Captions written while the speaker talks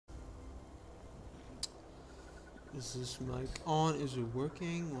Is this mic on? Is it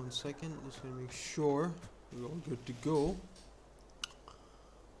working? 1 second. Just gonna make sure we're all good to go. 1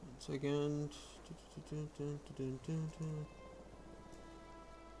 second.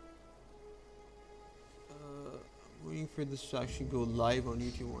 Waiting for this to actually go live on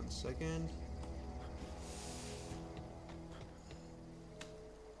YouTube. 1 second.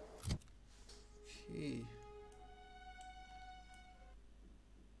 Okay.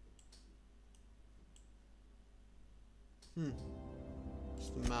 It's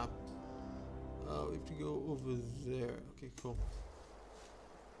the map. We have to go over there. Okay, cool.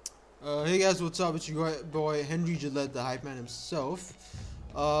 Hey guys, what's up? It's your boy Henry Gillette, the Hyperman himself.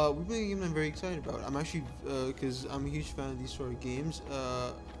 We're playing a game I'm very excited about. I'm actually, because I'm a huge fan of these sort of games,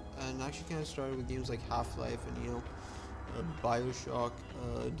 and actually kind of started with games like Half-Life and, you know, Bioshock,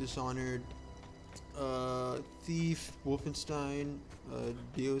 Dishonored, Thief, Wolfenstein,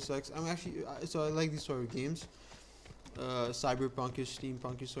 Deus Ex. I'm actually, so I like these sort of games. Cyberpunkish,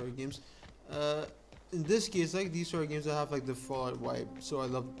 steampunkish sort of games. In this case, like these sort of games that have like the Fallout vibe, so I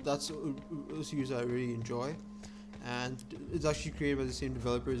love that's a series I really enjoy, and it's actually created by the same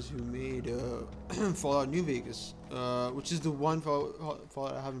developers who made Fallout New Vegas, which is the one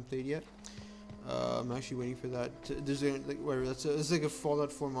Fallout I haven't played yet. I'm actually waiting for that. There's like whatever it's like a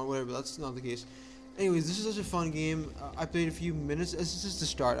Fallout 4 mod, whatever. That's not the case. Anyways, this is such a fun game. I played a few minutes. This is just the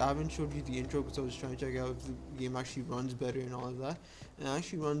start. I haven't showed you the intro because I was trying to check out if the game actually runs better and all of that. And it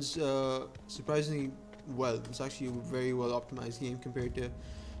actually runs surprisingly well. It's actually a very well optimized game compared to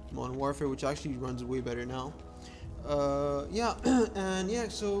Modern Warfare, which actually runs way better now. Yeah, and yeah,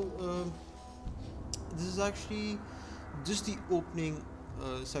 so this is actually just the opening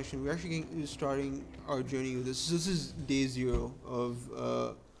section. We're actually starting our journey with this. So this is day 0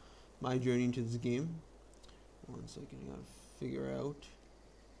 of my journey into this game. 1 second, I gotta figure out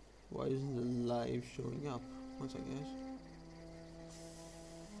why isn't the live showing up. 1 second, guys.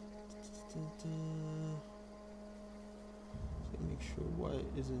 Let's make sure why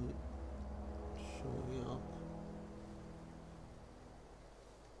isn't it showing up.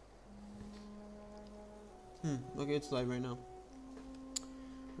 Okay, it's live right now.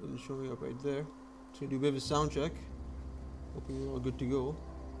 It's showing up right there. So do a bit of a sound check. Hoping we're all good to go.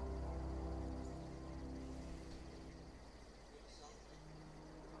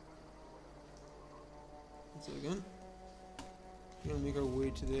 So again, we're gonna make our way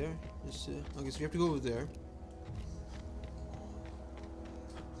to there. Just okay, so we have to go over there.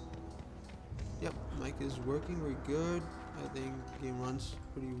 Yep, mic is working. We're good. I think the game runs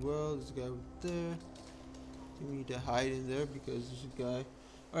pretty well. There's a guy over there. We need to hide in there because there's a guy.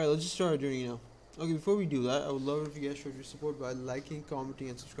 All right, let's just start our journey now. Okay, before we do that, I would love if you guys showed your support by liking, commenting,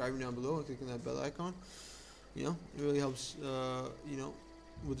 and subscribing down below and clicking that bell icon. You know, it really helps. You know,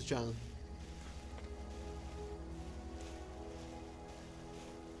 with the channel.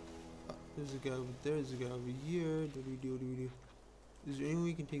 There's a guy over there, there's a guy over here. What do we do? What do we do? Is there any way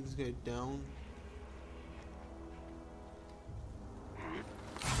we can take this guy down?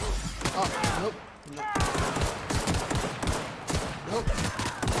 Oh, nope. No. Nope.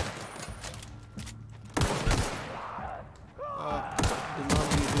 Did not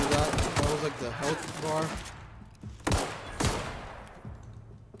mean to do that. That was like the health bar.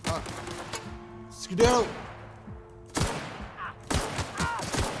 Skedaddle!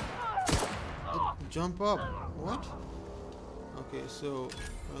 Jump up. What? Okay, so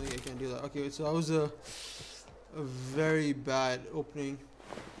I don't think I can do that. Okay, so that was a very bad opening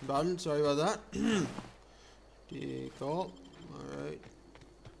battle. Sorry about that. Take all. Alright.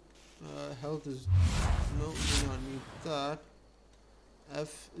 Health is no, do not need that.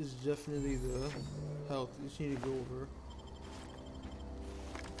 F is definitely the health. You just need to go over.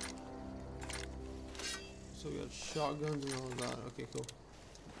 So we got shotguns and all of that. Okay, cool.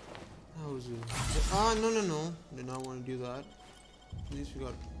 How was it? No. Did not want to do that. At least we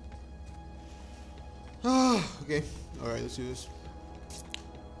got. Okay. Alright, let's do this.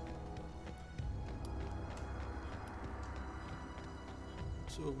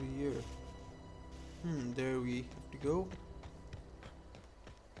 It's over here. There we have to go.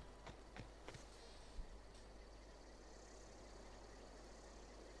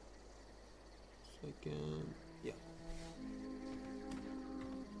 Second. Yeah.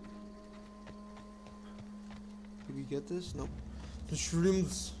 Did we get this? Nope. The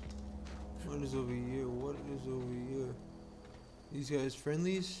shrimps. What is over here? What is over here? These guys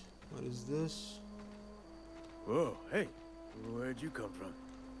friendlies? What is this? Whoa, hey. Where'd you come from?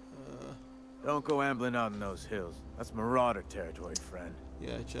 Don't go ambling out in those hills. That's marauder territory, friend.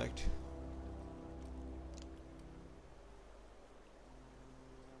 Yeah, I checked.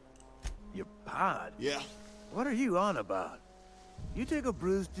 Your pod? Yeah. What are you on about? You take a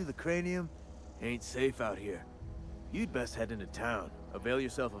bruise to the cranium, ain't safe out here. You'd best head into town. Avail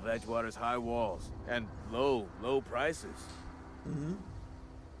yourself of Edgewater's high walls and low prices. Mm-hmm.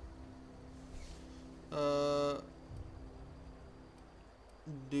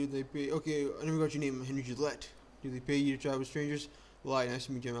 Do they pay? Okay, I never got your name, Henry Gillette. Do they pay you to travel with strangers? Lie, nice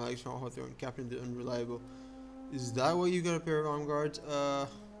to meet you. I'm Alex from Hawthorne, Captain the Unreliable. Is that why you got a pair of armed guards?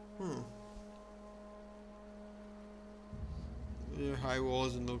 They're high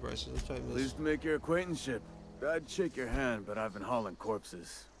walls and low prices. Let's try this. Pleased to make your acquaintanceship. I'd shake your hand, but I've been hauling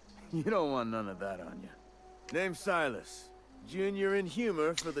corpses. You don't want none of that on you. Name's Silas. Junior in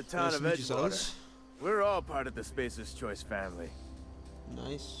humor for the town of Edgewater. We're all part of the Spacer's Choice family.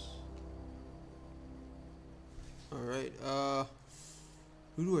 Nice. Alright,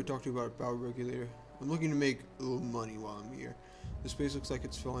 who do I talk to about a power regulator? I'm looking to make a little money while I'm here. The space looks like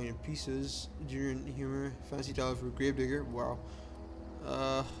it's falling in pieces. Junior in humor, fancy title for gravedigger. Wow.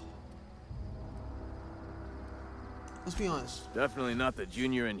 Let's be honest. Definitely not the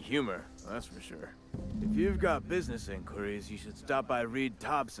junior in humor, that's for sure. If you've got business inquiries, you should stop by Reed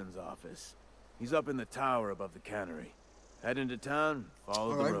Thompson's office. He's up in the tower above the cannery. Head into town,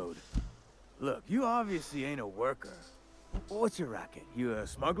 follow the road. Look, you obviously ain't a worker. What's your racket? You a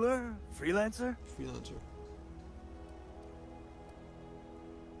smuggler? Freelancer? Freelancer.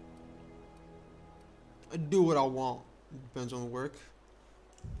 I do what I want. Depends on the work.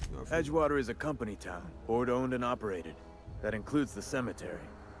 Edgewater is a company town, board-owned and operated. That includes the cemetery.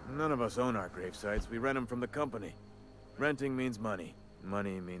 None of us own our grave sites. We rent them from the company. Renting means money.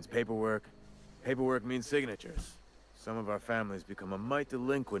 Money means paperwork. Paperwork means signatures. Some of our families become a mite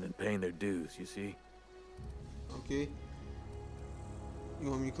delinquent in paying their dues, you see? Okay.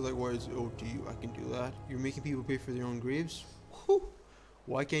 You want me to collect what is owed to you? I can do that. You're making people pay for their own graves? Whew.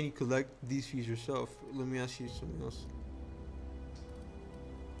 Why can't you collect these fees yourself? Let me ask you something else.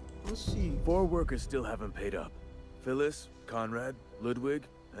 Let's see. 4 workers still haven't paid up. Phyllis, Conrad, Ludwig,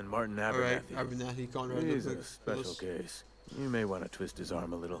 and Martin Abernathy. Alright, Abernathy, Conrad. He's a special case. You may want to twist his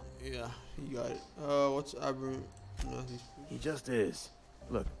arm a little. Yeah, you got it. What's Abernathy? He just is.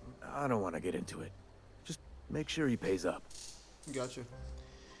 Look, I don't want to get into it. Just make sure he pays up. Gotcha.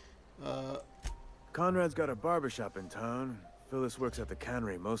 Conrad's got a barbershop in town. Phyllis works at the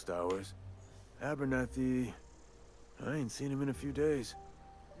cannery most hours. Abernathy... I ain't seen him in a few days.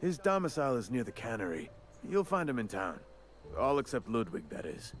 His domicile is near the cannery. You'll find him in town. All except Ludwig, that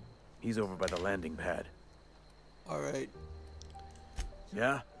is. He's over by the landing pad. Alright.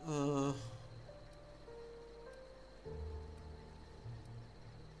 Yeah? The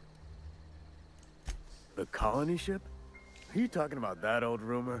colony ship? Are you talking about that old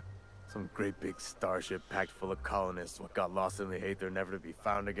rumor? Some great big starship packed full of colonists what got lost in the Aether, never to be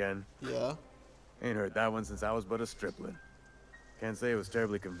found again? Yeah. Ain't heard that one since I was but a stripling. Can't say it was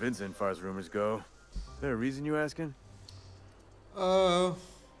terribly convincing as far as rumors go. Is there a reason you asking?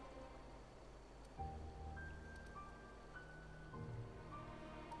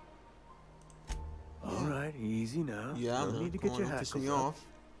 Alright, easy now. Yeah, no need to get your hackles off.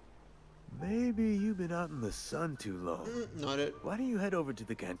 Maybe you've been out in the sun too long. Not it. Why don't you head over to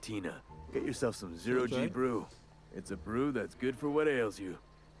the cantina? Get yourself some zero-G brew. It's a brew that's good for what ails you.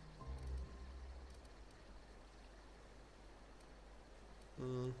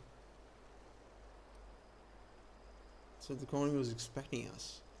 So the colony was expecting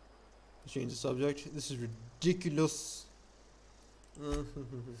us. Let's change the subject. This is ridiculous.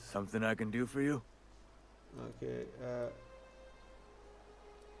 Something I can do for you? Okay,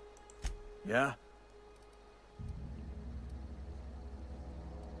 Yeah?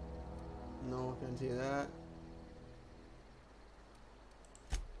 no, can't say that.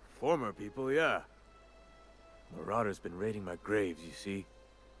 Former people, yeah. Marauders been raiding my graves, you see.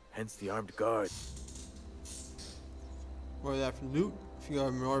 Hence the armed guards. Or that for loot. If you have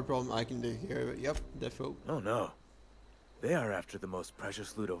a marauder problem, I can take care of it. Yep, defo. Oh no. They are after the most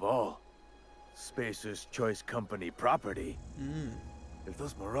precious loot of all. Spacer's Choice Company property. If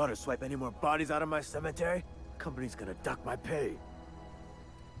those marauders swipe any more bodies out of my cemetery, the company's gonna duck my pay.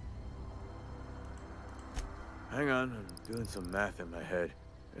 Hang on, I'm doing some math in my head.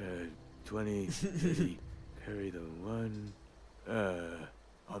 20, 30, carry the 1,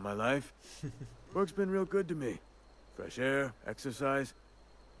 all my life. Work's been real good to me. Fresh air, exercise.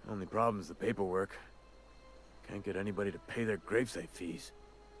 Only problem is the paperwork. Can't get anybody to pay their gravesite fees.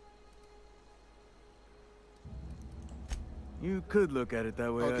 You could look at it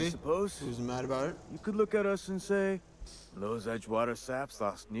that way, I suppose. Who's mad about it? You could look at us and say, those Edgewater saps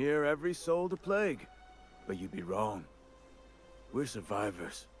lost near every soul to plague. But you'd be wrong. We're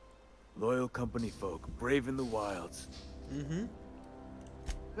survivors. Loyal company folk, braving the wilds. Mm-hmm.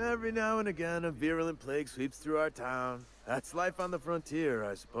 Every now and again, a virulent plague sweeps through our town. That's life on the frontier,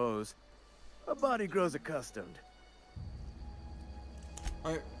 I suppose. A body grows accustomed.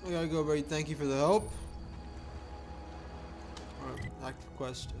 Alright, I gotta go, buddy. Thank you for the help. Alright, active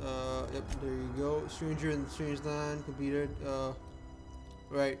quest. Yep, there you go. Stranger in the Strange Land, completed.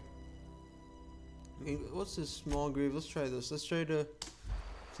 Right. Okay, what's this small grave? Let's try this. Let's try to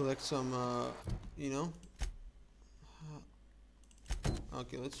collect some, you know.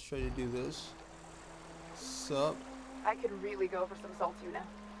 Okay, let's try to do this. Sup? I could really go for some salt tuna.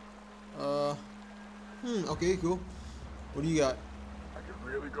 Okay, cool. What do you got? I could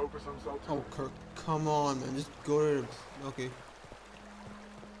really go for some salt tuna. Oh, Kirk, come on, man. Just go to the... Okay.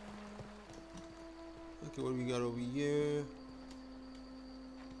 Okay, what do we got over here?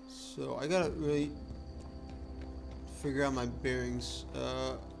 So, I gotta really figure out my bearings.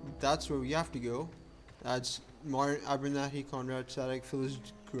 That's where we have to go. That's Martin, Abernathy, Conrad, Sadek, Phyllis,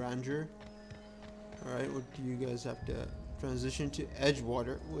 Granger. Alright, what do you guys have to... Transition to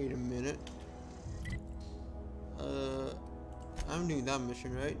Edgewater. Wait a minute. I'm doing that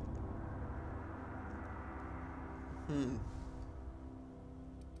mission, right?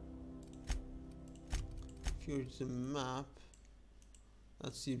 Here's the map.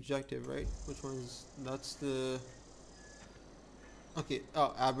 That's the objective, right? Which one is... That's the... Okay,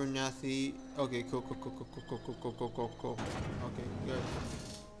 oh, Abernathy. Okay, cool. Okay, good.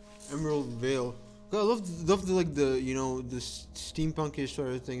 Emerald Vale. God, I love the, like, the, you know, the steampunkish sort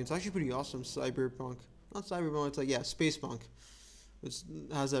of thing. It's actually pretty awesome. Cyberpunk. Not cyberpunk, it's like, yeah, space punk. It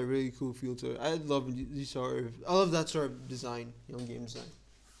has that really cool feel to it. I love these sort of... I love that sort of design, you know, game design.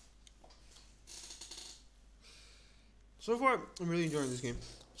 So far, I'm really enjoying this game.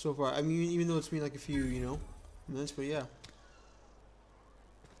 So far, I mean, even though it's been like a few, you know, minutes, but yeah.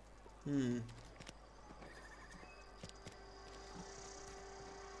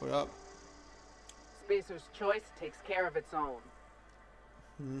 What up? Spacer's choice takes care of its own.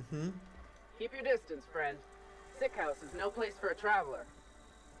 Keep your distance, friend. Sick house is no place for a traveler.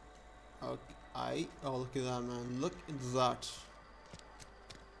 Okay, oh, look at that, man. Look at that.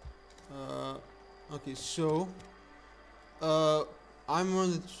 Okay, so... I'm one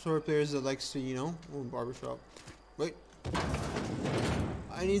of the sort of players that likes to, you know... Oh, barbershop. Wait.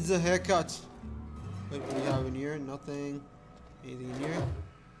 I need the haircut. Wait, what do you have in here? Nothing. Anything in here?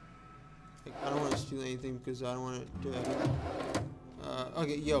 Like, I don't want to steal anything because I don't want to...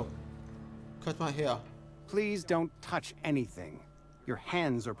 okay, yo. Cut my hair. Please don't touch anything. Your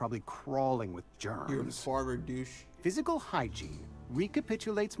hands are probably crawling with germs. You're a barber, douche. Physical hygiene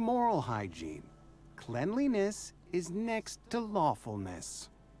recapitulates moral hygiene. Cleanliness is next to lawfulness.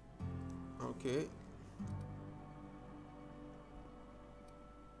 Okay.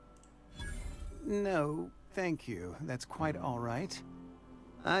 No, thank you. That's quite all right.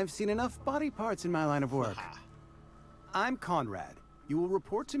 I've seen enough body parts in my line of work. I'm Conrad. You will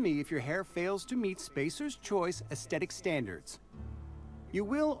report to me if your hair fails to meet Spacer's Choice aesthetic standards. You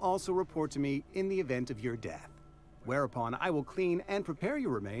will also report to me in the event of your death, whereupon I will clean and prepare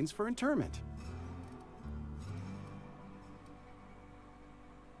your remains for interment.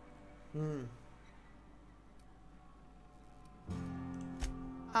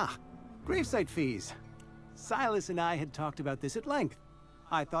 Ah, gravesite fees. Silas and I had talked about this at length.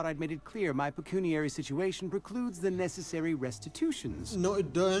 I thought I'd made it clear my pecuniary situation precludes the necessary restitutions. No,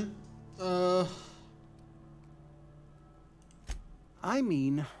 it doesn't. I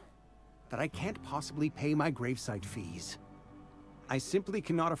mean that I can't possibly pay my gravesite fees. I simply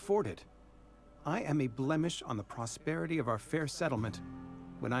cannot afford it. I am a blemish on the prosperity of our fair settlement.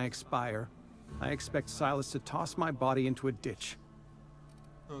 When I expire, I expect Silas to toss my body into a ditch.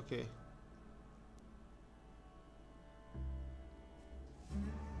 Okay.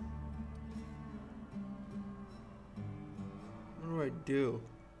 What do I do?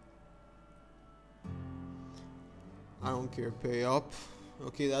 I don't care. Pay up.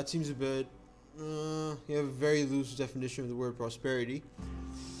 Okay, that seems a bit... you have a very loose definition of the word prosperity.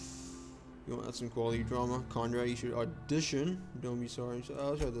 You want some quality drama? Conrad, you should audition. Don't be sorry. So,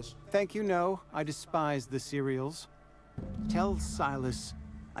 I'll try this. Thank you, no. I despise the cereals. Tell Silas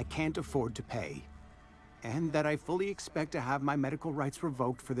I can't afford to pay. And that I fully expect to have my medical rights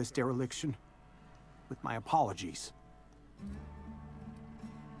revoked for this dereliction. With my apologies.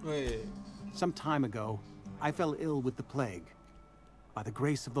 Wait. Some time ago, I fell ill with the plague. By the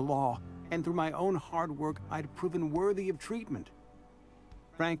grace of the law, and through my own hard work, I'd proven worthy of treatment.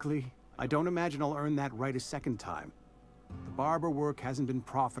 Frankly, I don't imagine I'll earn that right a second time. The barber work hasn't been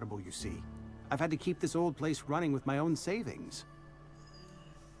profitable, you see. I've had to keep this old place running with my own savings.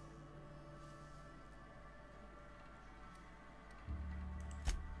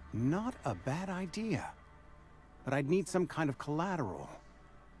 Not a bad idea. But I'd need some kind of collateral.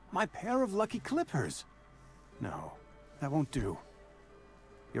 My pair of lucky clippers. No, that won't do.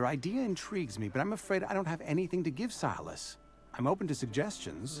 Your idea intrigues me, but I'm afraid I don't have anything to give Silas. I'm open to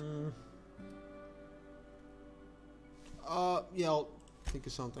suggestions. Yeah, I'll think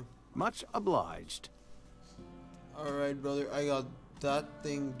of something. Much obliged. Alright, brother, I got that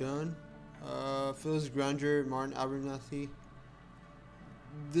thing done. Phyllis Granger, Martin Abernathy.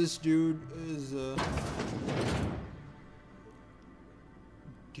 This dude is,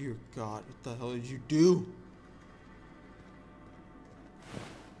 dear God, what the hell did you do?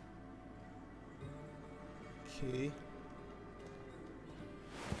 Okay.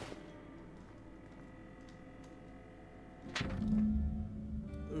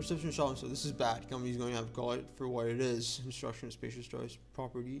 Reception shop, so this is bad. Company's going to have to call it for what it is. Instruction of spacious choice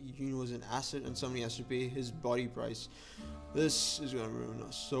property. Eugene was an asset and somebody has to pay his body price. This is going to ruin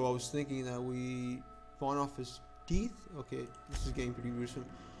us. So I was thinking that we pawn off his teeth. Okay, this is getting pretty gruesome.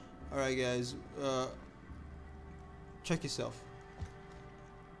 Alright guys, check yourself.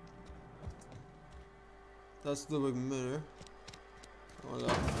 That's the big mirror. Hold up.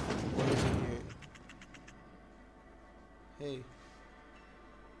 What is in here? Hey.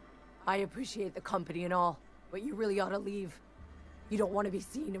 I appreciate the company and all, but you really ought to leave. You don't want to be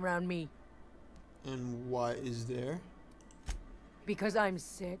seen around me. And why is there? Because I'm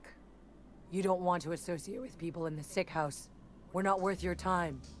sick. You don't want to associate with people in the sick house. We're not worth your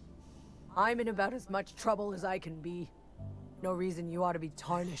time. I'm in about as much trouble as I can be. No reason you ought to be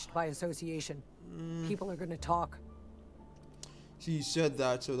tarnished by association. People are gonna talk. See, you said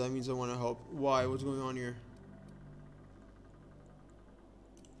that, so that means I want to help. Why? What's going on here?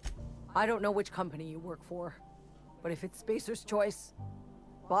 I don't know which company you work for, but if it's Spacer's choice,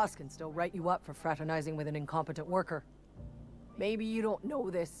 boss can still write you up for fraternizing with an incompetent worker. Maybe you don't know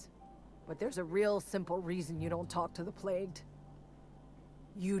this, but there's a real simple reason you don't talk to the plagued.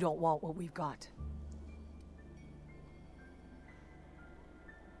 You don't want what we've got.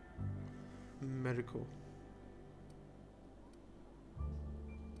 Medical.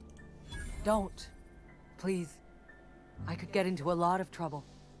 Don't. Please. I could get into a lot of trouble.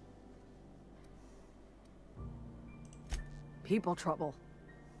 People trouble.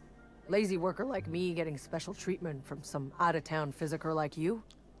 Lazy worker like me getting special treatment from some out-of-town physiker like you.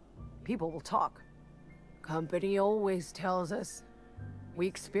 People will talk. Company always tells us,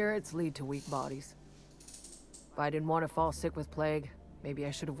 weak spirits lead to weak bodies. If I didn't want to fall sick with plague, maybe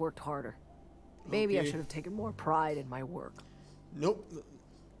I should have worked harder. Maybe I should have taken more pride in my work. Nope.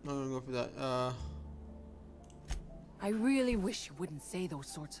 Not gonna go for that. I really wish you wouldn't say those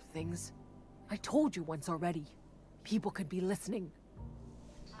sorts of things. I told you once already. People could be listening.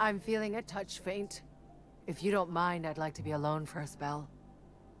 I'm feeling a touch faint. If you don't mind, I'd like to be alone for a spell.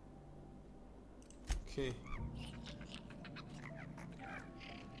 Okay.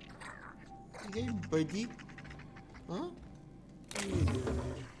 Hey, buddy. Huh? What are you doing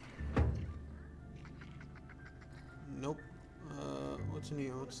here? Nope. What's in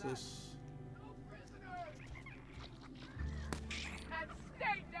here? What's this? And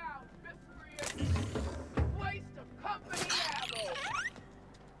stay down, miscreant! Waste of company ammo!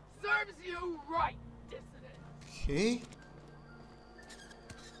 Serves you right, dissident! Okay.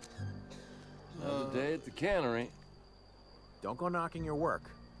 Another day at the cannery. Don't go knocking your work.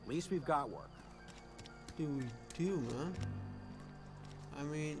 At least we've got work. What do we do, man? I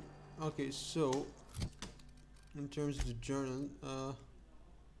mean, okay, so in terms of the journal,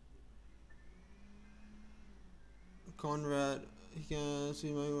 Conrad, he can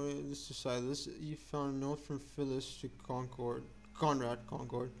see my way. This is Silas. You found a note from Phyllis to Conrad.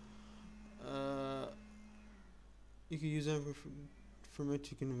 You could use that from it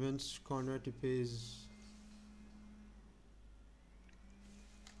to convince Conrad to pay his.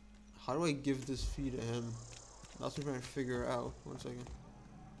 How do I give this fee to him? That's what I'm trying to figure out. 1 second.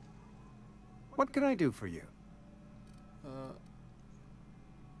 What can I do for you?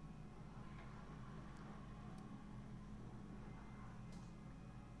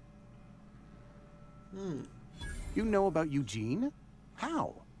 You know about Eugene?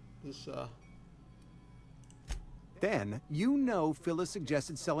 How? This, Then, you know Phyllis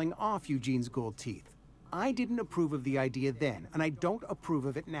suggested selling off Eugene's gold teeth. I didn't approve of the idea then, and I don't approve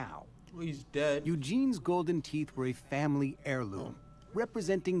of it now. well, he's dead. Eugene's golden teeth were a family heirloom,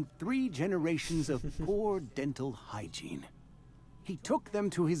 representing 3 generations of poor dental hygiene. He took them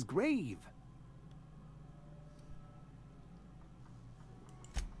to his grave.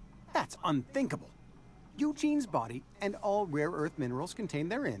 That's unthinkable. Eugene's body and all rare earth minerals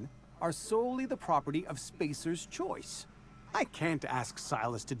contained therein are solely the property of Spacer's choice. I can't ask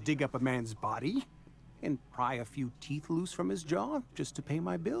Silas to dig up a man's body and pry a few teeth loose from his jaw just to pay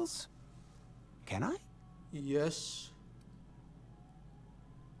my bills. Can I? Yes.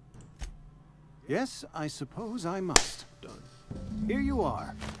 Yes, I suppose I must. Done. Here you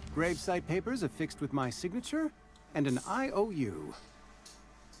are. Gravesite papers affixed with my signature and an IOU.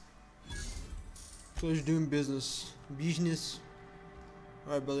 Pleasure doing business. Business.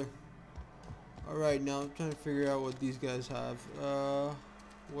 Alright, brother. Alright, now I'm trying to figure out what these guys have.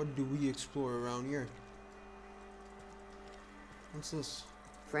 What do we explore around here? What's this?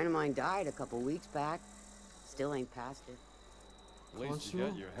 Friend of mine died a couple weeks back. Still ain't past it. At least you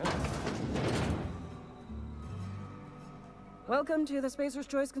Consul? got your head. Welcome to the Spacer's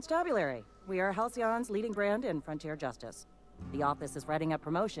Choice Constabulary. We are Halcyon's leading brand in frontier justice. The office is writing up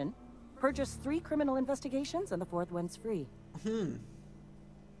promotion. Purchase 3 criminal investigations and the 4th one's free.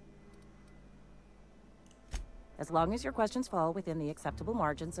 As long as your questions fall within the acceptable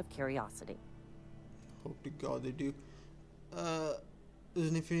margins of curiosity. Hope to God they do.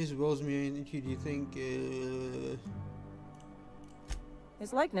 Isn't it finished as well as me? Do you think,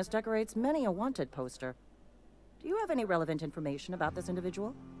 His likeness decorates many a wanted poster. Do you have any relevant information about this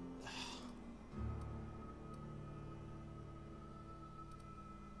individual?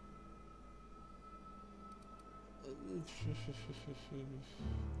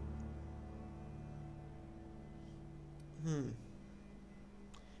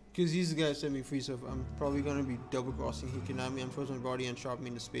 Because these guys set me free, so I'm probably gonna be double crossing. He kidnapped me, unfroze my body, and shot me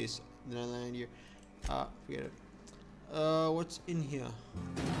into space. Then I land here. Forget it. What's in here?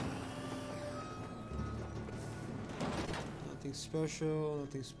 Nothing special,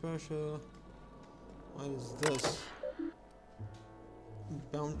 nothing special. What is this?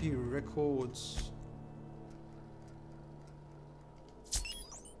 Bounty records.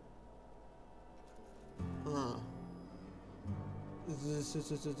 Huh. What's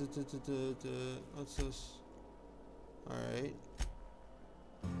this? Alright.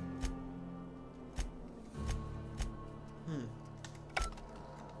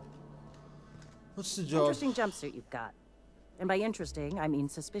 What's the job? Interesting jumpsuit you've got. And by interesting, I mean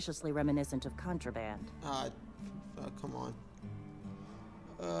suspiciously reminiscent of contraband. Come on.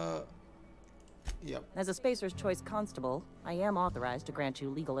 Yep. As a Spacer's Choice Constable, I am authorized to grant you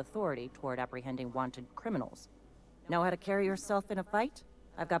legal authority toward apprehending wanted criminals. Know how to carry yourself in a fight?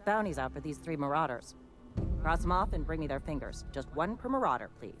 I've got bounties out for these 3 marauders. Cross them off and bring me their fingers. Just 1 per marauder,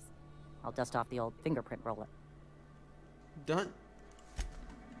 please. I'll dust off the old fingerprint roller. Done.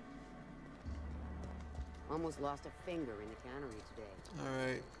 Almost lost a finger in the cannery today.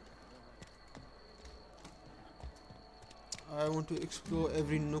 Alright. I want to explore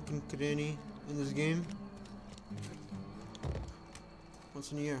every nook and cranny in this game.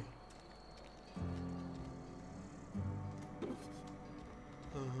 What's in here?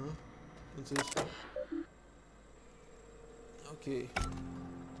 What's this? Okay.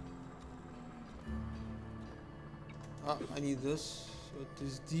 I need this. What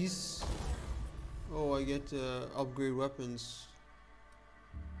is these? Oh, I get upgrade weapons.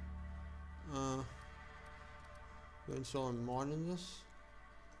 Do I install a mod in this?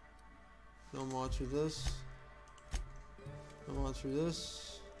 No mods for this. No mods for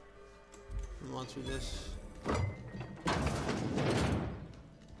this. No mods for this.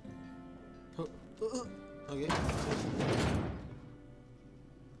 Okay.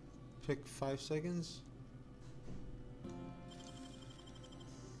 Pick 5 seconds.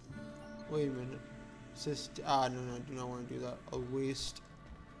 Wait a minute. It says no, I do not want to do that. I'll waste.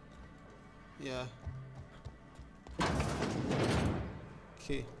 Yeah.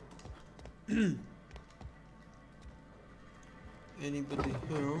 Okay. Anybody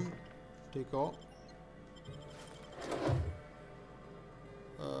home? Take all.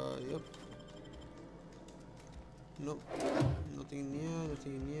 Yep. Nope. Nothing in here,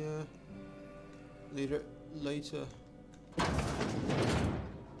 nothing in here. Later.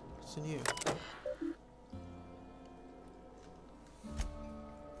 What's in here?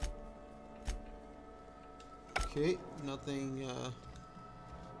 Okay, nothing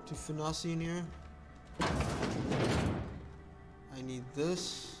too fancy in here. I need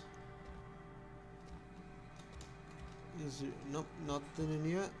this. Is there, nope, nothing in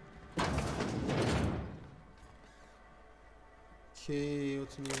here. Okay,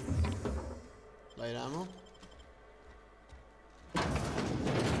 what's in here? Light ammo.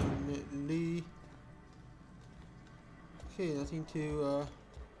 Definitely. Okay, nothing to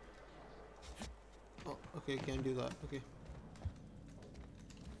oh, okay, can't do that. Okay.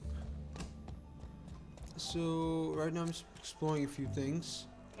 So right now I'm just exploring a few things.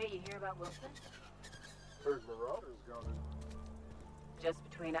 Hey, you hear about Wilson? Heard Marauders got it. Just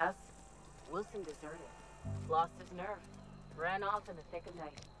between us, Wilson deserted. Lost his nerve. Ran off in the thick of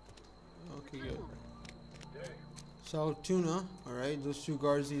night. Okay, good. Sell tuna. Alright, those two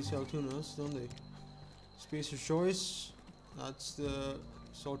guards they sell tunas, don't they? Space of choice. That's the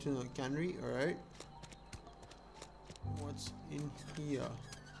salt tuna cannery. Alright. What's in here?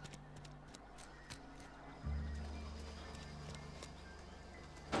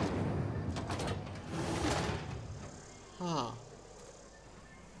 Huh.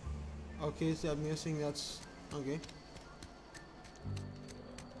 Okay, so I'm guessing that's okay.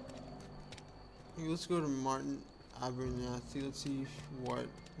 Okay, let's go to Martin Abernathy. Let's see what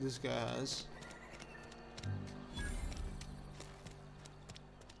this guy has.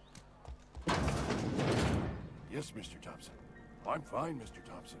 Yes, Mr. Thompson. I'm fine, Mr.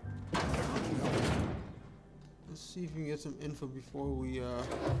 Thompson. Everything else. Let's see if we can get some info before we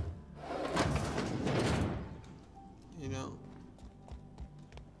you know.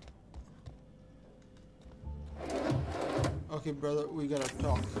 Okay, brother, we gotta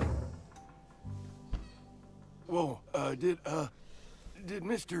talk. Whoa, did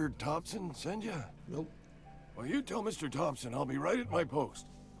Mr. Thompson send you? Nope. Well, you tell Mr. Thompson I'll be right at my post.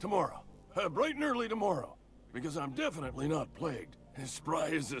 Tomorrow. Bright and early tomorrow. Because I'm definitely not plagued. As spry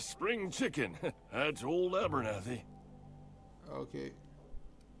as a spring chicken. That's old Abernathy. Okay.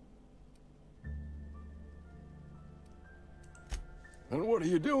 And what are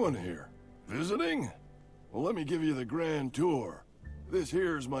you doing here? Visiting? Well, let me give you the grand tour. This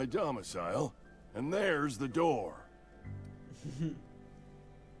here's my domicile, and there's the door.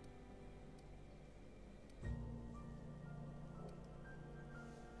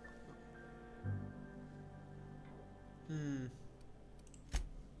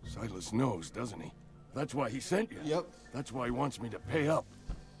 Silas knows, doesn't he? That's why he sent you. Yep. That's why he wants me to pay up.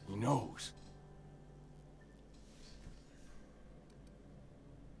 He knows.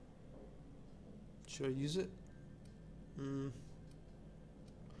 Should I use it?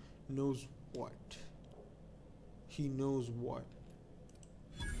 Knows what? He knows what?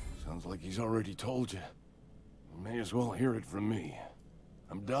 Sounds like he's already told you. You may as well hear it from me.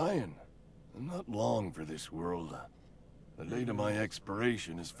 I'm dying. I'm not long for this world. The date of my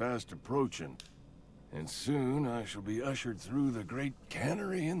expiration is fast approaching. And soon I shall be ushered through the great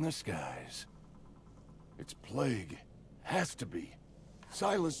cannery in the skies. It's plague. Has to be.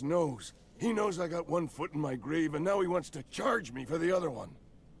 Silas knows. He knows I got one foot in my grave, and now he wants to charge me for the other one.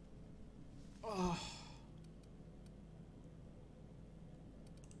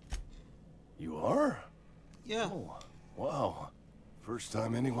 You are? Yeah. Oh, wow. First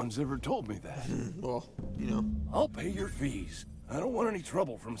time anyone's ever told me that. Well, you know. I'll pay your fees. I don't want any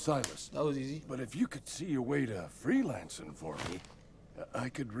trouble from Silas. That was easy. But if you could see your way to freelancing for me, I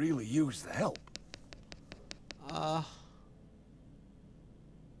could really use the help.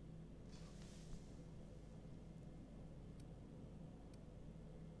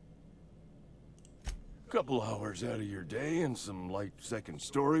 Couple hours out of your day and some light second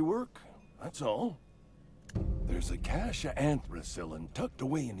story work. That's all. There's a cache of anthracillin tucked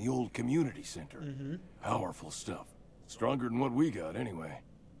away in the old community center. Powerful stuff. Stronger than what we got, anyway.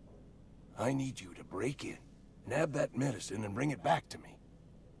 I need you to break in, nab that medicine, and bring it back to me.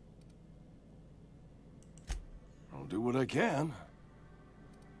 I'll do what I can.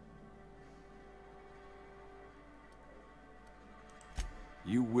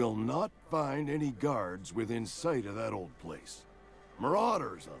 You will not find any guards within sight of that old place.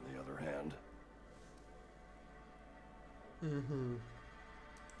 Marauders, on the other hand.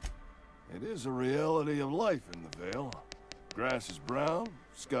 It is a reality of life in the Vale. Grass is brown,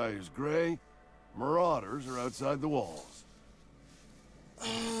 sky is gray. Marauders are outside the walls.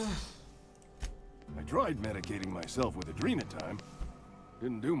 I tried medicating myself with adrenatime.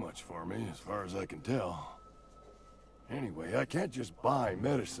 Didn't do much for me, as far as I can tell. Anyway, I can't just buy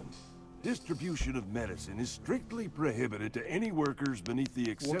medicine. Distribution of medicine is strictly prohibited to any workers beneath the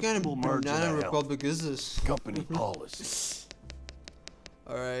acceptable margin of health. What kind of banana republic is this? Company policy.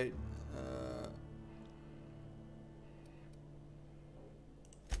 Alright.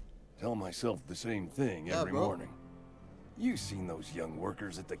 Tell myself the same thing every morning. You've seen those young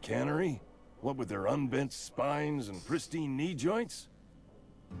workers at the cannery? What with their unbent spines and pristine knee joints?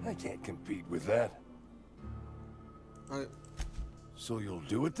 I can't compete with that. Alright. So you'll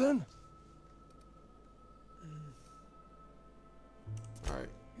do it then? Alright.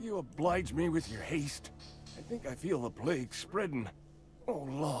 You oblige me with your haste. I think I feel the plague spreading. Oh,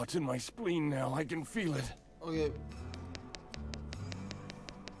 Law, it's in my spleen now. I can feel it. Okay.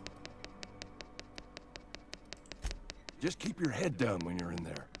 Just keep your head down when you're in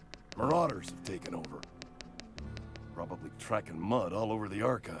there. Marauders have taken over. Probably tracking mud all over the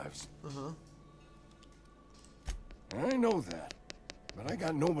archives. Uh-huh. I know that, but I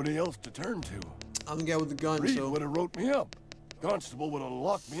got nobody else to turn to. I'm the guy with the gun, Reed so... would have wrote me up. Constable would have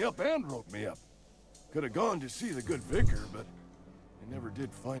locked me up and wrote me up. Could have gone to see the good vicar, but I never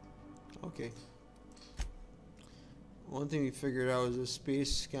did find... Okay. One thing we figured out is the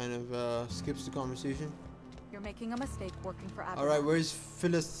space kind of skips the conversation. You're making a mistake working for Abernathy. Alright, where's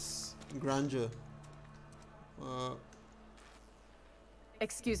Phyllis Granger?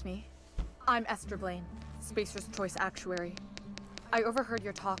 Excuse me. I'm Esther Blaine, Spacer's Choice Actuary. I overheard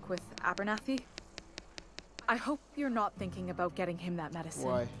your talk with Abernathy. I hope you're not thinking about getting him that medicine.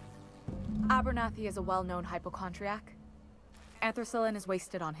 Why? Abernathy is a well-known hypochondriac. Anthracillin is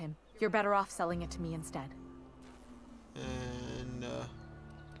wasted on him. You're better off selling it to me instead. And,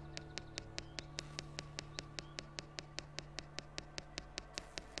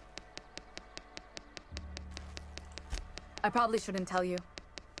 I probably shouldn't tell you.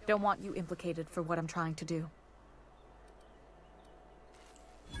 Don't want you implicated for what I'm trying to do.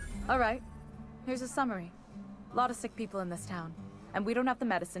 Alright, here's a summary. A lot of sick people in this town, and we don't have the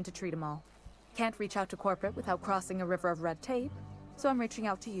medicine to treat them all. Can't reach out to corporate without crossing a river of red tape, so I'm reaching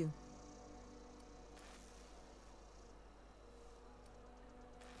out to you.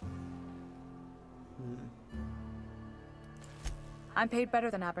 I'm paid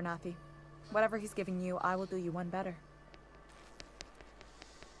better than Abernathy. Whatever he's giving you, I will do you one better.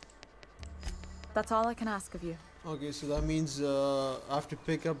 That's all I can ask of you. okay, so that means I have to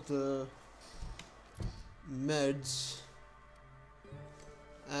pick up the meds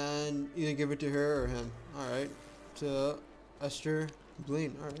and either give it to her or him. Alright. To Esther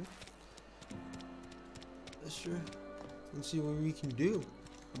Blaine. Alright. Esther. Let's see what we can do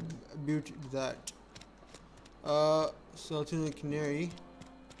about that. Saltuna Canary.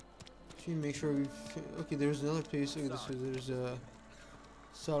 Should we make sure we... Okay, there's another place. Okay, there's a...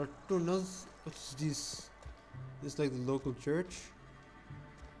 Saltunas. What's this? This is like the local church.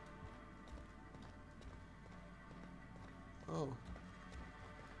 Oh.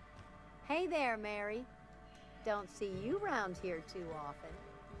 Hey there, Mary. Don't see you around here too often.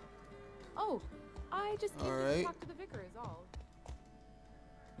 Oh, I just came to talk to the vicar is all.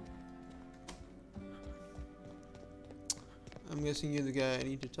 I'm guessing you're the guy I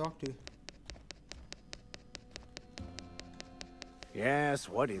need to talk to. Yes,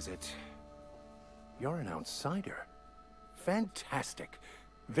 what is it? You're an outsider. Fantastic.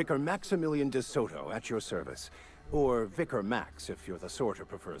 Vicar Maximilian de Soto at your service. Or Vicar Max if you're the sort who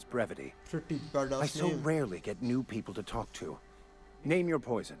prefers brevity. Pretty badass I so name. rarely get new people to talk to. Name your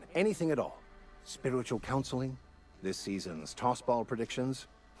poison, anything at all. Spiritual counseling? This season's tossball predictions?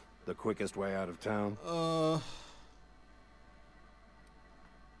 The quickest way out of town?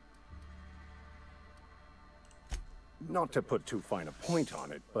 Not to put too fine a point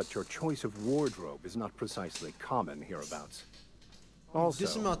on it, but your choice of wardrobe is not precisely common hereabouts. Also,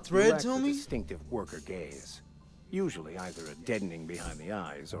 This is my you threads, lack the homie? distinctive worker gaze. Usually either a deadening behind the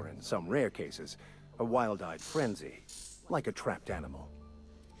eyes, or in some rare cases, a wild-eyed frenzy, like a trapped animal.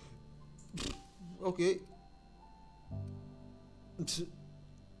 Okay.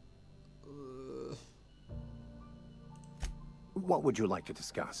 What would you like to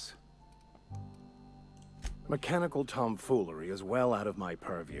discuss? Mechanical tomfoolery is well out of my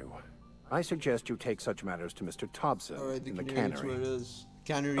purview. I suggest you take such matters to Mr. Thompson in the That's cannery. where it is.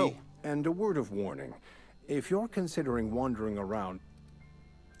 Cannery. Oh, and a word of warning. If you're considering wandering around...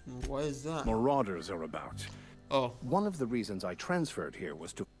 Why is that? Marauders are about. Oh. One of the reasons I transferred here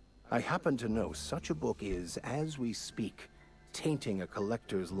was to... I happen to know such a book is, as we speak, tainting a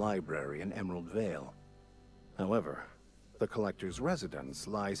collector's library in Emerald Vale. However, the collector's residence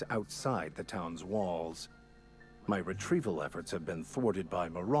lies outside the town's walls. My retrieval efforts have been thwarted by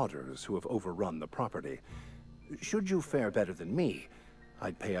marauders who have overrun the property. Should you fare better than me,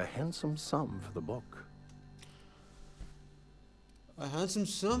 I'd pay a handsome sum for the book. A handsome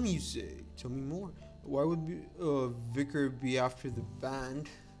sum, you say? Tell me more. Why would Vicar be after the band?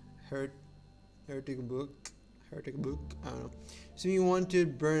 Heretic book? I don't know. So you want to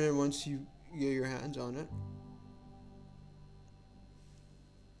burn it once you get your hands on it?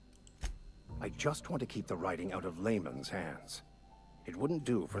 I just want to keep the writing out of layman's hands. It wouldn't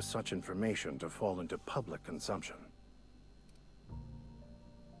do for such information to fall into public consumption.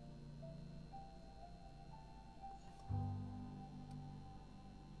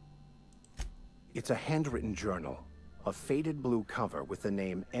 It's a handwritten journal. A faded blue cover with the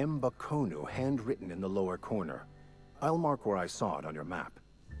name M. Bakonu handwritten in the lower corner. I'll mark where I saw it on your map.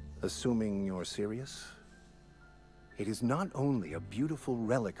 Assuming you're serious? It is not only a beautiful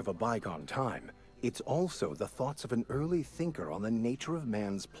relic of a bygone time, It's also the thoughts of an early thinker on the nature of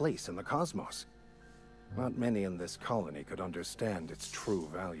man's place in the cosmos. Not many in this colony could understand its true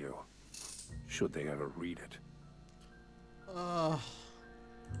value, should they ever read it.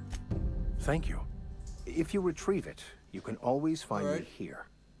 Thank you. If you retrieve it, you can always find me here.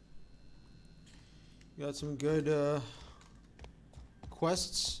 Got some good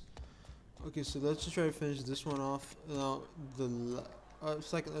quests. Okay, so let's just try to finish this one off. Now, the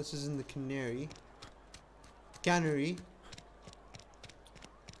second, this is in the cannery. I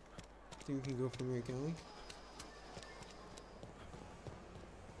think we can go from here, can we?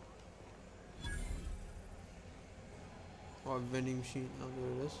 Oh, vending machine. Oh,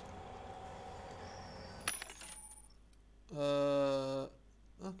 there it is.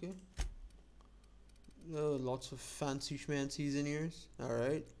 Okay. Lots of fancy schmancies in here.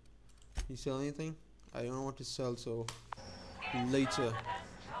 Alright. You sell anything? I don't know what to sell, so later.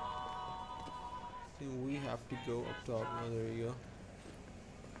 I think we have to go up top. Oh, there you go.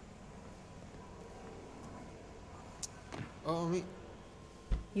 Oh, me.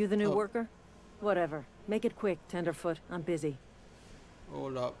 You the new worker? Whatever. Make it quick, Tenderfoot. I'm busy.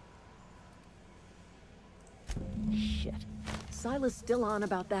 Hold up. Shit. Silas still on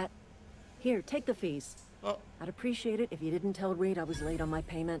about that. Here, take the fees. Oh. I'd appreciate it if you didn't tell Reed I was late on my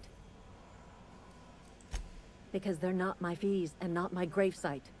payment. Because they're not my fees and not my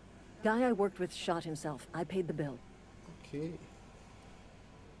gravesite. Guy I worked with shot himself. I paid the bill. Okay.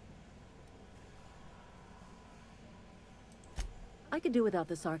 I could do without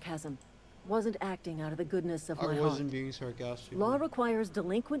the sarcasm. Wasn't acting out of the goodness of my heart. I wasn't being sarcastic. Law requires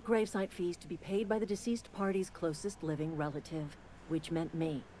delinquent gravesite fees to be paid by the deceased party's closest living relative, which meant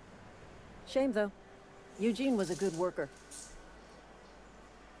me. Shame, though. Eugene was a good worker.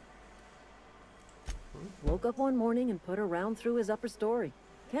 Woke up one morning and put a round through his upper story.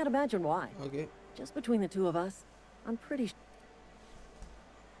 Can't imagine why. Okay. Just between the two of us, I'm pretty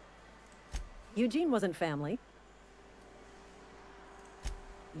Eugene wasn't family.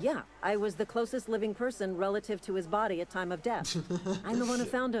 Yeah, I was the closest living person relative to his body at time of death. I'm the one who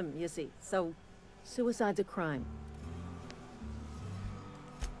found him, you see. So, suicide's a crime.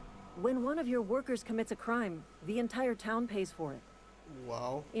 When one of your workers commits a crime, the entire town pays for it.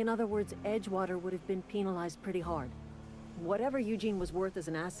 Wow. In other words, Edgewater would have been penalized pretty hard. Whatever Eugene was worth as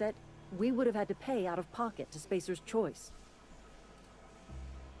an asset, we would have had to pay out of pocket to Spacer's Choice.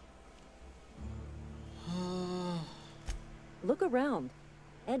 Look around.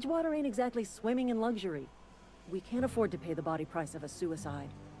 Edgewater ain't exactly swimming in luxury. We can't afford to pay the body price of a suicide.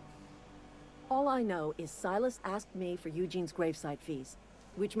 All I know is Silas asked me for Eugene's gravesite fees,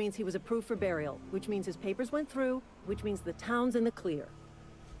 which means he was approved for burial, which means his papers went through, which means the town's in the clear.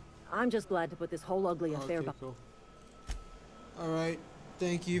 I'm just glad to put this whole ugly affair behind. Cool. Alright,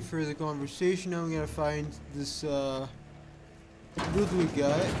 thank you for the conversation. Now I'm gonna find this Ludwig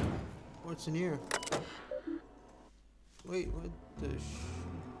guy. What's in here? Wait, what the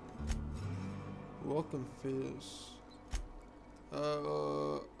Welcome for this.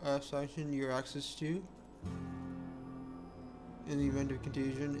 I have sanctioned your access to. In the event of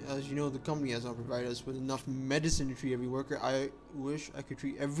contagion, as you know, the company has not provided us with enough medicine to treat every worker. I wish I could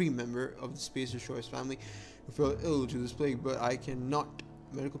treat every member of the Spacer's Choice family who fell ill to this plague, but I cannot.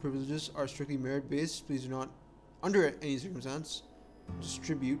 Medical privileges are strictly merit-based. Please do not, under any circumstance,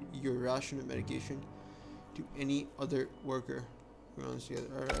 distribute your ration of medication to any other worker. We're on this together.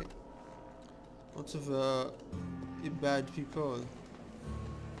 Alright. Lots of bad people.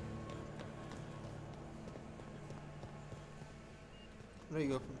 Where do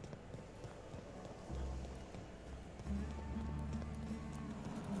you go from?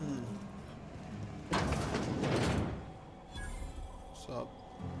 What's up?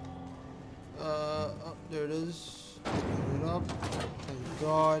 Oh, there it is. Open it up. Thank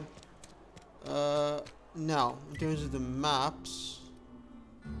God. Now, in terms of the maps,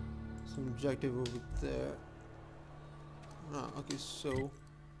 some objective over there. Ah, okay, so.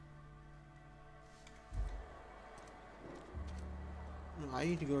 I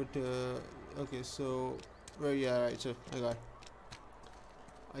need to go to. Okay, so. Where, yeah, right, so I got.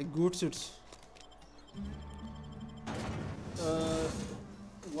 I got it.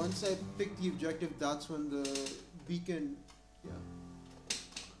 Once I pick the objective, that's when the beacon. Yeah.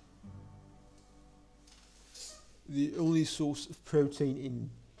 The only source of protein in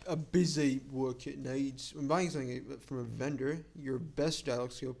a busy work it needs. When buying something from a vendor, your best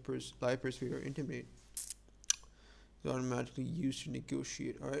dialogue skill, lie, persuade, or intimidate is automatically used to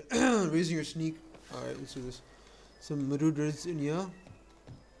negotiate. Alright, raising your sneak. Alright, let's do this. Some marauders in here.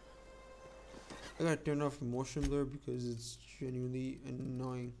 I gotta turn off motion blur because it's genuinely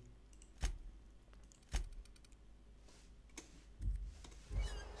annoying.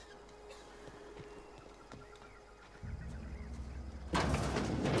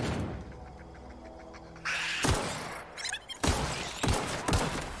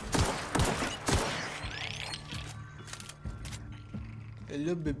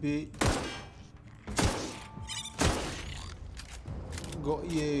 Hello, baby.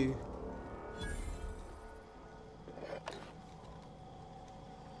 Got you.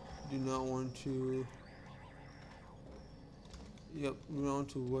 Do not want to. Yep, we don't want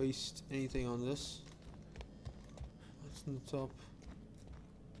to waste anything on this. What's on the top?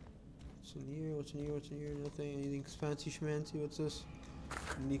 What's in here? What's in here? What's in here? Nothing. Anything fancy schmancy? What's this?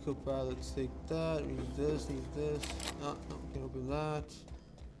 Nico pad. Let's take that. We need this. Need this. No, no, we can open that.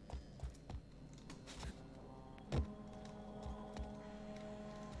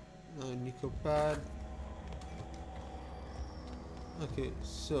 Nico pad. Okay,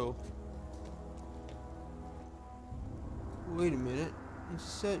 so wait a minute. You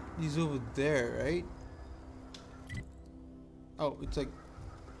said he's over there, right? Oh, it's like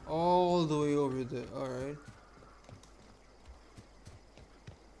all the way over there. All right.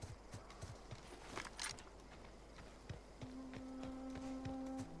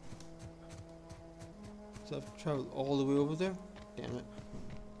 So I have to travel all the way over there? Damn it.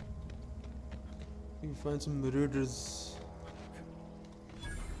 We can find some marauders.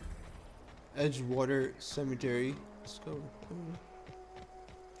 Edgewater Cemetery. Let's go.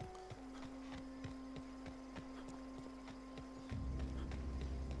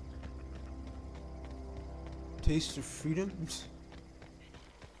 Taste of freedom.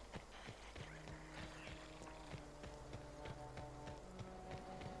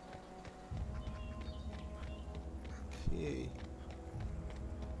 Okay.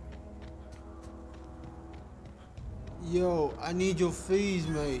 Yo, I need your fees,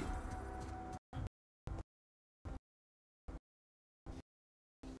 mate.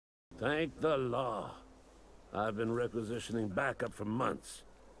 Thank the law. I've been requisitioning backup for months.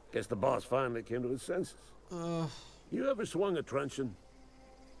 Guess the boss finally came to his senses. You ever swung a truncheon?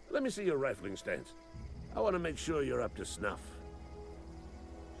 Let me see your rifling stance. I want to make sure you're up to snuff.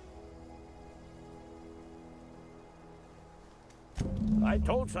 I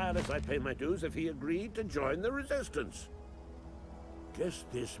told Silas I'd pay my dues if he agreed to join the resistance. Guess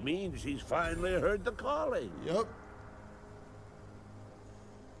this means he's finally heard the calling. Yep.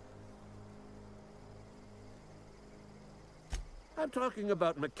 I'm talking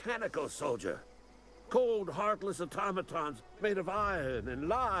about mechanical soldier. Cold, heartless automatons made of iron and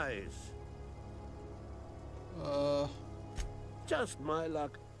lies. Just my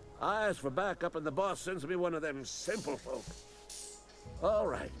luck. I asked for backup and the boss sends me one of them simple folk. All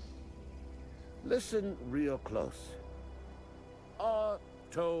right. Listen real close.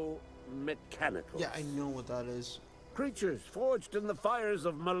 Automechanical. Yeah, I know what that is. Creatures forged in the fires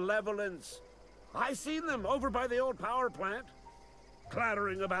of malevolence. I seen them over by the old power plant.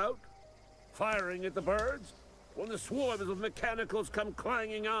 Clattering about, firing at the birds. When the swarms of mechanicals come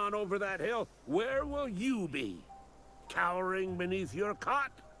clanging on over that hill, where will you be? Cowering beneath your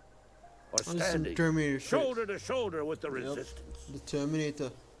cot? Or standing shoulder to shoulder with the resistance? The Terminator.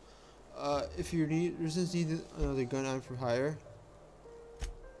 If you need resistance needed another gun arm for hire.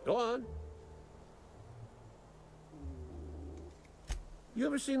 Go on. You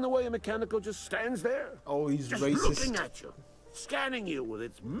ever seen the way a mechanical just stands there? Oh, he's just racist. Looking at you. Scanning you with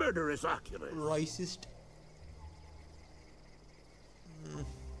its murderous oculars. Racist.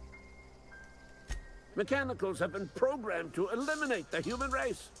 Mechanicals have been programmed to eliminate the human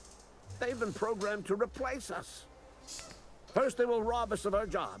race. They've been programmed to replace us. First, they will rob us of our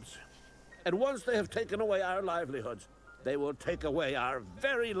jobs. And once they have taken away our livelihoods, they will take away our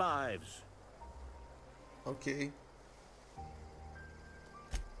very lives. Okay.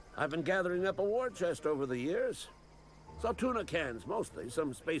 I've been gathering up a war chest over the years. So tuna cans, mostly.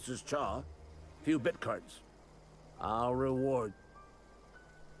 Some Spacer's chaw. A few bit cards. I'll reward.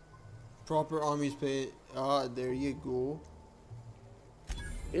 Proper armies pay. There you go.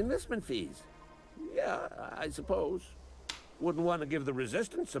 Enlistment fees. Yeah, I suppose. Wouldn't want to give the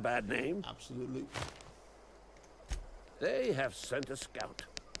resistance a bad name. Absolutely. They have sent a scout.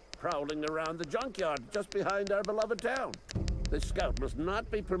 Prowling around the junkyard just behind our beloved town. This scout must not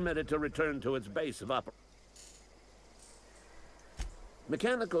be permitted to return to its base of operation.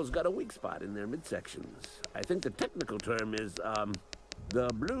 Mechanical's got a weak spot in their midsections. I think the technical term is, the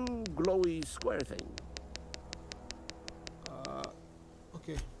blue glowy square thing.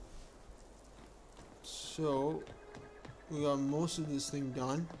 Okay. So, we got most of this thing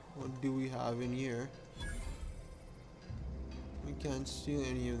done. What do we have in here? We can't steal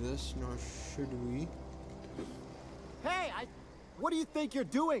any of this, nor should we. Hey, what do you think you're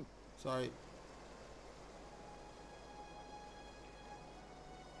doing? Sorry.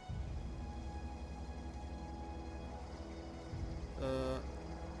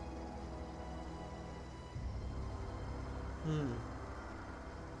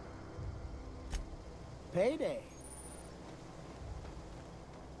 payday.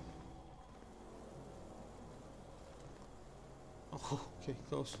 Oh, okay,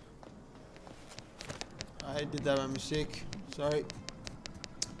 close. I did that by mistake. Sorry.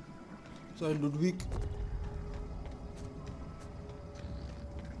 Sorry, Ludwig.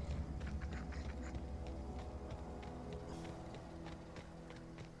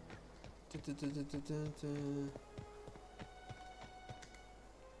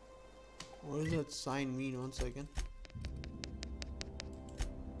 What does that sign mean? 1 second.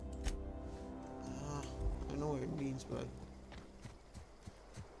 I know what it means, but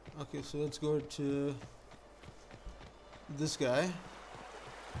okay, so let's go to this guy.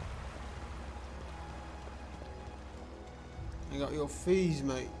 I got your face,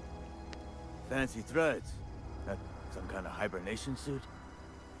 mate. Fancy threads. That some kind of hibernation suit?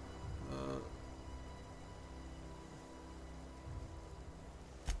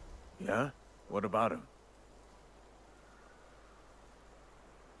 Yeah? What about him?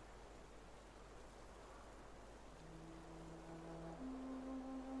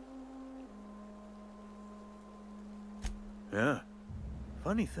 Yeah.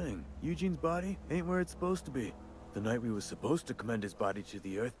 Funny thing, Eugene's body ain't where it's supposed to be. The night we was supposed to commend his body to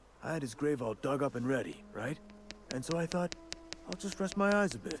the earth, I had his grave all dug up and ready, right? And so I thought, I'll just rest my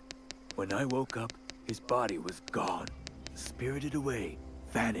eyes a bit. When I woke up, his body was gone. Spirited away.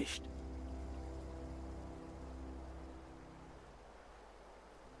 Vanished.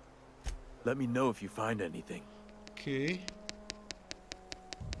 Let me know if you find anything. Okay.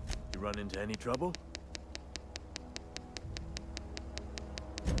 You run into any trouble?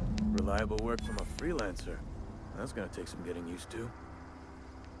 Reliable work from a freelancer. That's gonna take some getting used to.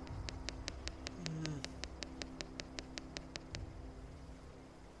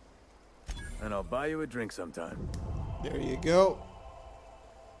 And I'll buy you a drink sometime. There you go.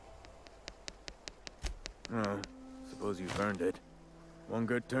 Suppose you've earned it. One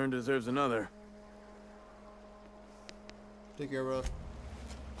good turn deserves another. Take care, bro.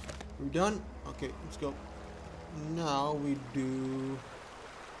 We done? Okay, let's go. Now we do.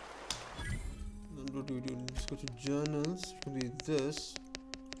 What do we do? Let's go to journals. It can be this.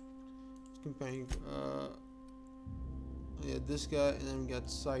 It's companion. Yeah, this guy, and then we got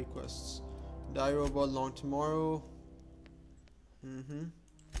side quests. Die robot long tomorrow.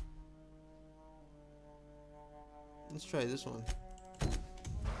 Let's try this one.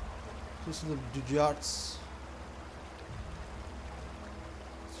 This is the Dujats.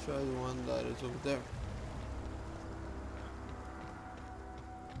 Let's try the one that is over there.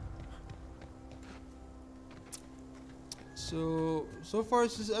 So far,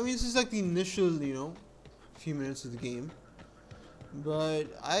 it's just, I mean, this is like the initial, few minutes of the game. But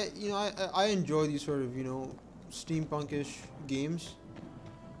I enjoy these sort of, steampunkish games.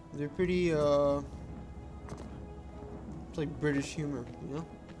 They're pretty, it's like British humor,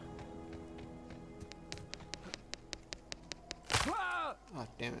 Ah,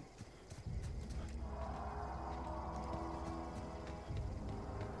 damn it.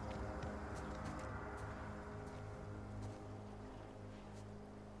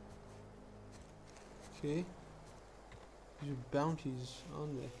 Okay. These are bounties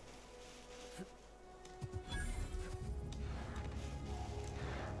on there.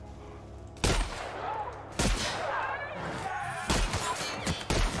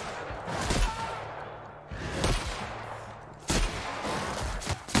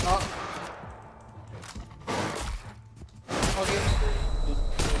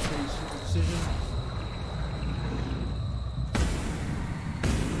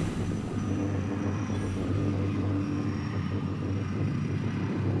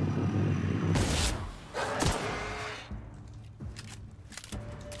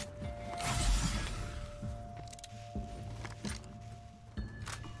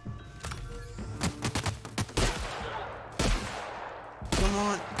 Come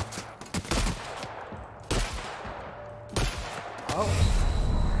on. Oh.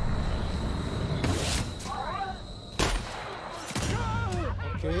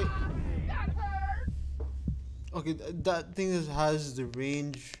 Okay. Okay, that thing has the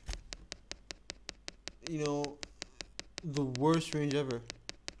range, the worst range ever.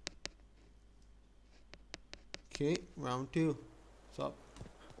 Okay, round 2. What's up?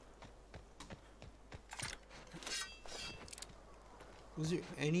 Is there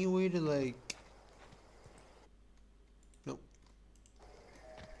any way to Nope.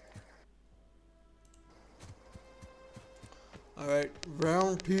 Alright,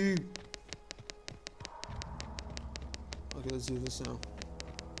 round 2. Okay, let's do this now.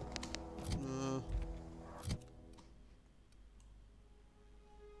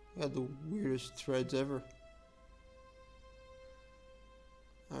 Got the weirdest threads ever.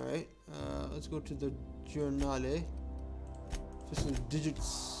 Alright, let's go to the Giornale. Just some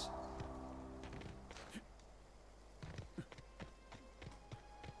digits.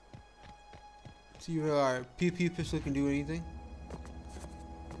 See if our PP pistol can do anything.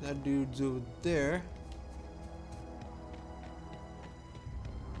 That dude's over there.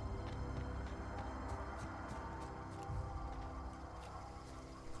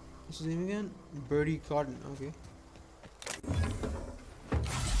 What's his name again? Birdie Cotton, okay.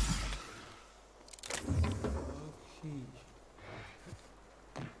 Okay.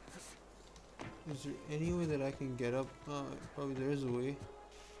 Is there any way that I can get up? Probably there is a way.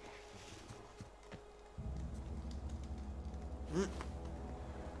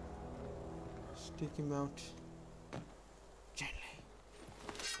 Stick him out. Gently.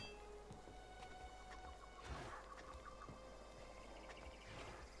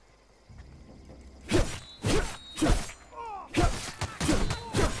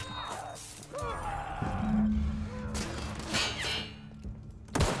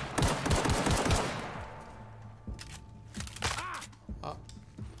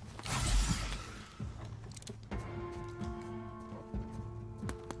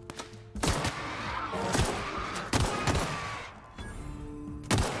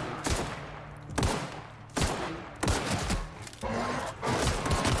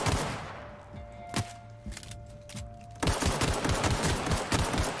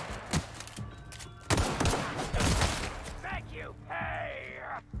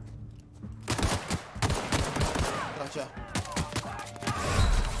 Gotcha.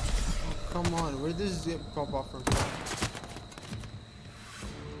 Oh, come on, where did this zip pop off from?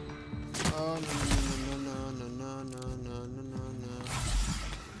 Oh, no, no, no, no, no, no, no, no, no.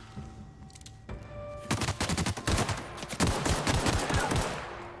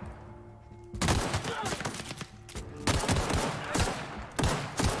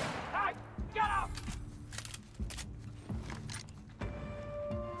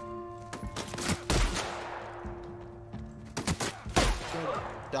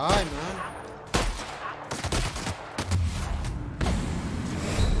 Die, man.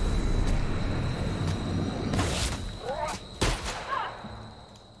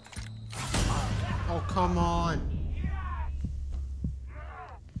 Oh, come on.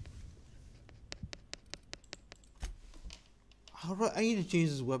 Alright, I need to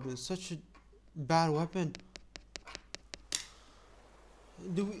change this weapon. It's such a bad weapon.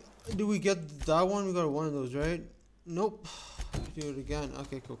 Do we get that one? We got one of those, right? Nope. Do it again.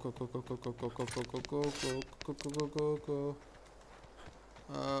 Okay, go.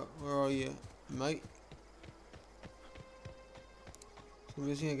 Where are you, mate? So I'm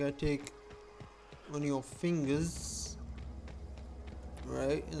guessing I gotta take one of your fingers,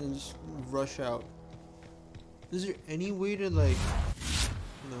 right, and then just rush out. Is there any way to like?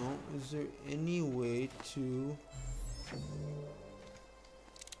 No. Is there any way to?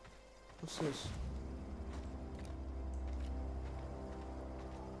 What's this?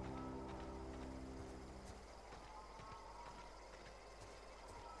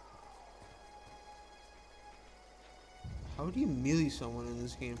 How do you melee someone in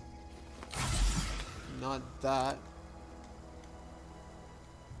this game? Not that.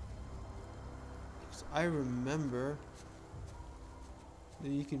 'Cause I remember that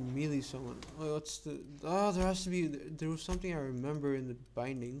you can melee someone. Oh, what's the? Oh, there has to be. There was something I remember in the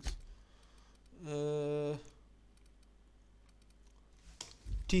bindings.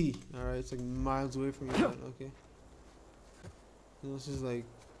 T. All right, it's like miles away from you. Okay. And this is like.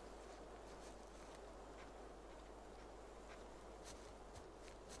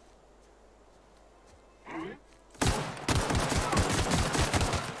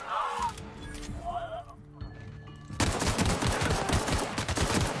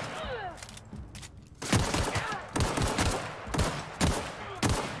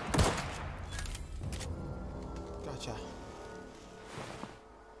 Gotcha.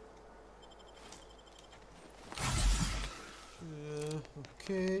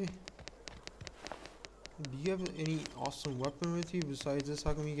 Okay. Do you have any awesome weapon with you besides this?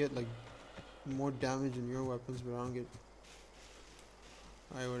 How come you get like more damage in your weapons, but I don't get?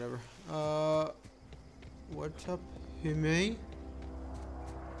 Alright, whatever. What's up, Hyperman?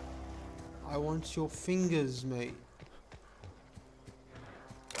 I want your fingers, mate.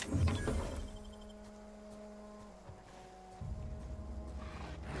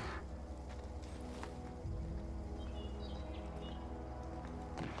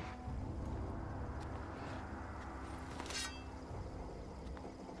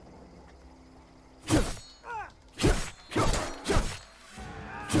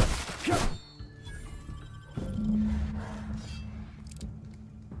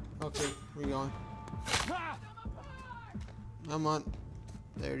 Come on.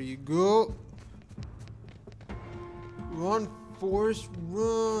 There you go. Run, Forrest,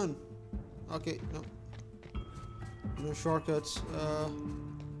 run. Okay, no. No shortcuts.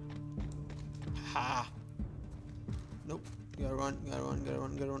 Ha. Nope. Gotta run, gotta run, gotta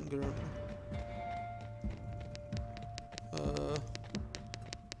run, gotta run, gotta run.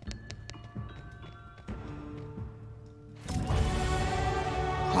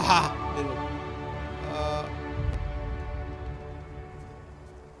 Haha! Did it.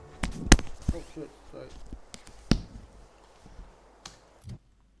 Oh shit, sorry.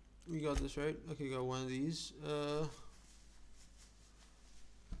 We got this right. Okay, got one of these.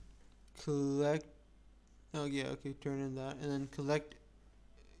 Collect. Oh yeah, okay, turn in that. And then collect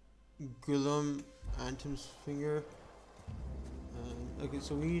Guillaume Antom's finger. Okay,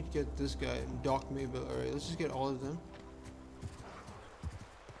 so we need to get this guy, Doc Mabel. Alright, let's just get all of them.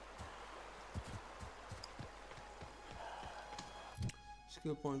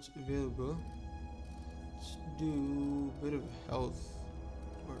 Skill points available. Let's do a bit of health.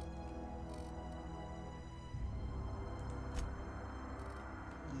 Or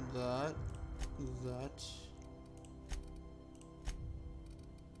that.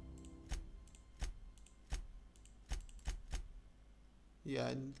 Yeah,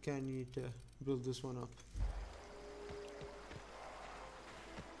 I kinda need to build this one up.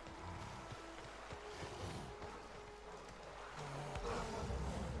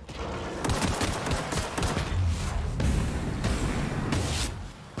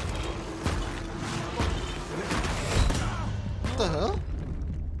 What the hell?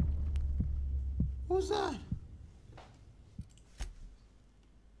 What was that?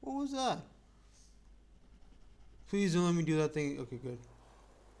 What was that? Please don't let me do that thing. Okay, good.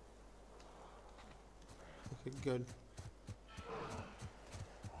 Okay, good.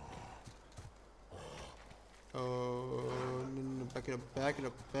 Oh, no, back it up, back it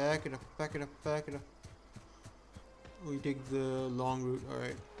up, back it up, back it up, back it up. We take the long route,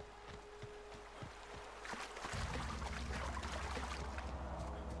 alright.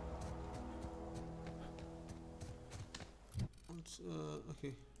 Let's,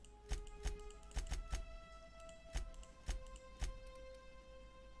 okay.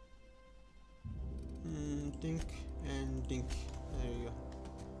 Dink and dink. There you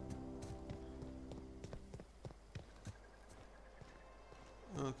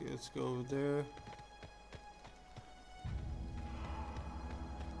go. Okay, let's go over there.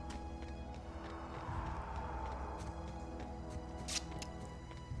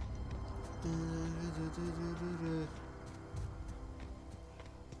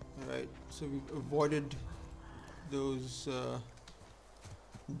 Alright, so we avoided those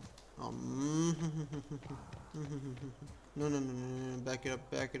no, back it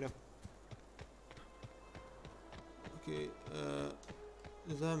up, back it up. Okay,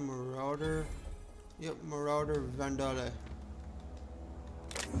 is that Marauder? Yep, Marauder Vandale.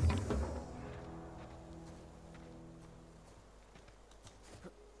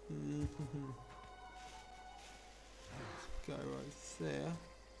 Guy right there.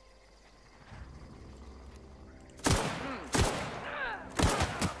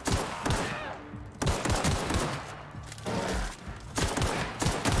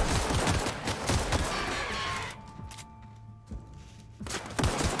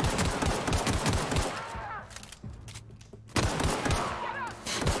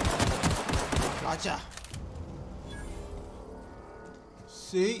 Gotcha.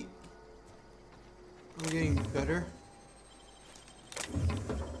 See? I'm getting better.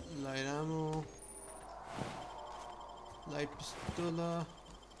 Light ammo. Light pistola.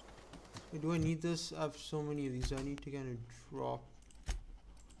 Wait, do I need this? I have so many of these. I need to kind of drop.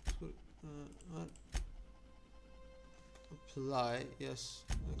 What? Apply. Yes.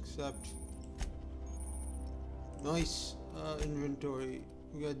 Accept. Nice. Inventory.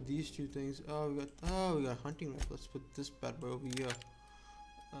 We got these two things. We got hunting rifle. Let's put this bad boy over here.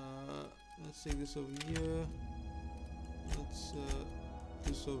 Let's take this over here. Let's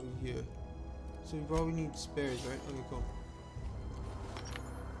this over here. So we probably need spares, right? Okay, cool.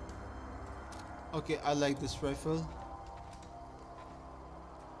 Okay, I like this rifle.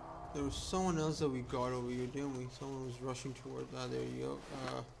 There was someone else that we got over here, didn't we? Someone was rushing toward that. There you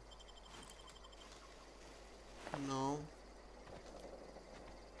go. No.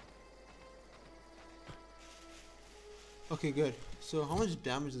 Okay, good. So how much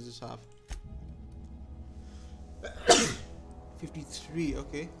damage does this have? 53,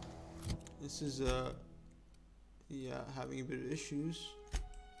 okay. This is yeah, having a bit of issues.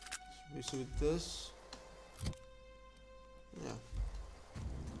 So with this. Yeah.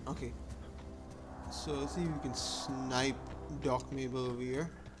 Okay. So let's see if we can snipe Doc Mabel over here.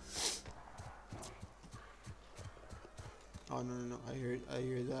 Oh no, I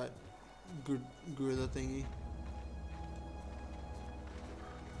hear that good gorilla thingy.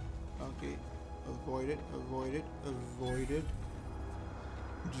 Okay, avoid it.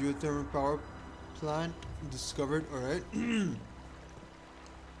 Geothermal power plant discovered. All right.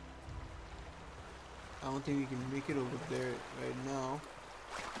 I don't think we can make it over there right now.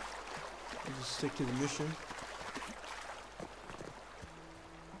 We'll just stick to the mission.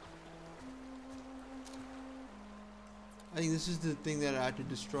 I think this is the thing that I had to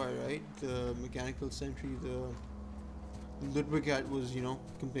destroy, right? The mechanical sentry, the Ludwig was, you know,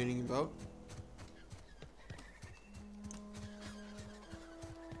 complaining about.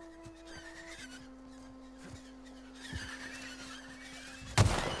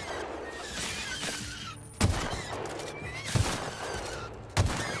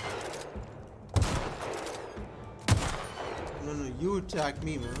 No, you attack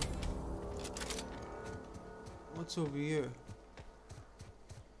me, man. What's over here?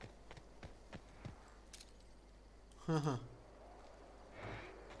 Haha.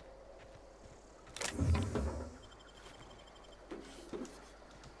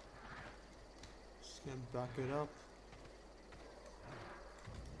 Just gonna back it up.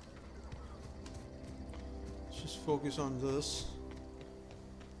 Let's just focus on this.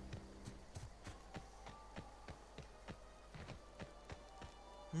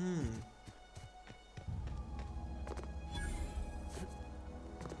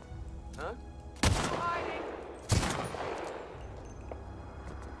 Huh?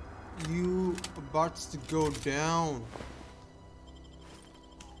 You about to go down.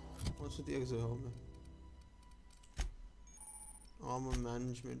 What's with the exo helmet? Armor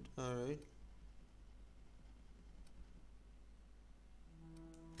management. Alright.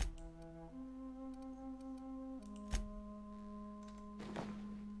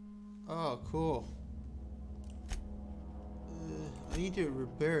 Oh, cool. I need to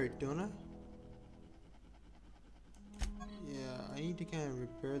repair it, don't I? Yeah, I need to kind of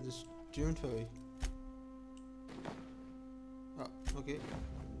repair this toy. Oh, okay.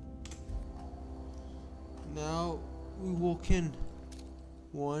 Now we walk in.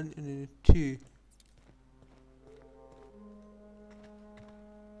 1 and then 2.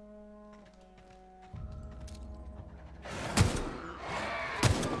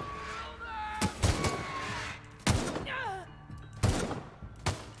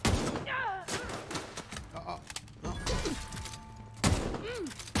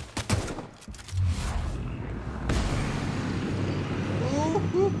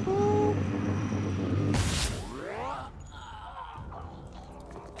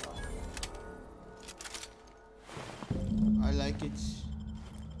 I like it.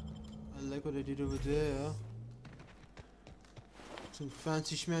 I like what I did over there. Some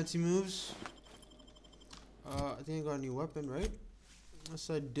fancy schmancy moves. I think I got a new weapon, right? Yes,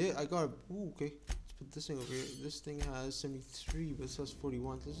 I did. I got a. Ooh, okay. Let's put this thing over here. This thing has 73, but it says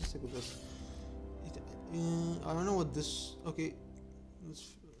 41. Let's just stick with this. I don't know what this. Okay.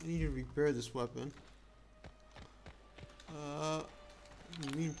 I need to repair this weapon. In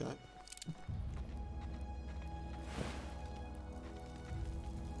the meantime.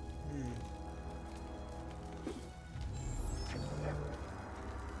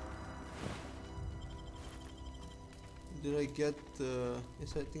 Did I get the...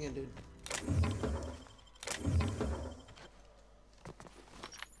 Yes, I think I did.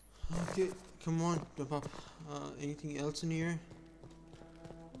 Okay, come on, jump up. Anything else in here?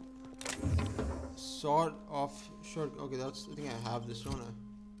 Sword off short. Okay, that's... I think I have this, don't I?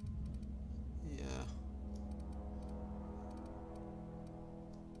 Yeah.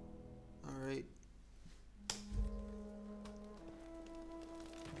 Alright.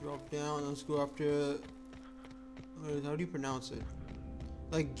 Drop down, let's go after... How do you pronounce it?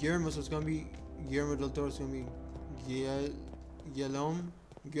 Like Guillermo, so it's gonna be Guillermo del Toro. It's gonna be Guillaume.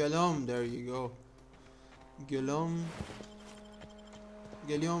 There you go. Guillaume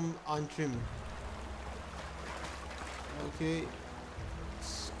Antrim. Okay.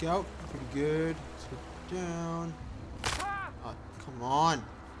 Scout, pretty good. Let's go down. Oh, come on.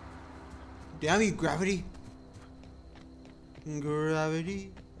 Damn you, gravity.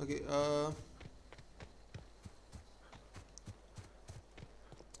 Gravity. Okay.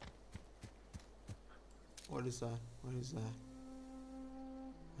 What is that? What is that?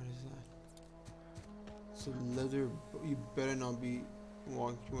 What is that? It's a leather. You better not be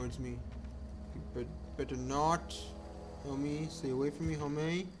walking towards me. You better not. Homie, stay away from me,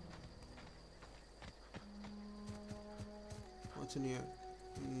 homie. What's in here?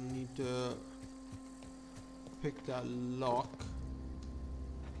 Need to pick that lock.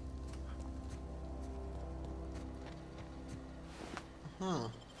 Huh.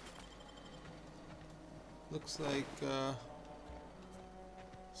 Looks like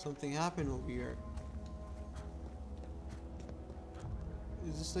something happened over here.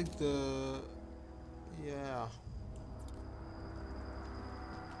 Is this like the... Yeah.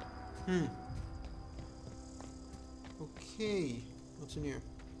 Okay. What's in here?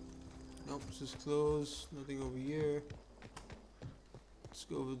 Nope, this is closed. Nothing over here. Let's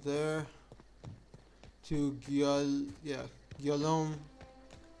go over there. To Guillaume.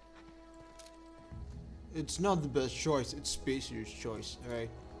 It's not the best choice, it's Spacer's choice, alright?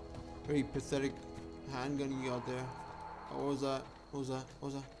 Very pathetic handgun you got there. Oh, what was that? What was that?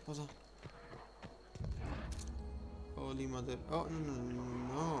 What was that? What was that? Holy mother. Oh,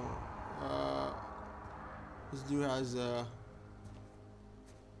 no. This dude has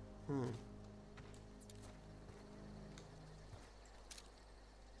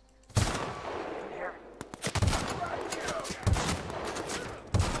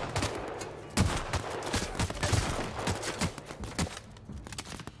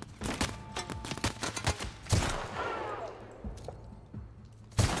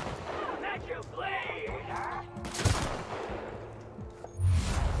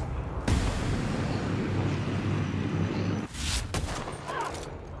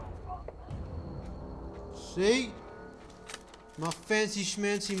see? My fancy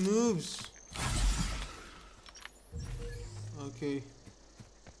schmancy moves. Okay.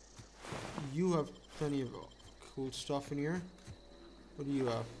 You have plenty of cool stuff in here. What do you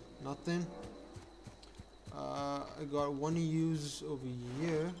have? Nothing? I got one to use over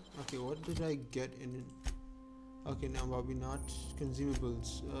here. Okay, what did I get in it? Okay, now probably not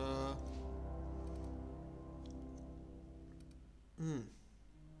consumables.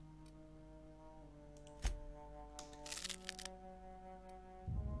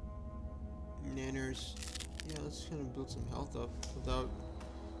 Nanners. Yeah, let's kind of build some health up without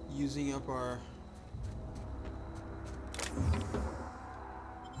using up our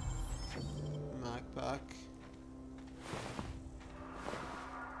Mac pack.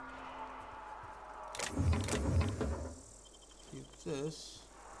 Keep this.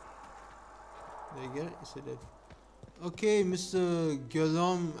 Did I get it? Yes, I did. Okay, Mr.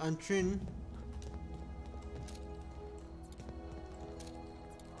 Guillaume Antrin.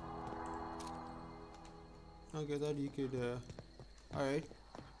 Okay, that you could, alright.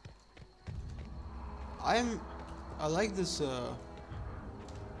 I like this, oh!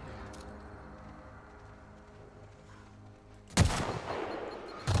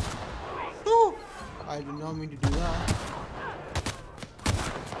 I did not mean to do that.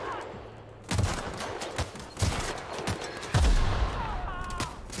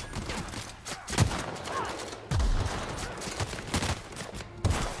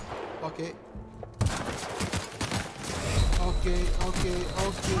 Okay.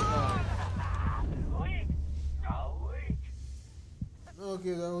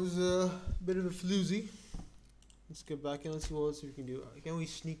 Okay, that was a bit of a floozy. Let's get back in. Let's see what else we can do. Can we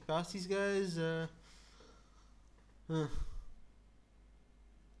sneak past these guys?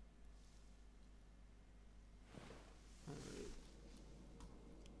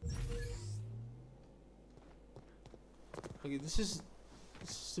 Okay, this is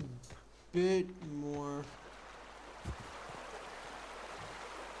a bit more.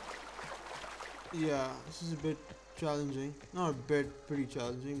 Yeah, this is a bit challenging. Not a bit, pretty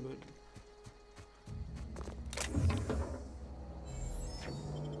challenging, but.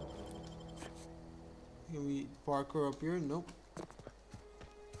 Can we parkour up here? Nope.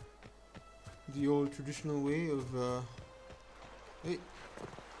 The old traditional way of, hey.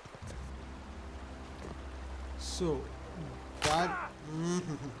 So, that.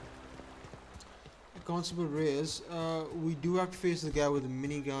 Constable Reyes, we do have to face the guy with the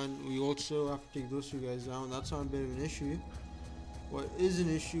minigun. We also have to take those two guys down. That's not a bit of an issue. What is an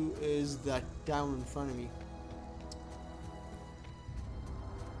issue is that down in front of me.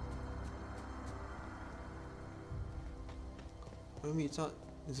 I mean, it's not.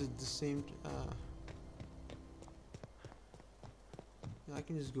 Is it the same? I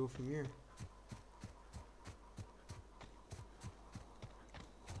can just go from here.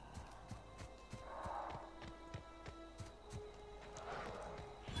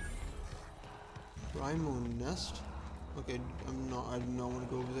 Rhino nest? Okay, I do not want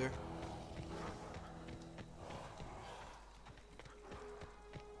to go over there.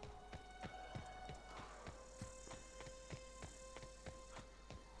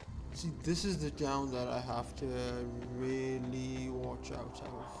 See, this is the town that I have to really watch out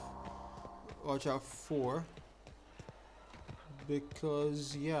for.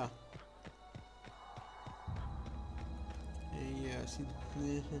 because yeah. And yeah, see,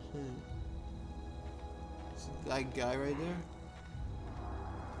 see that guy right there?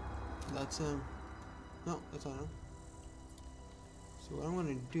 That's him. No, that's not him. So what I'm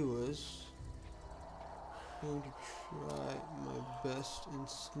gonna do is I'm going to try my best in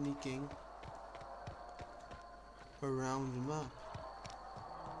sneaking around the map.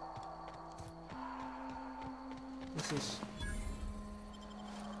 This is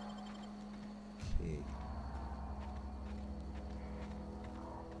okay.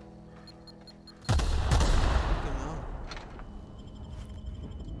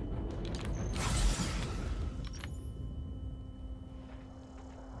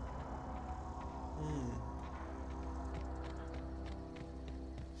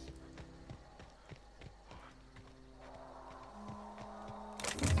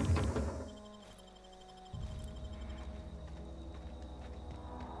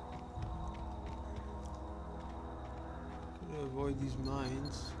 Avoid these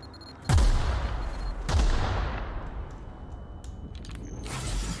mines.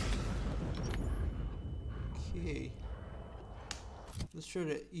 Okay. Let's try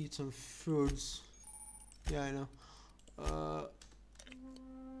to eat some fruits. Yeah, I know.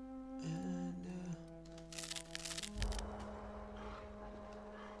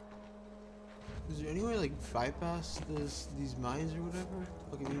 Is there any way like bypass these mines or whatever?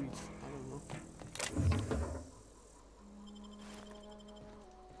 Okay, maybe I don't know.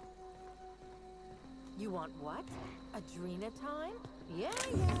 You want what? Adrena time? Yeah,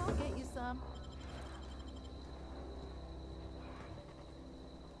 I'll get you some.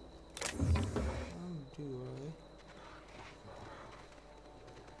 How do I?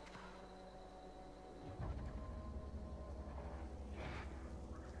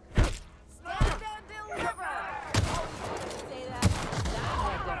 Stand and deliver! Oh, you didn't say that. That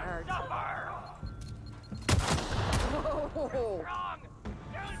had to hurt. Whoa!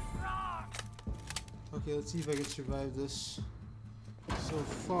 Okay, let's see if I can survive this. So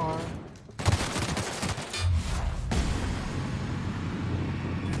far,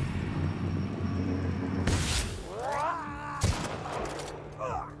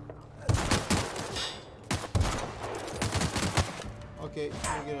 okay,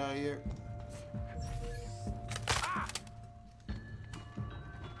 let me get out of here.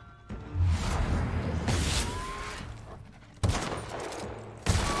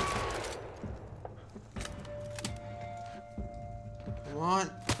 Come on.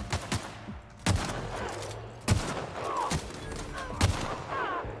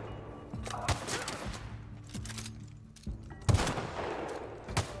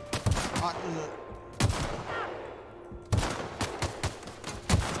 Hot in it.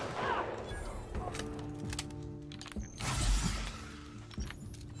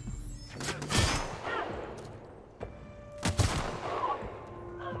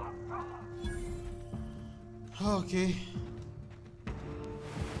 Okay.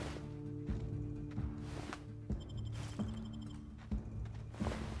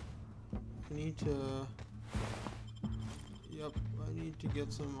 I need to... Yep, I need to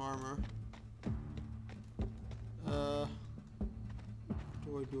get some armor.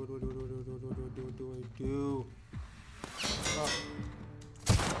 What do I do? Oh.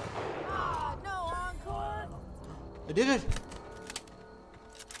 Ah, no encore! I did it!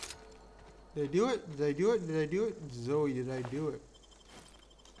 Did I do it? Did I do it? Did I do it? Zoe, did I do it?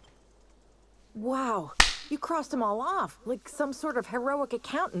 Wow, you crossed them all off, like some sort of heroic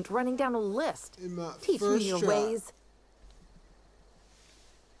accountant running down a list. Teach me your ways.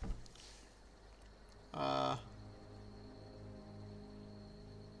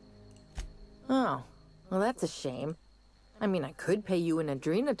 Oh, well that's a shame. I mean, I could pay you in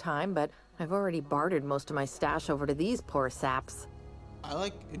Adrena time, but I've already bartered most of my stash over to these poor saps. I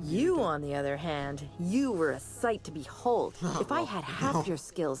like you, on the other hand, you were a sight to behold. If I had half your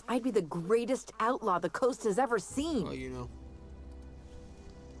skills, I'd be the greatest outlaw the coast has ever seen. Well, you know.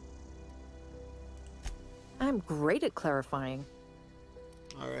 I'm great at clarifying.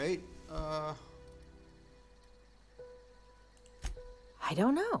 Alright, I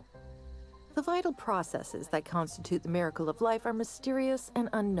don't know. The vital processes that constitute the miracle of life are mysterious and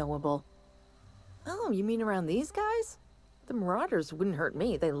unknowable. Oh, you mean around these guys? The Marauders wouldn't hurt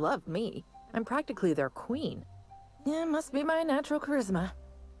me. They love me. I'm practically their queen. Yeah, must be my natural charisma.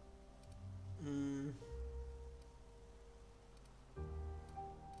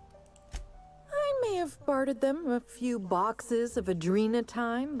 I may have bartered them a few boxes of Adrena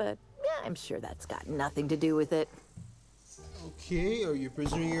time, but yeah, I'm sure that's got nothing to do with it. Okay, are you a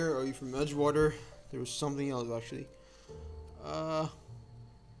prisoner here? Are you from Edgewater? There was something else, actually. I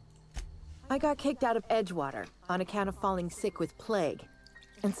got kicked out of Edgewater on account of falling sick with plague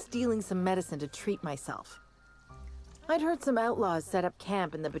and stealing some medicine to treat myself. I'd heard some outlaws set up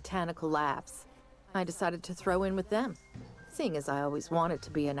camp in the botanical labs. I decided to throw in with them, seeing as I always wanted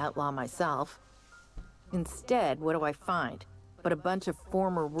to be an outlaw myself. Instead, what do I find? But a bunch of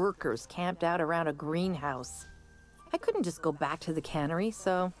former workers camped out around a greenhouse. I couldn't just go back to the cannery,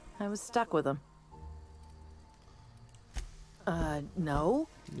 so I was stuck with them. No?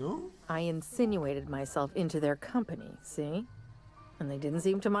 No? I insinuated myself into their company, see? And they didn't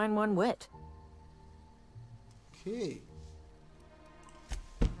seem to mind one whit. Okay.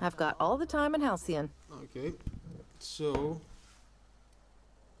 I've got all the time in Halcyon. Okay. So...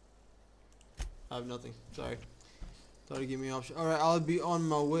 I have nothing. Sorry. Thought it'd give me an option. Alright, I'll be on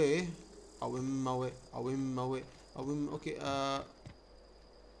my way. Okay,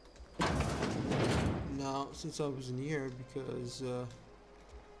 now, since I was near, because,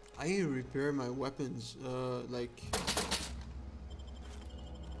 I need to repair my weapons, like,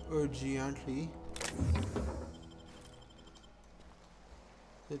 urgently.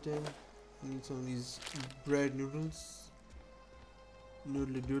 Then I need some of these bread noodles.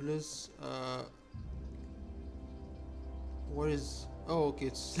 Noodle-doodles. What is... Oh, okay,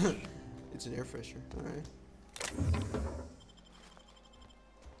 it's... it's an air freshener, alright.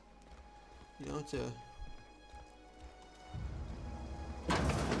 You know, it's a...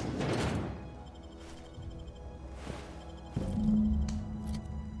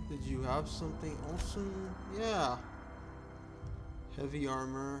 Did you have something awesome? Yeah. Heavy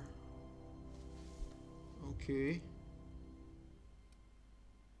armor. Okay.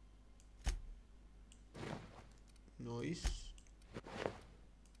 Nice.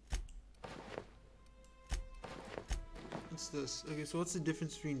 What's this? Okay, so what's the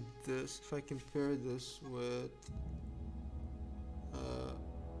difference between this? If I compare this with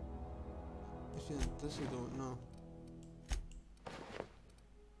actually this I don't know.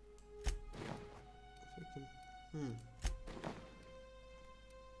 If I can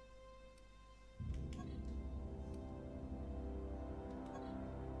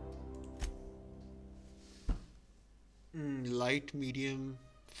light, medium,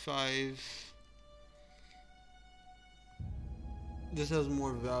 5. This has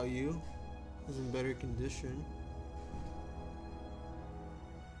more value. Is in better condition.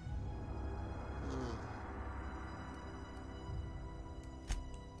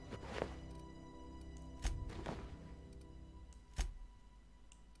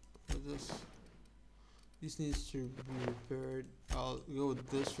 This needs to be repaired. I'll go with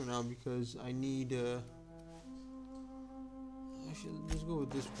this for now because I need actually, let's go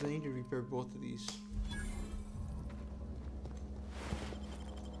with this because I need to repair both of these.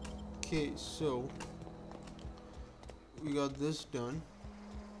 Okay, so we got this done.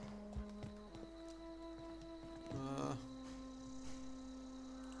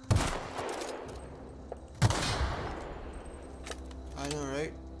 I know,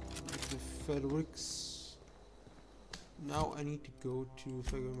 right? The Fedwicks. Now I need to go to,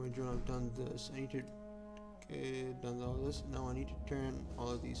 if I go to my journal, I've done this. I need to, done all this. Now I need to turn all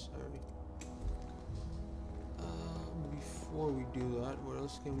of these already. Before we do that, what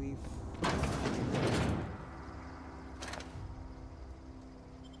else can we? I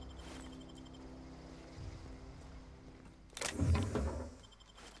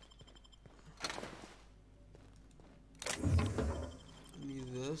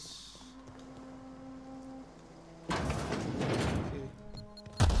need this.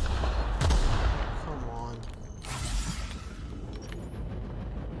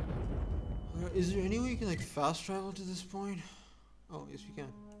 Is there any way you can like fast travel to this point? Oh, yes we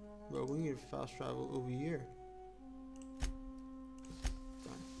can. But we need to fast travel over here.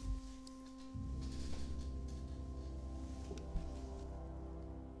 Fine.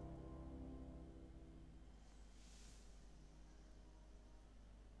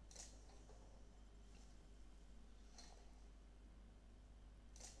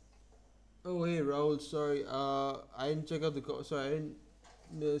 Oh hey Raul, sorry. I didn't check out the sorry, I didn't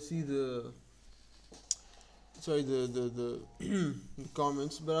see the the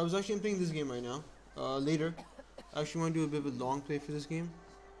comments, but I was actually playing this game right now. Later, I actually want to do a bit of a long play for this game.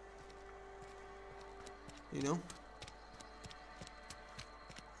 You know?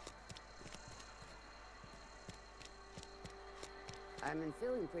 I've been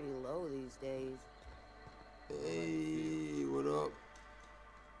feeling pretty low these days. Hey, what up?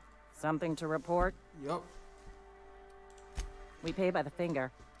 Something to report? Yup. We pay by the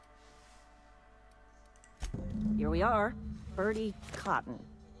finger. Here we are. Birdie Cotton.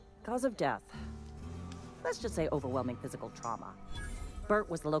 Cause of death. let's just say overwhelming physical trauma. Bert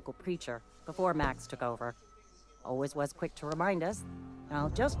was the local preacher before Max took over. Always was quick to remind us. I'll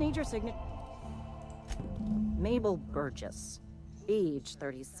just need your signature. Mabel Burgess, age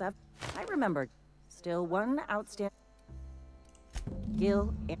 37. I remembered. Still one outstanding.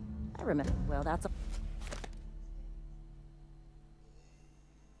 Gil. I remember. Well, that's.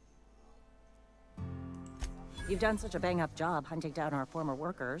 You've done such a bang-up job hunting down our former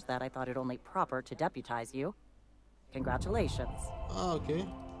workers that I thought it only proper to deputize you. Congratulations. Oh, okay.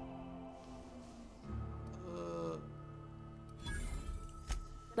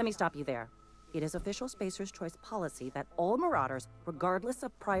 Let me stop you there. It is official Spacer's Choice policy that all Marauders, regardless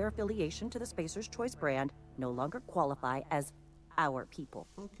of prior affiliation to the Spacer's Choice brand, no longer qualify as our people.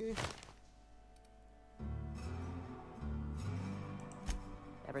 Okay.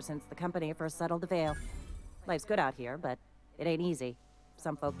 Ever since the company first settled the Vale. Life's good out here, but it ain't easy.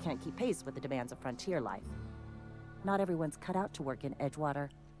 Some folk can't keep pace with the demands of frontier life. Not everyone's cut out to work in Edgewater.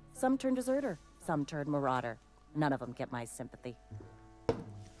 Some turn deserter, some turn marauder. None of them get my sympathy.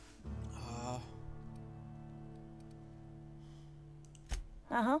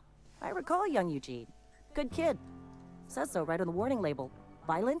 Uh-huh. I recall young Eugene. Good kid. Says so right on the warning label.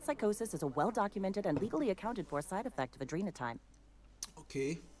 Violent psychosis is a well-documented and legally accounted for side effect of adrenotime.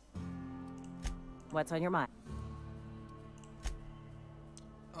 Okay. What's on your mind?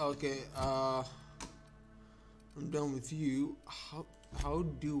 Okay, I'm done with you. How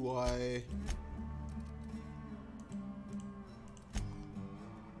do I...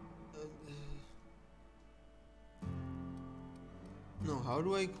 No, how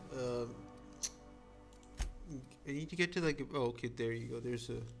do I need to get to like, oh, okay, there you go. There's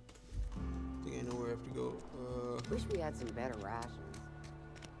a thing I know where I have to go. Wish we had some better rations.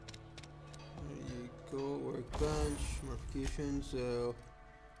 There you go, workbench, modifications, to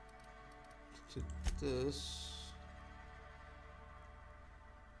this.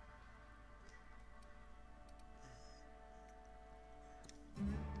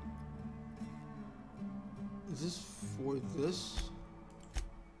 Is this for this?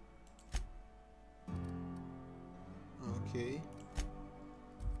 Okay.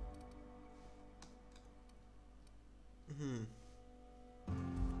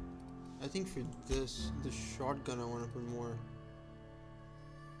 I think for this, the shotgun I want to put more.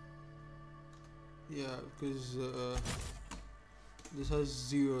 Yeah, because this has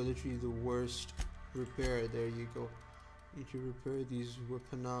 0, literally the worst repair. There you go. Need to repair these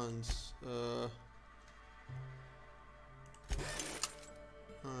weaponons.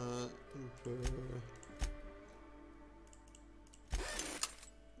 Repair.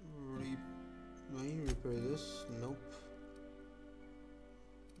 Do I need to repair this? Nope.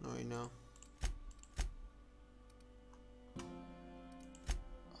 Not right now.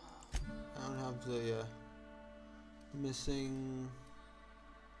 I don't have the missing.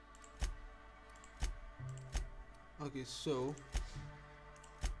 Okay, so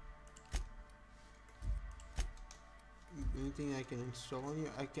anything I can install on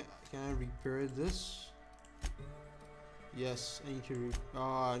here? Can I repair this? Yes, I need to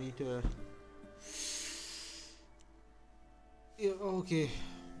I need to. Yeah, okay.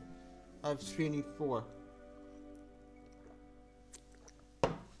 I have 384.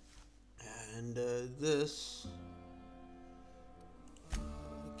 And this.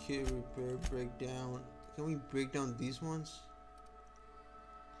 Okay, repair, breakdown. Can we break down these ones?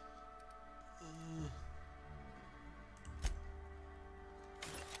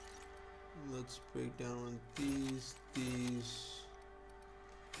 Let's break down these, and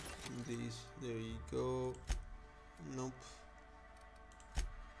these. There you go. Nope.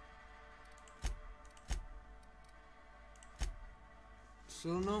 So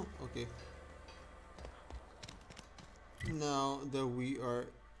no, okay. Now that we are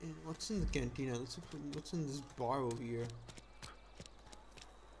in, what's in the cantina? Let's look, what's in this bar over here?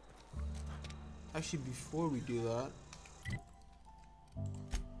 Actually, before we do that,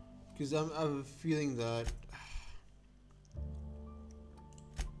 because I have a feeling that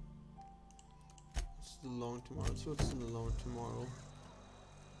it's the long tomorrow. Let's see what's in the long tomorrow.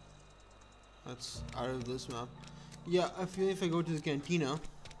 That's out of this map. Yeah, I feel if I go to the cantina,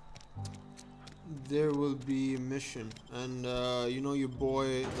 there will be a mission, and you know your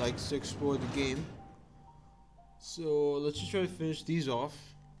boy likes to explore the game. So let's just try to finish these off.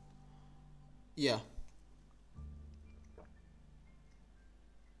 Yeah.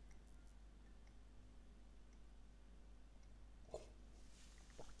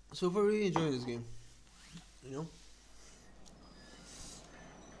 So far, really enjoying this game, you know.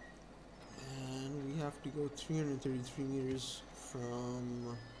 And we have to go 333 meters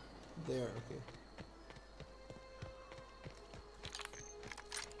from there. Okay.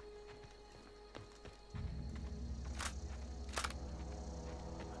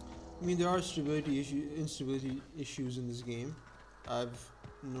 I mean, there are instability issues in this game. I've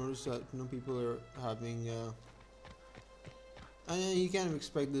noticed that people are having, and you kind of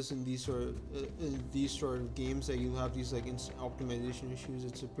expect this in these sort of games that you'll have these like optimization issues.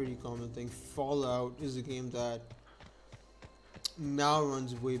 It's a pretty common thing. Fallout is a game that now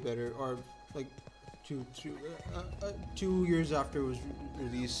runs way better, or like 2 years after it was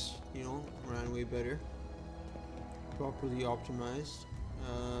released, you know, ran way better, properly optimized.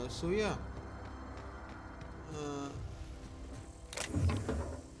 So yeah.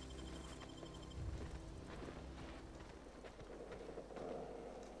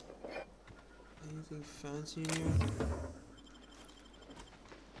 Anything fancy in here?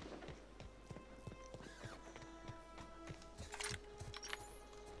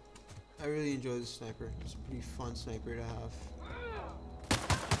 I really enjoy this sniper. It's a pretty fun sniper to have.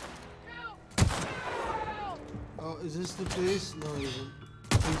 Oh, is this the place? No, it isn't.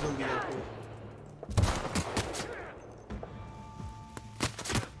 Please don't be that way.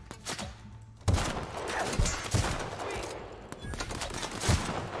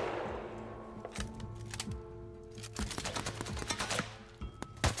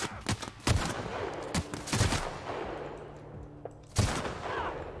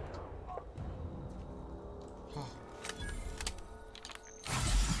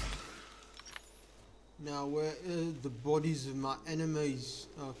 Now, where are the bodies of my enemies?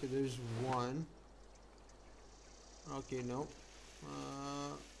 Okay, there's one. Okay, no.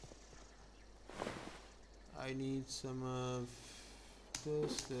 I need some of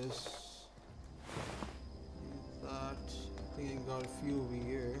this. Need that. I think I got a few over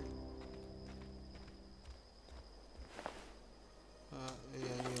here. Yeah,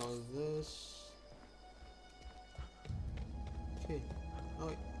 I need all of this. Okay. Oh,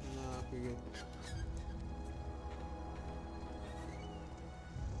 wait. Nah, pretty good.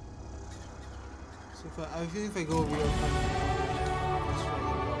 So I feel if I go over here, let's try it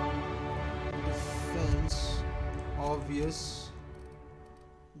out. Defense, obvious.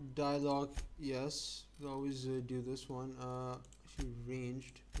 Dialogue, yes. We always do this one. Actually,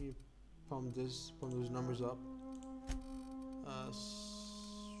 ranged. You pump those numbers up.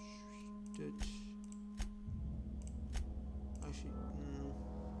 Stitch. Actually,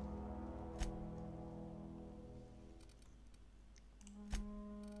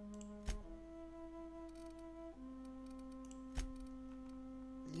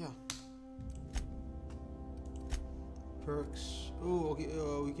 yeah. Perks. Oh, okay.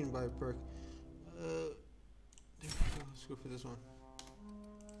 We can buy a perk. Let's go for this one.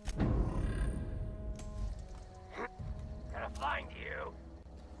 Gonna find you.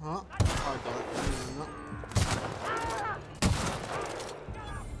 Huh? Oh, damn it. No.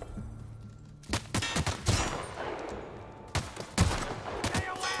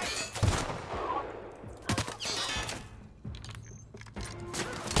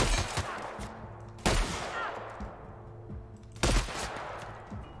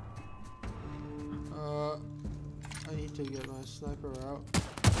 I need to get my sniper out.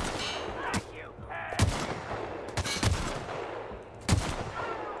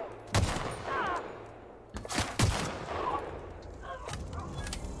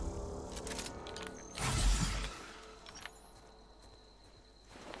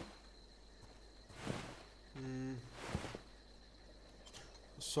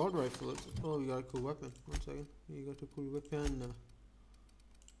 Assault rifle. Oh, we got a cool weapon. 1 second. You got a cool weapon.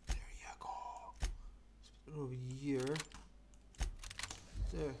 There you go. Let's put it over here.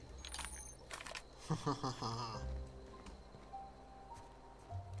 There.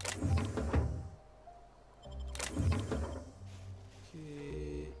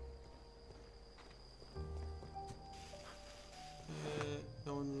 Okay.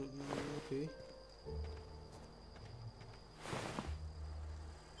 That one. Okay.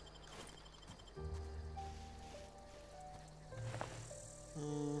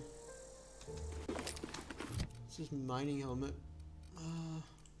 This is mining helmet.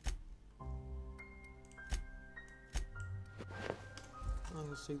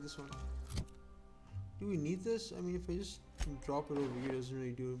 Let's take this one. Do we need this? I mean, if I just drop it over here, it doesn't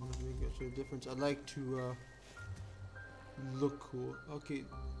really do make much of a difference. I'd like to look cool. Okay.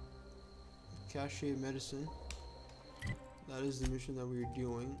 Cache medicine. That is the mission that we're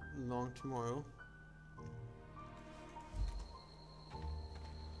doing. Long tomorrow.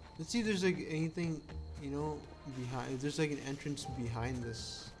 Let's see if there's like anything, you know, behind. If there's like an entrance behind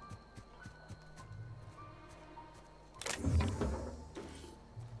this.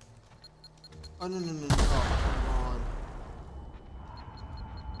 Oh no. Oh, come on.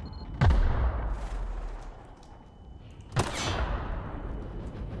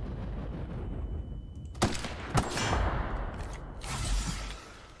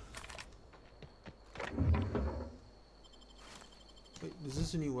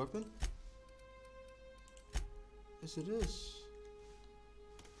 this a new weapon? Yes, it is.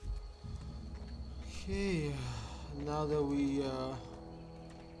 Okay, now that we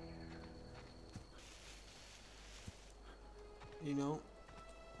you know,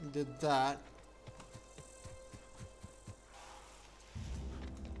 did that.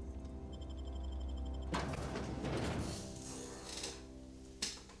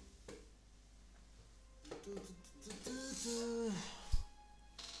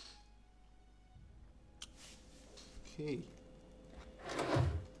 Okay.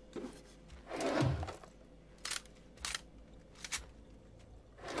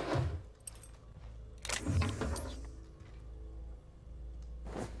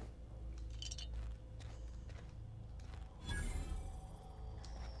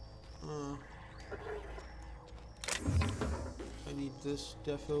 I need this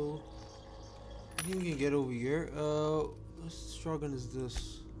defo. I think we can get over here. What shotgun is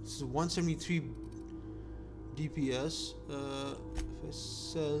this? This is 173 DPS. If I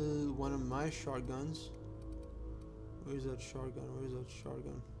sell one of my shotguns, where's that shotgun? Where's that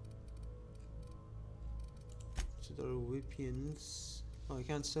shotgun? So there are weapons. Oh, I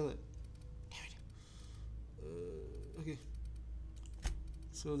can't sell it. Damn it. Okay.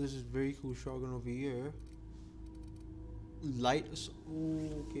 So this is very cool shotgun over here. Light.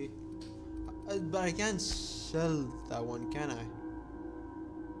 Oh, okay. But I can't sell that one, can I?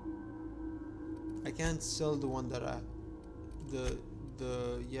 I can't sell the one that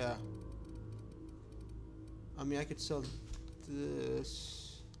yeah. I mean, I could sell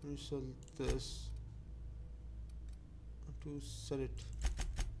this. Let me sell this. To sell it.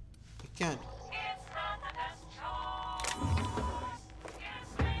 I can't.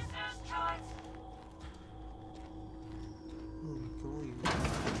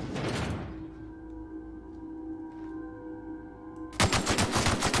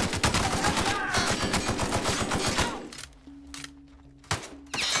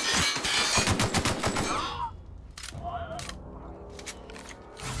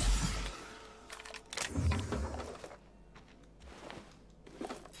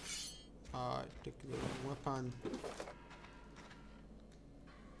 Take the weapon.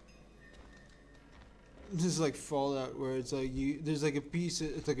 This is like Fallout, where it's like there's like a piece,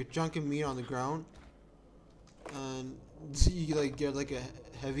 it's like a chunk of meat on the ground, and you like get like a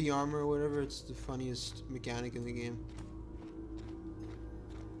heavy armor or whatever. It's the funniest mechanic in the game.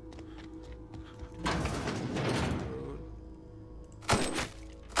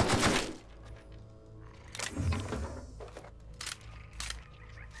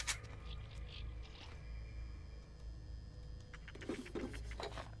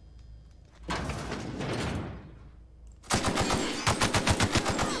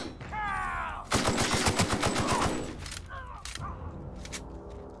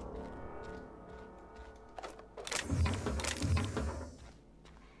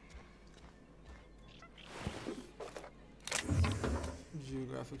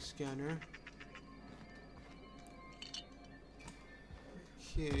 Geographic scanner.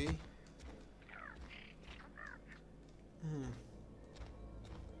 Okay.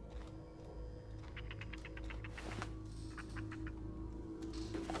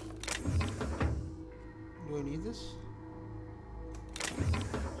 Do I need this?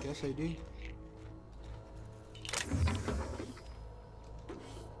 Guess I do.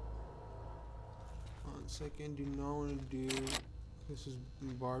 One second, do not want to do. This is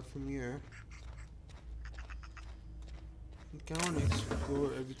barred from here. I kind of want to explore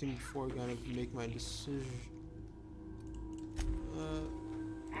everything before I kind of make my decision.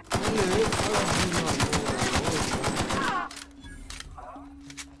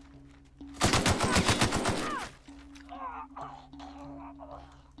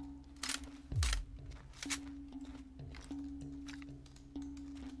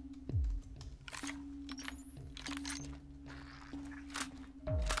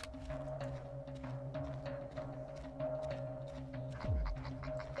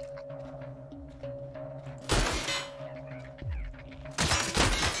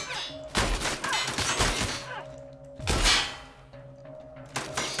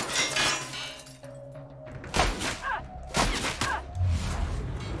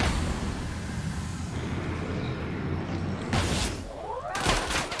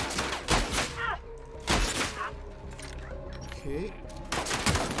 Okay.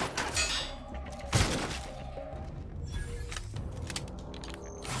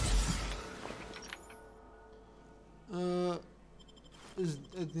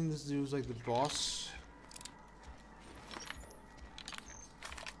 I think this dude was like the boss.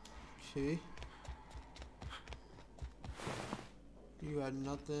 Okay. You You had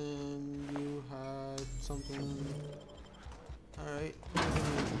nothing. You had something. Alright.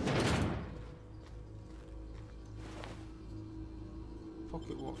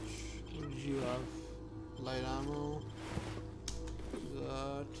 Pocket watch. What did you have? Light ammo.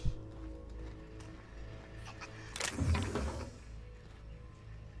 That.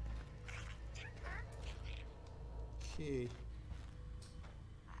 Okay.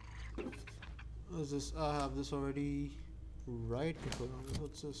 What is this? I have this already. Right.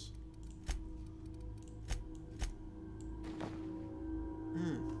 What's this?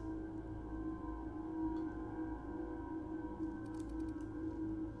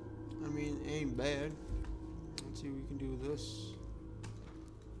 I mean, ain't bad. Let's see if we can do this.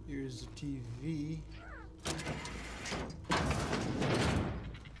 Here's the TV.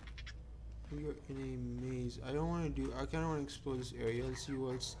 We are in a maze. I don't want to do. I kind of want to explore this area. Let's see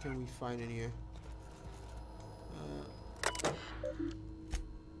what else can we find in here.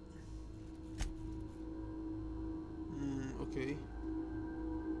 Okay.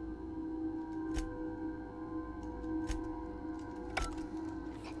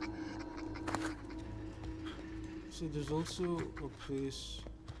 So there's also a place.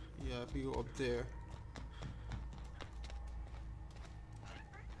 Yeah, if we go up there.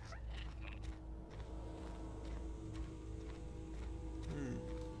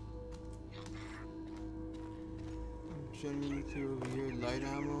 Generally through over here, light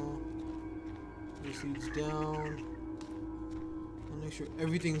ammo. This leads down. I'll make sure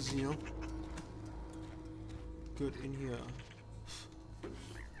everything's, you know, good in here.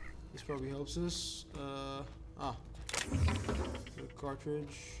 This probably helps us. The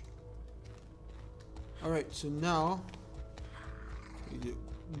cartridge. Alright, so now we get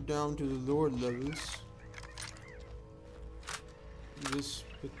down to the lower levels. This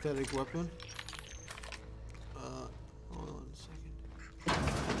pathetic weapon. Hold on a second.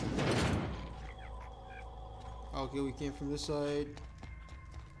 Okay, we came from this side.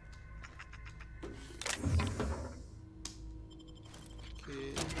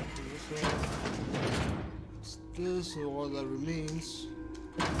 Okay, from this side. It's this, so all that remains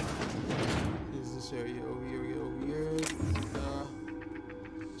is this area. Over here, we get over here.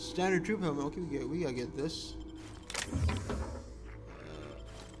 Standard troop helmet. Okay, we gotta get this.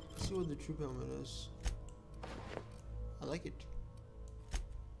 Let's see what the troop helmet is. I like it.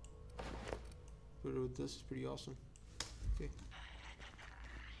 Put it with this, it's pretty awesome. Okay.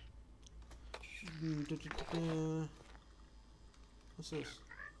 What's this?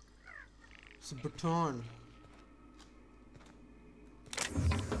 It's a baton.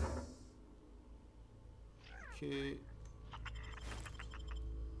 Okay.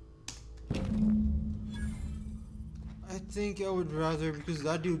 I think I would rather, because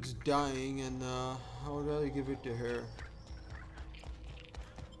that dude's dying, and I would rather give it to her.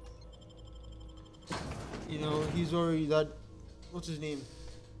 You know, he's already that. What's his name?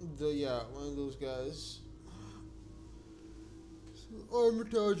 One of those guys.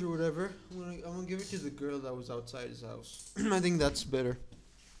 Armitage or whatever. I'm gonna give it to the girl that was outside his house. I think that's better.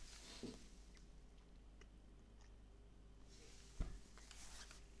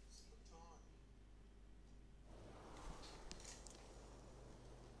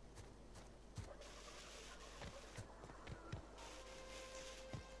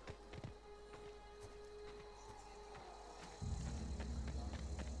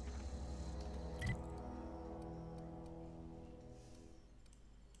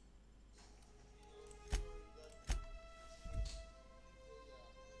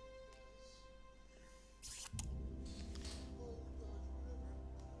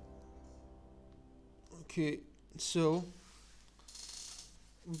 Okay, so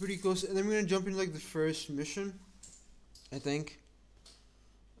we're pretty close, and then we're gonna jump into like the first mission, I think.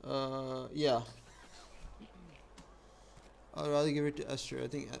 Yeah. I'd rather give it to Esther. I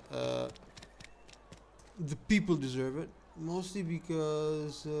think the people deserve it, mostly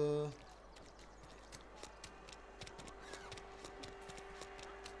because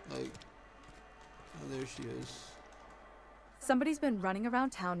like, oh, there she is. Somebody's been running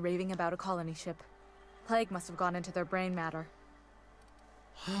around town raving about a colony ship. Plague must have gone into their brain matter.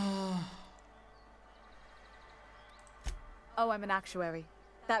 Oh, I'm an actuary.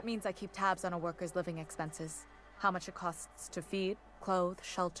 That means I keep tabs on a worker's living expenses. How much it costs to feed, clothe,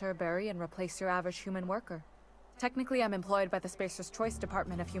 shelter, bury, and replace your average human worker. Technically, I'm employed by the Spacer's Choice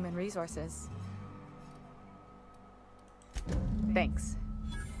Department of Human Resources. Thanks.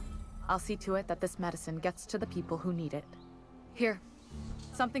 I'll see to it that this medicine gets to the people who need it. Here,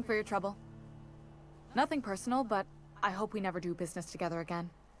 something for your trouble. Nothing personal, but I hope we never do business together again.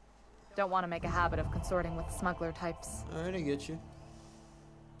 Don't want to make a habit of consorting with smuggler types. Alright, I get you.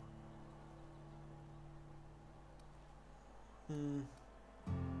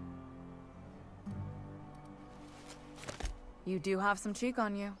 You do have some cheek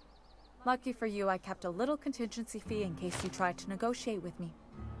on you. Lucky for you, I kept a little contingency fee in case you tried to negotiate with me.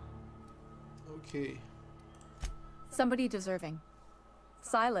 Okay. Somebody deserving.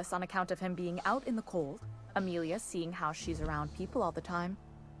 Silas on account of him being out in the cold. Amelia seeing how she's around people all the time.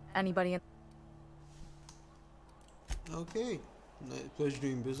 Anybody in... Okay. Pleasure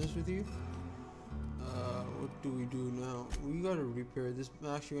doing business with you. What do we do now? We gotta repair this.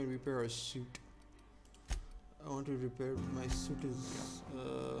 I'm actually gonna repair our suit. I want to repair my suit is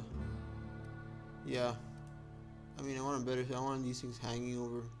yeah. I mean I want a better I want these things hanging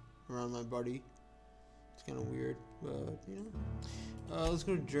over around my body. It's kinda weird, but you know. Let's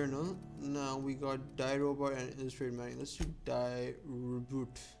go to journal. Now we got die robot and illustrated manual. Let's do die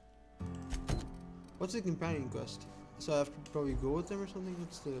reboot. What's the companion quest? So I have to probably go with them or something?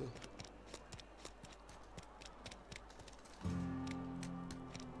 What's the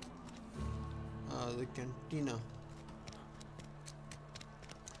cantina.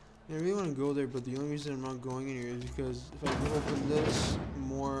 I really want to go there, but the only reason I'm not going in here is because if I open this,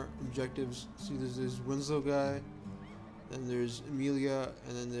 more objectives. See, there's this Winslow guy, then there's Amelia,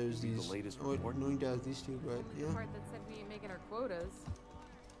 and then there's these. Knowing that these two, but yeah. The part that said we ain't making our quotas.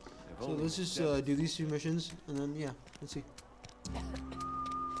 So let's just do these two missions, and then yeah, let's see.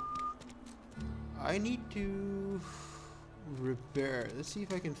 I need to repair. Let's see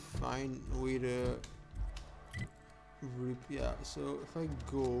if I can find a way to. Yeah. So if I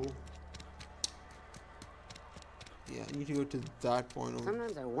go. Yeah, I need to go to that point.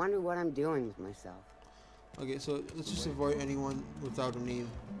 Sometimes I wonder what I'm doing with myself. Okay, so let's just avoid anyone without a name.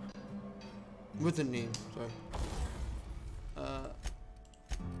 With a name, sorry.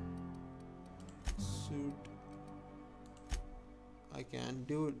 Suit. I can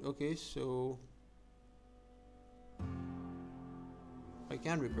do it. Okay, so I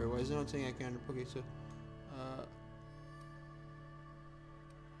can repair. Why is it not saying I can? Okay, so it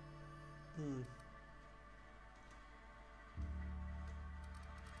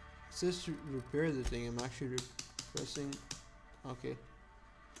says to repair the thing. I'm actually pressing. Okay.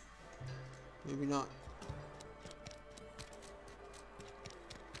 Maybe not.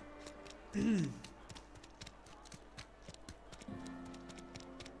 Alright,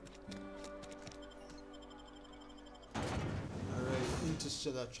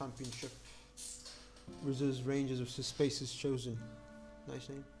 Interstellar Championship. Reserves ranges of spaces chosen. Nice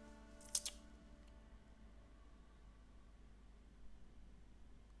name.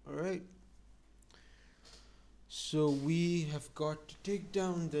 Alright. So we have got to take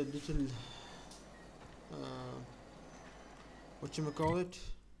down the little whatchamacallit?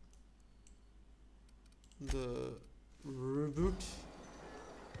 The reboot.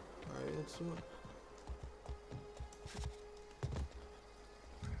 Alright, let's do it.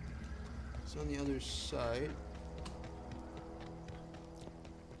 It's on the other side.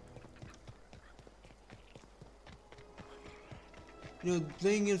 You know,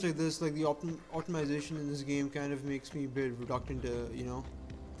 playing games like this, like the optimization in this game kind of makes me a bit reluctant to, you know,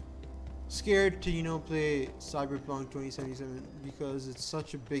 scared to, you know, play Cyberpunk 2077 because it's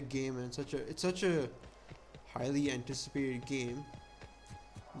such a big game and it's such a highly anticipated game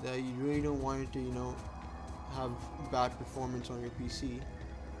that you really don't want it to, you know, have bad performance on your PC.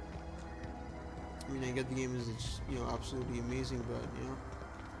 I mean, I get the game is, it's, you know, absolutely amazing, but, you know.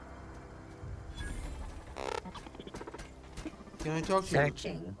 Can I talk to you?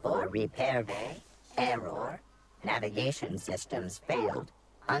 Searching for repair bay. Error. Navigation systems failed.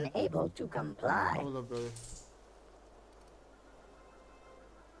 Unable to comply. Hold up, brother.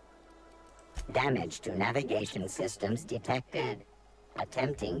 Damage to navigation systems detected.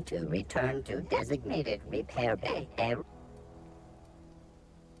 Attempting to return to designated repair bay. Error.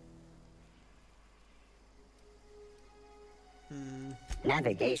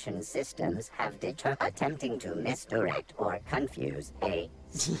 Navigation systems have attempting to misdirect or confuse a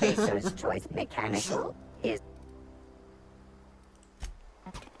spacer's choice mechanical is.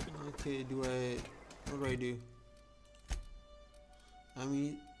 Okay, what do I do? I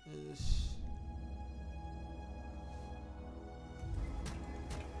mean,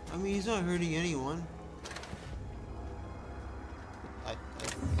 he's not hurting anyone. As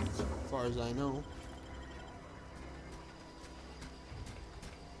far as I know.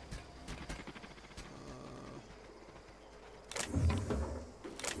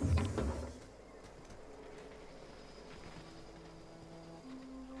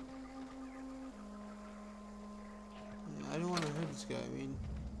 I don't want to hurt this guy. I mean,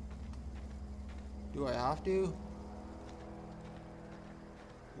 do I have to?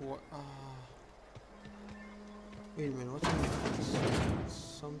 What? Wait a minute. What's in this?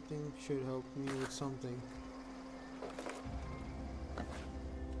 Something should help me with something.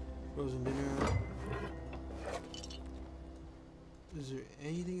 Frozen dinner. Is there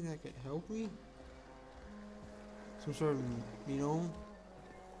anything that could help me? Some sort of, you know?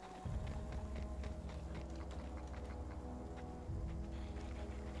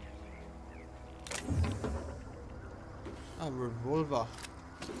 A revolver.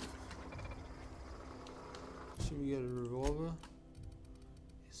 Should we get a revolver?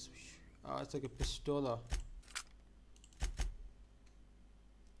 Yes, we should. Ah, it's like a pistola.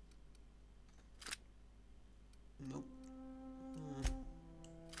 Nope.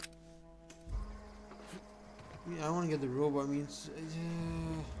 I want to get the robot. I mean, he's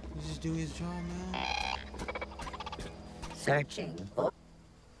just doing his job, man. Searching for.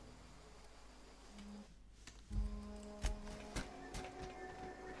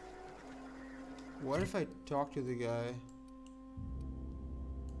 What if I talk to the guy?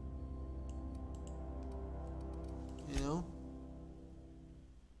 You know?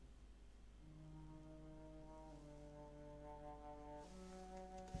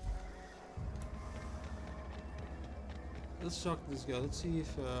 Let's talk to this guy. Let's see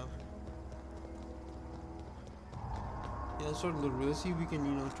if yeah, let's talk a little bit. Let's see if we can,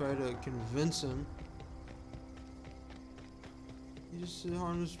 you know, try to convince him. He's just a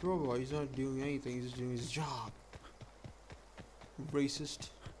harmless robot. He's not doing anything. He's just doing his job.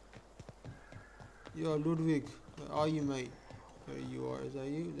 Racist. Yo, Ludwig, where are you, mate? There you are. Is that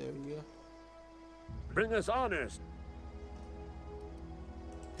you? There you go. Bring us honest.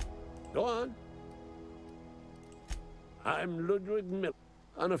 Go on. I'm Ludwig Miller.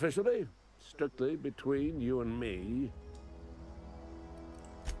 Unofficially, strictly between you and me.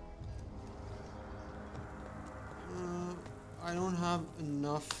 I don't have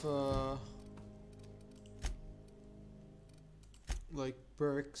enough, like,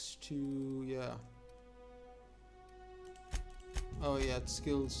 perks to, yeah. Oh, yeah, it's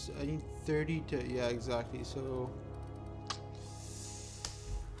skills. I need 30 to, yeah, exactly, so.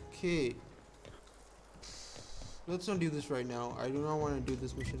 Okay. Let's not do this right now. I do not want to do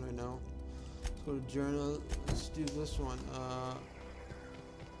this mission right now. Let's go to journal. Let's do this one.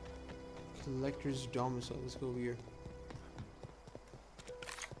 Collector's domicile. Let's go over here.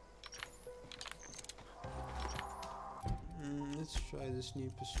 Let's try this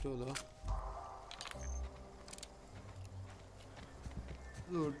new pistola.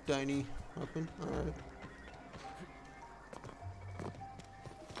 Little tiny weapon. Alright.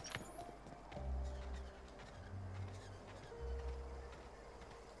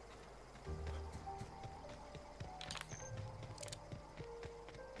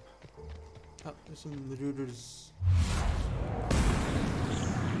 Oh, there's some marauders.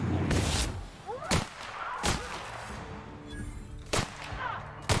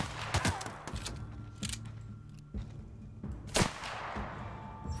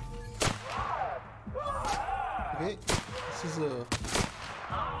 Okay, this is a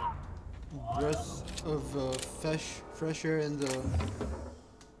breath of fresh air in the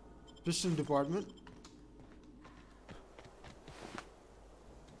pistol department.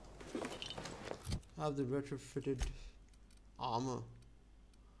 Have the retrofitted armor.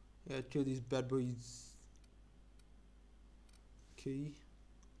 Yeah, kill these bad boys. Okay.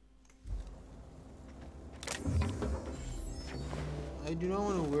 I do not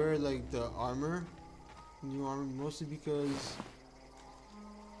want to wear like the armor, new armor, mostly because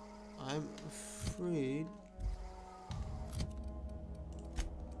I'm afraid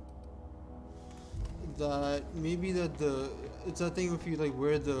that maybe that it's that thing if you like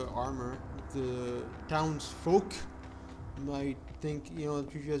wear the armor, the townsfolk might think, you know,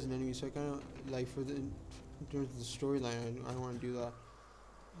 treat you as an enemy. So I kind of like in terms of the storyline, I don't want to do that.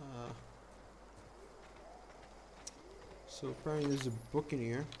 So apparently there's a book in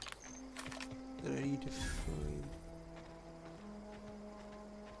here that I need to find.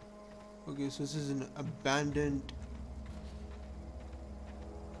 Okay, so this is an abandoned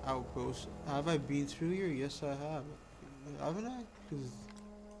outpost. Have I been through here? Yes, I have. Haven't I? Because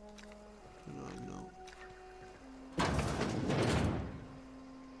no.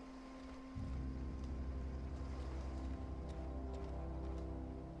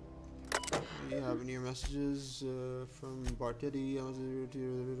 You have any messages from Bartetti?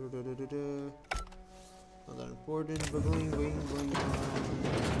 Not that important, but going on.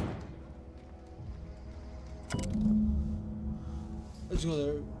 I just go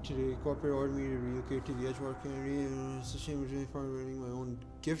there today. Corporate ordered me to relocate to the Edgewater community. It's a shame between running my own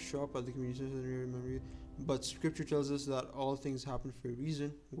gift shop at the community center. But scripture tells us that all things happen for a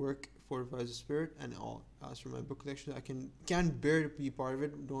reason. Work fortifies the spirit, and all. As for my book collection, I can't bear to be part of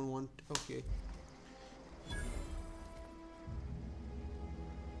it. Don't want. Okay.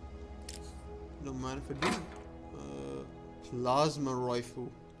 No mind if I do. Plasma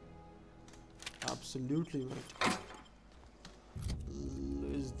rifle. Absolutely, man.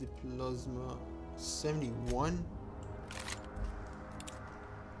 Where's the plasma? 71.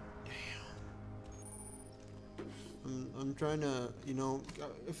 I'm trying to, you know,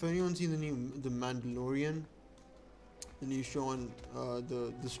 if anyone's seen the Mandalorian, the new show on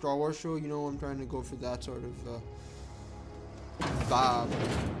the Star Wars show, you know, I'm trying to go for that sort of vibe.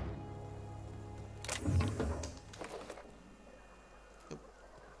 Yep.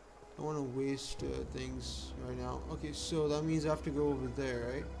 I want to waste things right now. Okay, so that means I have to go over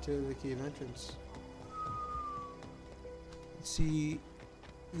there, right, to the cave entrance. Let's see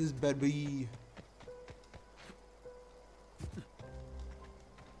this baby.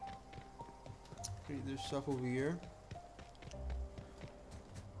 There's stuff over here.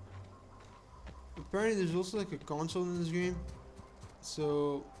 Apparently there's also like a console in this game.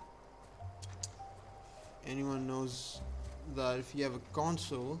 So anyone knows that if you have a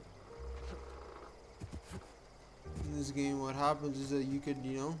console in this game, what happens is that you could,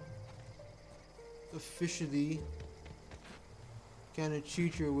 you know, officially kind of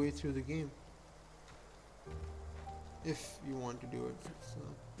cheat your way through the game. If you want to do it. So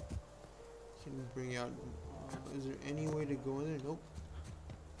can bring out. Is there any way to go in there? Nope.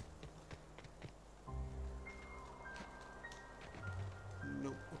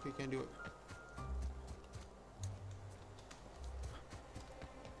 Nope. Okay, can't do it.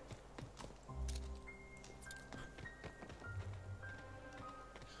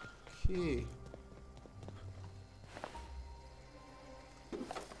 Okay.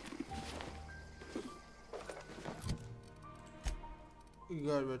 We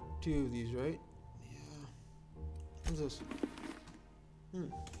got about 2 of these, right? Yeah. What's this?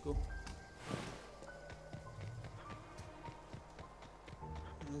 Cool.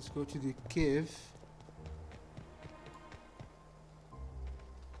 Let's go to the cave.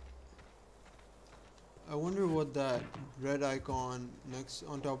 I wonder what that red icon next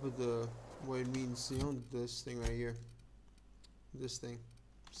on top of the what it means, you know, this thing right here. This thing.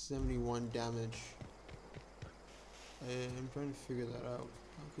 71 damage. I'm trying to figure that out.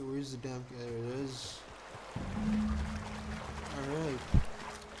 Okay, where's the damn... There it is. Alright.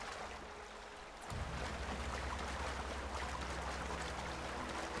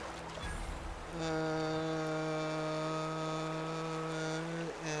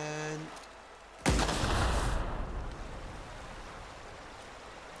 And...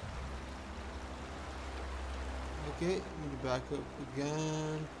 Okay, need to back up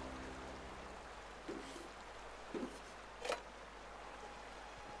again.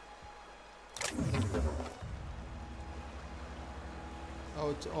 Oh,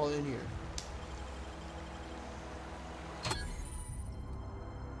 it's all in here.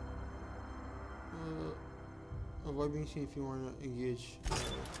 Avoid being seen if you want to engage.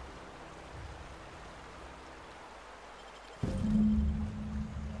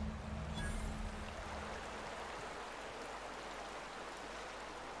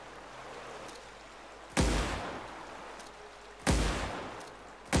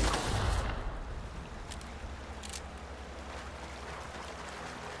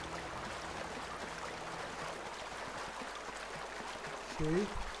 Okay.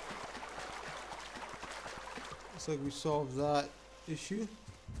 Looks like we solved that issue.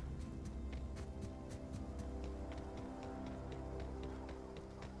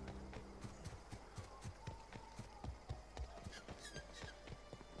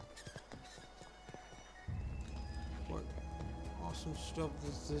 What awesome stuff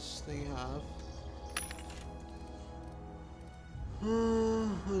does this thing have?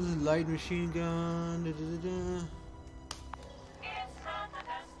 There's a light machine gun.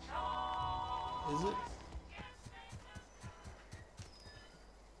 Is it?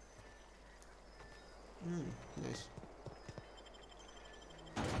 Nice.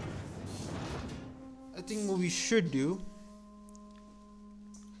 I think what we should do,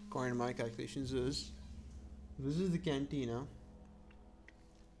 according to my calculations, is visit the cantina,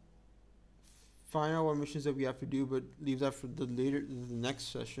 find out what missions that we have to do, but leave that for the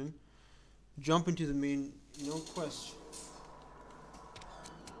next session. Jump into the main, quest.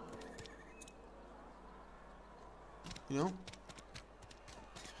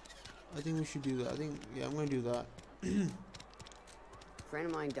 I think we should do that. Yeah, I'm gonna do that. A friend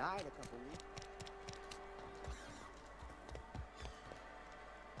of mine died a couple weeks.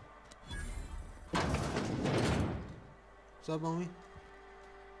 What's up, homie?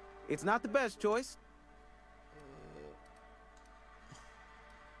 It's not the best choice.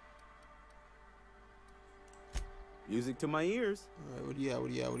 Music to my ears. Alright, what do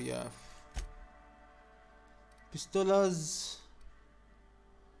you have? Pistolas.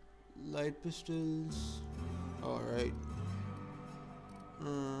 Light pistols. Alright.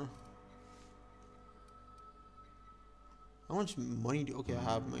 How much money do... Okay, I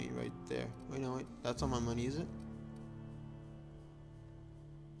have money right there. Wait, no, wait. That's not my money, is it?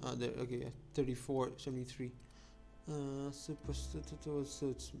 Oh, there. Okay, yeah. 34.73. So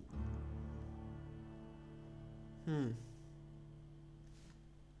it's...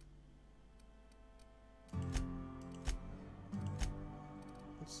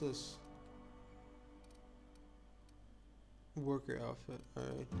 What's this? Worker outfit.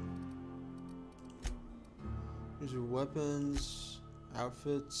 Alright. These are weapons,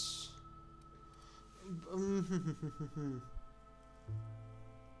 outfits.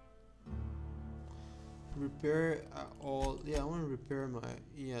 Repair all. Yeah, I want to repair my.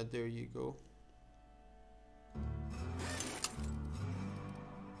 Yeah, there you go.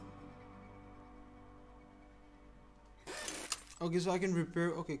 Okay, so I can repair.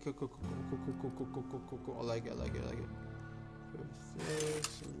 Okay, cool. I like it. Repair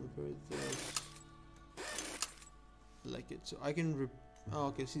this and repair this. I like it. So I can oh,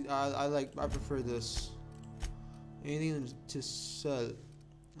 okay, see, I prefer this. Anything to sell.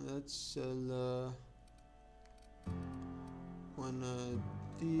 Let's sell one of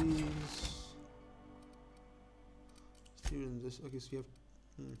these. Student this. Okay, so you have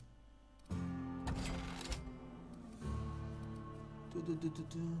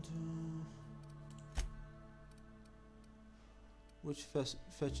which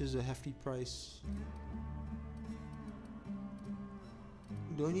fetches a hefty price.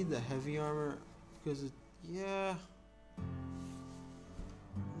 Do I need the heavy armor? Because it, yeah.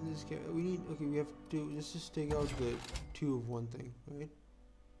 We need, okay, we have to, let's just take out the 2 of one thing, right?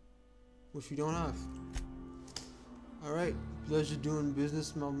 Which we don't have. Alright, pleasure doing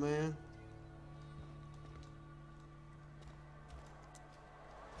business, my man.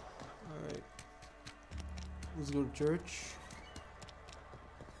 Alright. Let's go to church.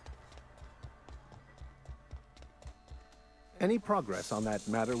 Any progress on that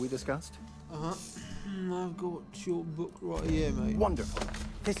matter we discussed? I've got your book right here, mate. Wonderful.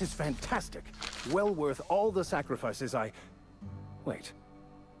 This is fantastic. Well worth all the sacrifices I... Wait.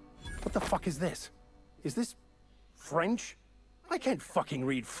 What the fuck is this? Is this French? I can't fucking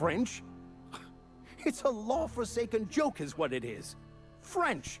read French. It's a law-forsaken joke is what it is.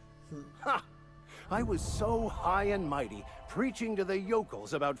 French. Ha! I was so high and mighty, preaching to the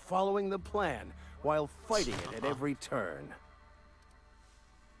yokels about following the plan, while fighting it at every turn.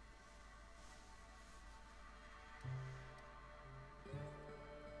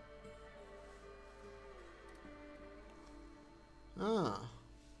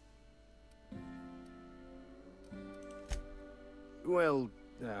 Well,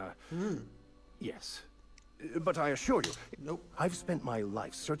 yes. But I assure you, nope. I've spent my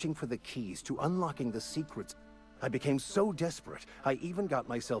life searching for the keys to unlocking the secrets. I became so desperate, I even got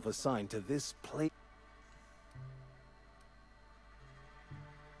myself assigned to this place.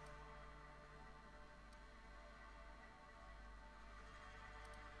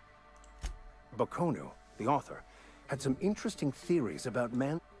 Bakonu, the author, had some interesting theories about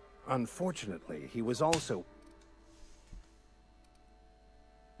man. Unfortunately, he was also...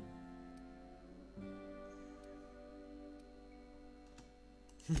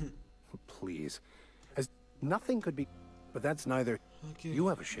 Please. As nothing could be... But that's neither... Okay. You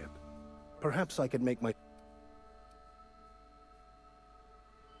have a ship. Perhaps I could make my...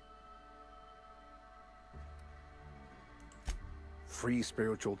 Free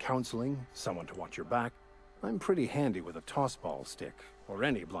spiritual counseling, someone to watch your back. I'm pretty handy with a tossball stick, or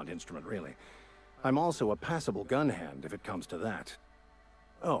any blunt instrument, really. I'm also a passable gun hand, if it comes to that.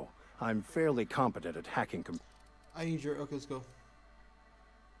 Oh, I'm fairly competent at hacking I need your... Okay, let's go.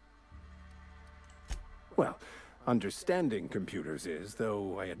 Well, understanding computers is,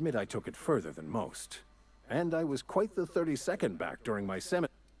 though I admit I took it further than most. And I was quite the 32nd back during my seminary.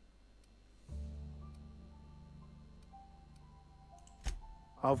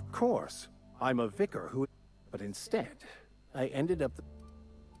 Of course, I'm a vicar who... But instead, I ended up...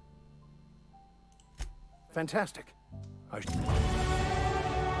 Fantastic. Here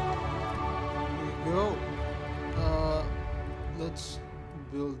we go. Let's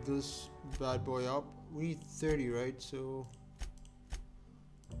build this bad boy up. We need 30, right? So...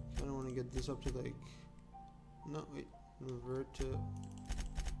 I don't want to get this up to like... No, wait. Revert to...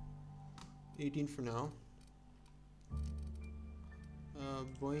 18 for now.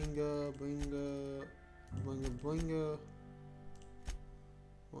 Boinga, boinga, boinga, boinga,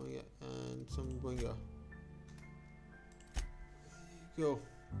 boinga, and some boinga. There you go.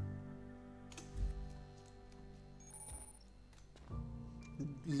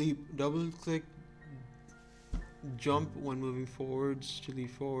 leap, double click, jump when moving forwards to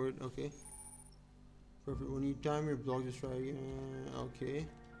leap forward. Okay. Perfect. When you time your block, just try again. Okay.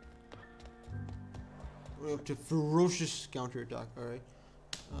 We're up to ferocious counterattack. All right.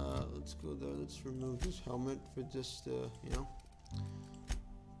 Let's go there. Let's remove this helmet for just you know.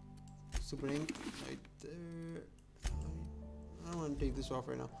 Opening right there. I don't want to take this off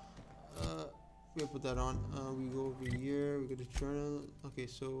right now. We put that on. We go over here. We go to journal. Okay,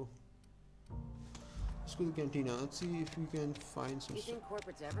 so let's go to the cantina. Let's see if we can find some. You think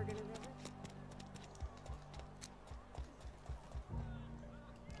corporate's ever gonna visit?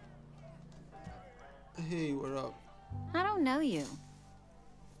 Hey, what up? I don't know you.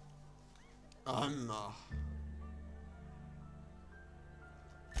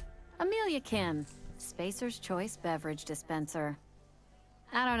 Amelia Kim, Spacer's Choice Beverage Dispenser.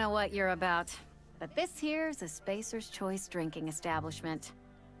 I don't know what you're about, but this here's a Spacer's Choice drinking establishment.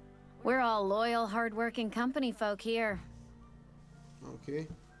 We're all loyal, hard-working company folk here. Okay.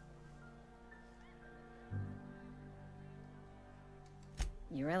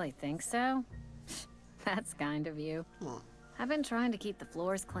 You really think so? That's kind of you. I've been trying to keep the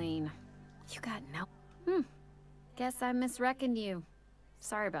floors clean. You got no... Guess I misreckoned you.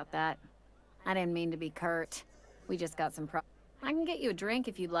 Sorry about that. I didn't mean to be curt. We just got some I can get you a drink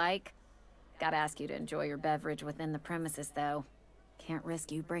if you'd like. Gotta ask you to enjoy your beverage within the premises, though. Can't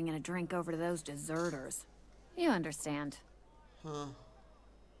risk you bringing a drink over to those deserters. You understand. Huh.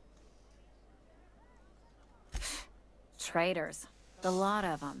 Traitors. The lot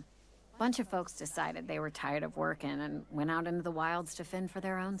of them. Bunch of folks decided they were tired of working and went out into the wilds to fend for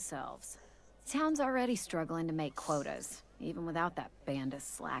their own selves. Town's already struggling to make quotas, even without that band of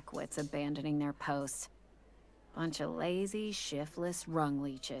slackwits abandoning their posts. Bunch of lazy, shiftless rung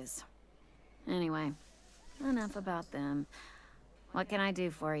leeches. Anyway, enough about them. What can I do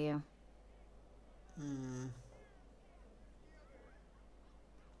for you?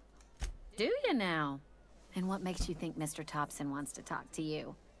 Do you now? And what makes you think Mr. Thompson wants to talk to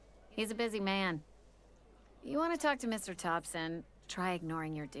you? He's a busy man. You want to talk to Mr. Thompson, try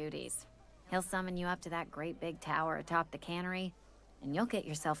ignoring your duties. He'll summon you up to that great big tower atop the cannery, and you'll get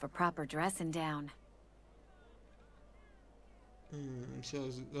yourself a proper dressing down. So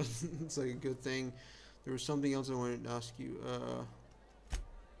it's like a good thing. There was something else I wanted to ask you.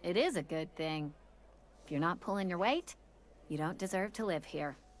 It is a good thing. If you're not pulling your weight, you don't deserve to live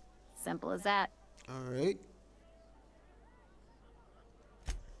here. Simple as that. All right.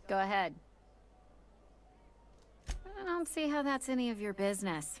 Go ahead. I don't see how that's any of your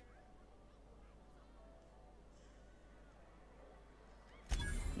business.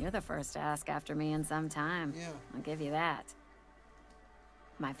 You're the first to ask after me in some time. Yeah. I'll give you that.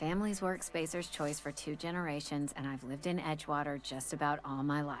 My family's worked Spacer's Choice for 2 generations, and I've lived in Edgewater just about all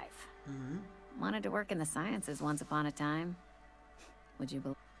my life. Wanted to work in the sciences once upon a time. Would you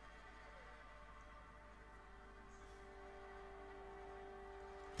believe?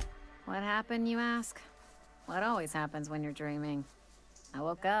 What happened, you ask? What always happens when you're dreaming. I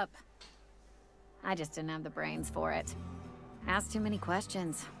woke up. I just didn't have the brains for it. Asked too many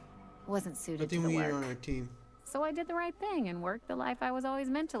questions. Wasn't suited to the work. I think we are on our team. So I did the right thing and worked the life I was always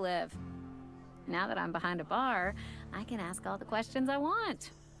meant to live. Now that I'm behind a bar, I can ask all the questions I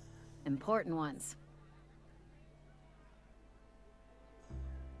want. Important ones.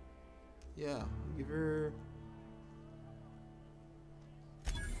 Yeah, give her...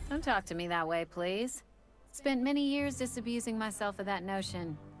 Don't talk to me that way, please. Spent many years disabusing myself of that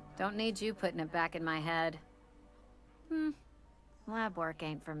notion. Don't need you putting it back in my head. Lab work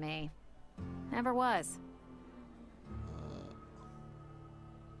ain't for me. Never was.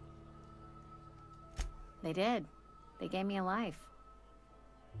 They did. They gave me a life.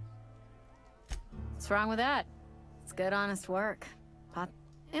 What's wrong with that? It's good, honest work.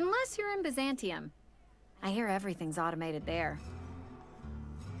 Unless you're in Byzantium. I hear everything's automated there.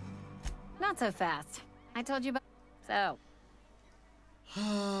 Not so fast. I told you about... So.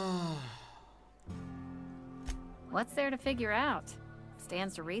 What's there to figure out?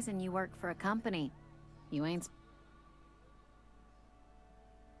 Stands to reason you work for a company. You ain't...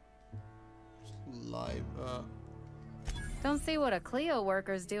 Live, Don't see what a Clio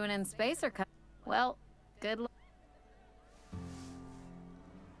worker's doing in space or... Well, good luck.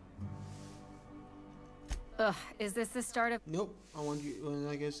 Ugh, is this the start of... Nope. I want you... Well,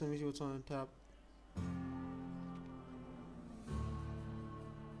 I guess let me see what's on tap.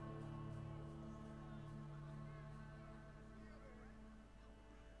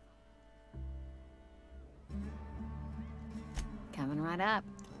 Coming right up.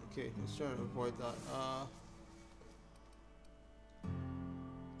 Okay, let's try to avoid that.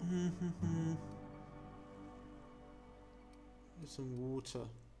 Get some water.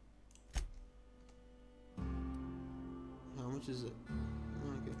 How much is it?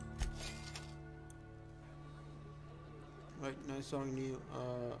 Okay. Right, nice talking to you.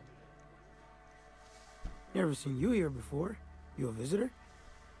 Never seen you here before. You a visitor?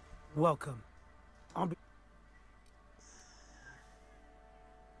 Welcome.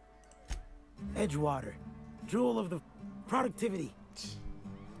 Edgewater, jewel of the productivity.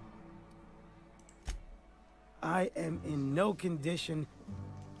 I am in no condition.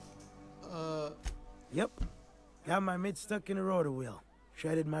 Yep. Got my mitt stuck in a rotor wheel.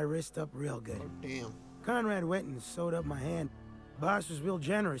 Shredded my wrist up real good. Oh, damn. Conrad went and sewed up my hand. Boss was real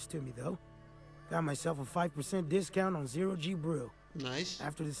generous to me, though. Got myself a 5% discount on 0G brew. Nice.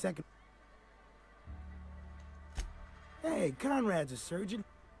 After the second... Hey, Conrad's a surgeon.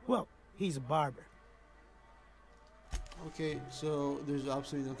 Well, he's a barber. Okay, so there's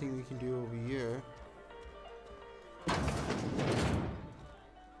absolutely nothing we can do over here.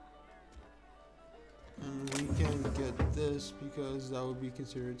 And we can't get this because that would be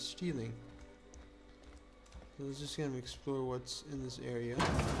considered stealing. So let's just kind of explore what's in this area.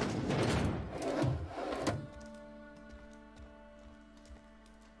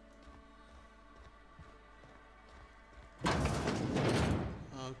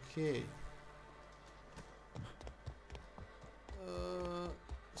 Okay.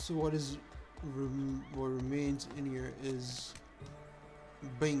 So what remains in here is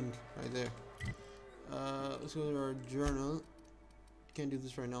Bing right there. Let's go to our journal. Can't do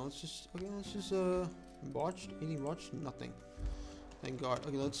this right now. Let's just watched. Anything watched? Nothing. Thank God.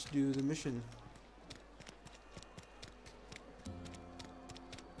 Okay, let's do the mission.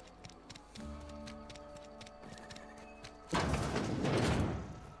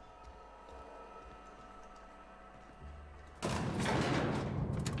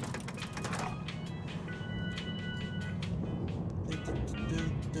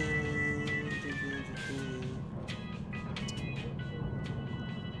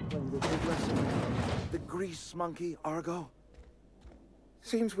 The grease monkey, Argo?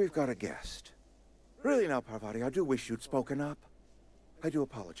 Seems we've got a guest. Really now, Parvati, I do wish you'd spoken up. I do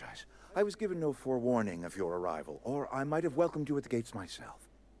apologize. I was given no forewarning of your arrival, or I might have welcomed you at the gates myself.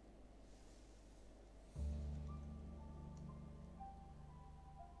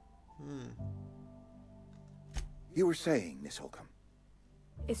 You were saying, Miss Holcomb.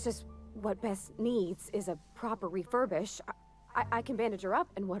 It's just what Bess needs is a proper refurbish. I can bandage her up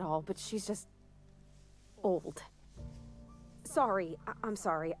and what all, but she's just old. Sorry, I'm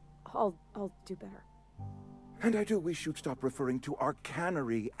sorry. I'll do better. And I do wish you'd stop referring to our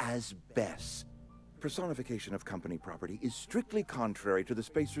cannery as Bess. Personification of company property is strictly contrary to the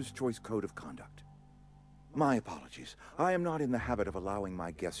Spacer's Choice Code of Conduct. My apologies. I am not in the habit of allowing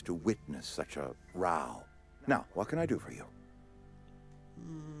my guests to witness such a row. Now, what can I do for you?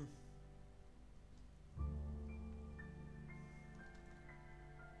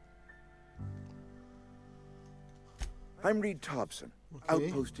 I'm Reed Thompson,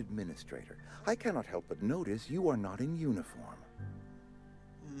 Outpost Administrator. I cannot help but notice you are not in uniform.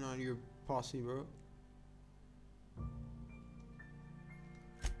 Not your posse, bro.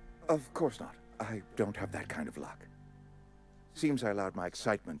 Of course not. I don't have that kind of luck. Seems I allowed my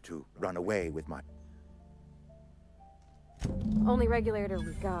excitement to run away with my... Only regulator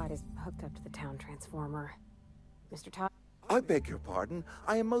we got is hooked up to the town transformer. Mr. Todd... I beg your pardon.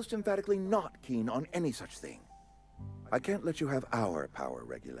 I am most emphatically not keen on any such thing. I can't let you have our power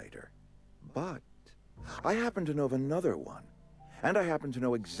regulator. But I happen to know of another one. And I happen to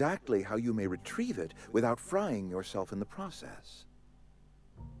know exactly how you may retrieve it without frying yourself in the process.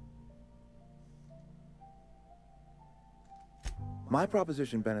 My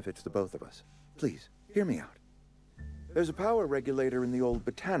proposition benefits the both of us. Please, hear me out. There's a power regulator in the old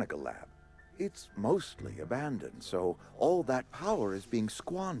botanical lab. It's mostly abandoned, so all that power is being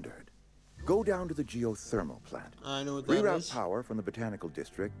squandered. Go down to the geothermal plant. I know what that Reroute is. power from the botanical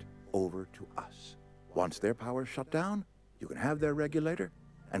district over to us. Once their power is shut down, you can have their regulator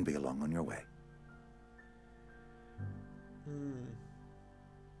and be along on your way.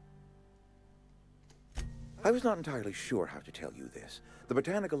 I was not entirely sure how to tell you this. The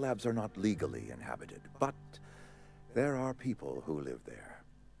botanical labs are not legally inhabited, but there are people who live there.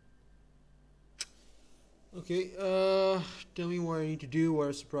 Okay, tell me what I need to do. What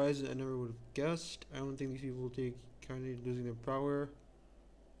a surprise I never would have guessed. I don't think these people will take kindly to losing their power.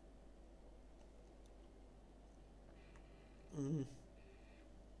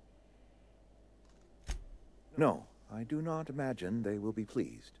 No, I do not imagine they will be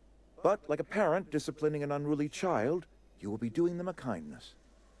pleased. But like a parent disciplining an unruly child, you will be doing them a kindness.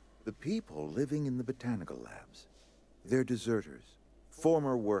 The people living in the botanical labs. They're deserters,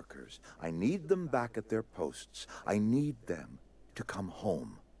 former workers. I need them back at their posts. I need them to come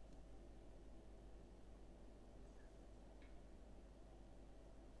home.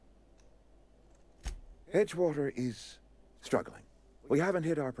 Edgewater is struggling. We haven't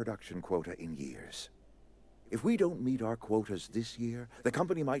hit our production quota in years. If we don't meet our quotas this year, the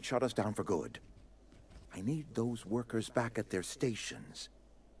company might shut us down for good. I need those workers back at their stations.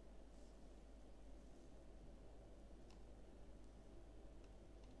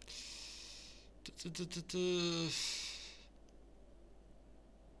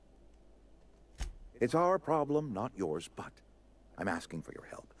 It's our problem, not yours, but I'm asking for your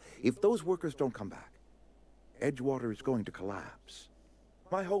help. If those workers don't come back, Edgewater is going to collapse.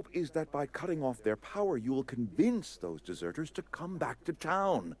 My hope is that by cutting off their power, you will convince those deserters to come back to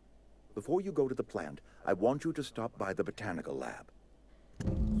town. Before you go to the plant, I want you to stop by the botanical lab.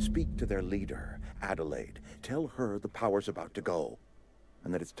 Speak to their leader, Adelaide. Tell her the power's about to go,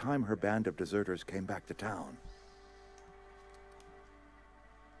 and that it's time her band of deserters came back to town.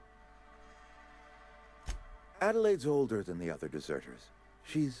 Adelaide's older than the other deserters.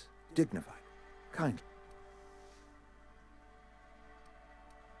 She's dignified, kindly.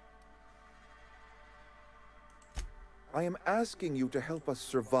 I am asking you to help us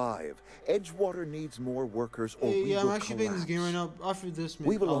survive. Edgewater needs more workers or we will I'm actually playing this game right now. After this,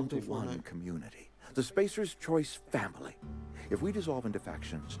 we belong to one community, the Spacer's Choice family. If we dissolve into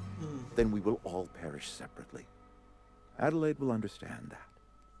factions, then we will all perish separately. Adelaide will understand that.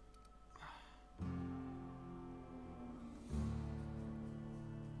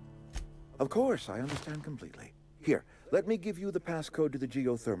 Of course, I understand completely. Here, let me give you the passcode to the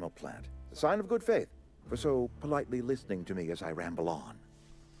geothermal plant. A sign of good faith for so politely listening to me as I ramble on.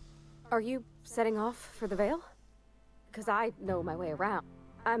 Are you setting off for the Vale? Because I know my way around.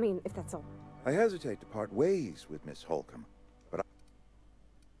 I mean, if that's all. I hesitate to part ways with Miss Holcomb, but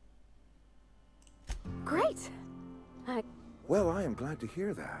Great! Well, I am glad to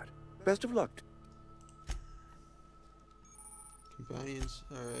hear that. Best of luck. Companions,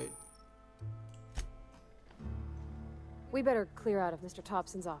 alright. We better clear out of Mr.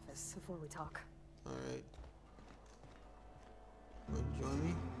 Thompson's office before we talk. Alright. Want to join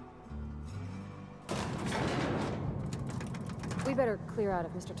me? We better clear out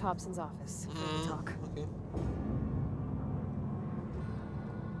of Mr. Thompson's office before we talk. Okay.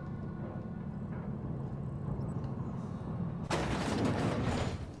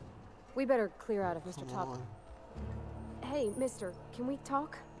 We better clear out of Mr. Thompson. Hey, mister, can we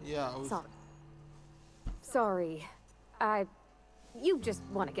talk? Yeah, I was... Sorry. You just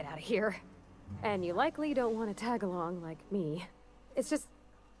want to get out of here. And you likely don't want to tag along like me. It's just,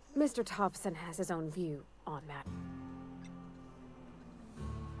 Mr. Thompson has his own view on that.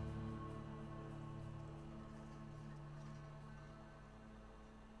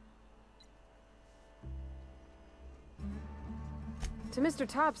 To Mr.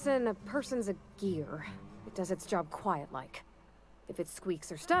 Thompson, a person's a gear. It does its job quiet-like. If it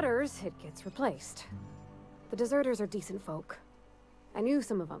squeaks or stutters, it gets replaced. The deserters are decent folk. I knew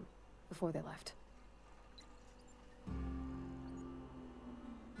some of them before they left.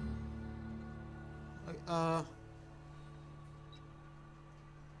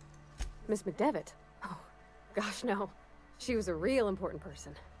 Miss McDevitt? Oh, gosh, no. She was a real important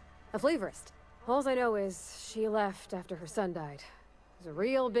person. A flavorist. All I know is she left after her son died. It was a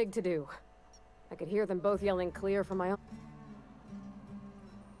real big to-do. I could hear them both yelling clear from my own...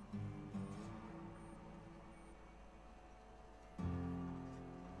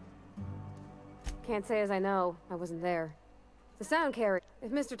 Can't say as I know. I wasn't there. The sound carrier.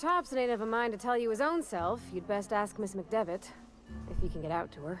 If Mr. Thompson ain't of a mind to tell you his own self, you'd best ask Miss McDevitt, if you can get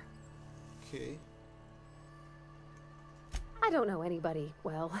out to her. Okay. I don't know anybody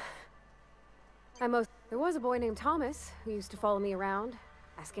well. There was a boy named Thomas who used to follow me around,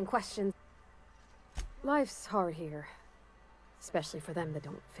 asking questions. Life's hard here, especially for them that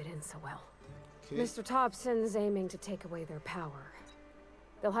don't fit in so well. Okay. Mr. Thompson's aiming to take away their power.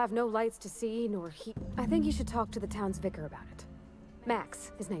 They'll have no lights to see, nor heat. I think you should talk to the town's vicar about it.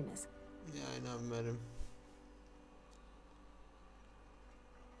 Max, his name is. Yeah, I know, I've met him.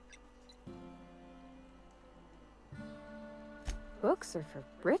 Books are for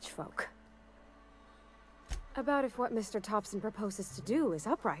rich folk. About if what Mr. Thompson proposes to do is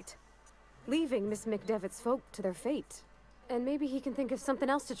upright. Leaving Miss McDevitt's folk to their fate. And maybe he can think of something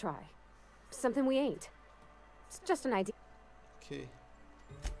else to try. Something we ain't. It's just an idea. Okay.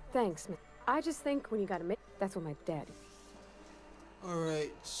 Thanks, man. I just think when you gotta make... That's what my dad...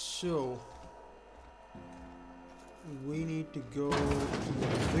 Alright, so... we need to go to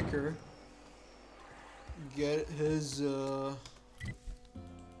the vicar, get his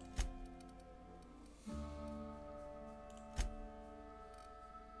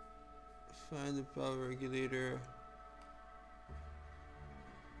find the power regulator.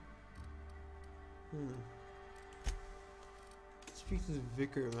 Speak to the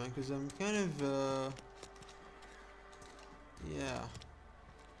vicar, man, because I'm kind of yeah.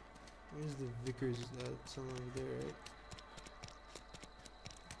 Where's the vicar's somewhere over there,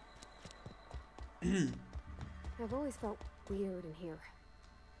 right? I've always felt weird in here.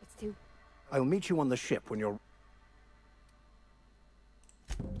 It's too... I'll meet you on the ship when you're...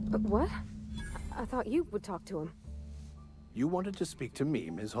 What? I thought you would talk to him. You wanted to speak to me,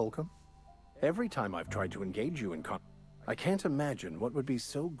 Ms. Holcomb? Every time I've tried to engage you in I can't imagine what would be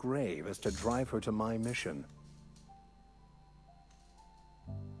so grave as to drive her to my mission.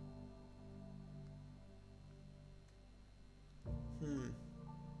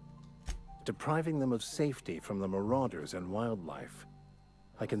 Depriving them of safety from the marauders and wildlife.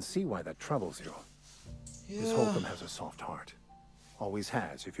 I can see why that troubles you. Yeah. Ms. Holcomb has a soft heart. Always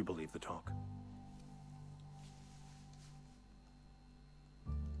has, if you believe the talk.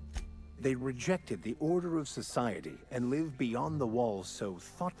 They rejected the order of society and live beyond the walls so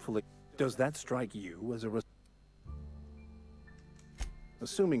thoughtfully. Does that strike you as a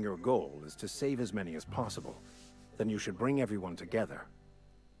Assuming your goal is to save as many as possible, then you should bring everyone together.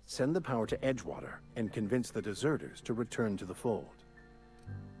 Send the power to Edgewater and convince the deserters to return to the fold.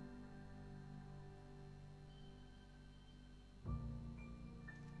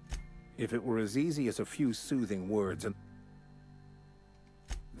 If it were as easy as a few soothing words and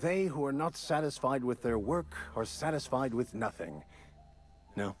they who are not satisfied with their work are satisfied with nothing.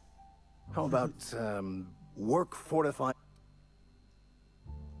 No? How about, work fortified?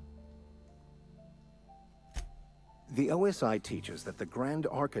 The OSI teaches that the Grand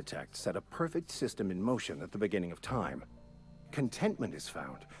Architect set a perfect system in motion at the beginning of time. Contentment is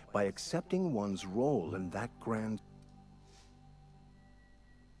found by accepting one's role in that grand...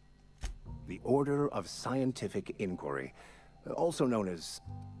 The Order of Scientific Inquiry, also known as...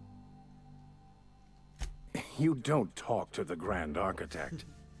 You don't talk to the Grand Architect.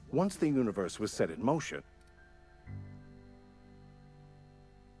 Once the universe was set in motion...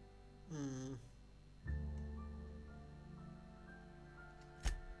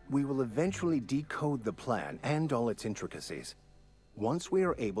 We will eventually decode the plan and all its intricacies. Once we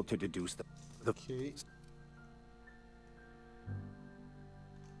are able to deduce the... Okay.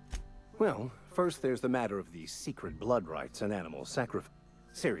 Well, first there's the matter of the secret blood rites and animal sacrifice.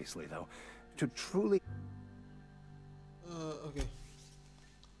 Seriously, though, to truly... Okay.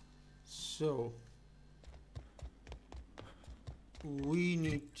 So... we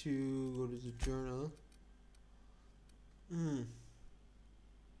need to go to the journal.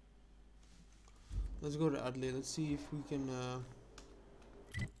 Let's go to Adelaide. Let's see if we can,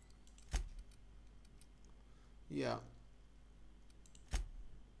 yeah.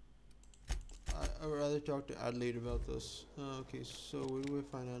 I'd rather talk to Adelaide about this. Okay, so where do we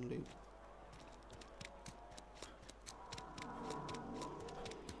find Adelaide?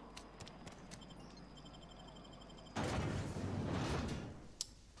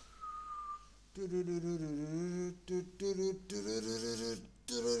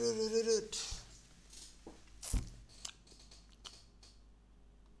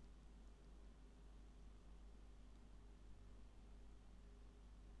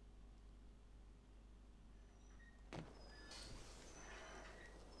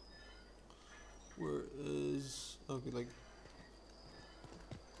 Where is... okay, like...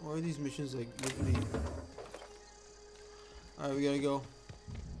 why are these missions like literally... Alright, we gotta go.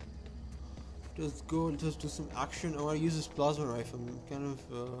 Just go, just do some action. I wanna use this plasma rifle. I'm kind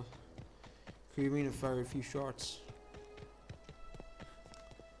of craving to fire a few shots.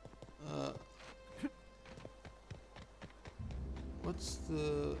 What's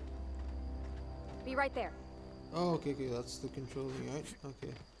the... Be right there. oh, okay, that's the controlling, right?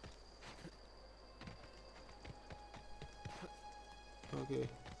 Okay. Okay.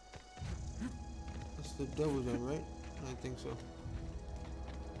 That's the double gun, right? I think so.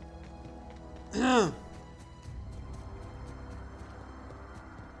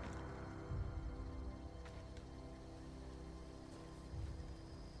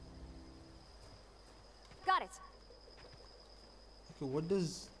 Got it. Okay, what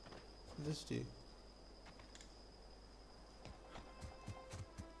does this do?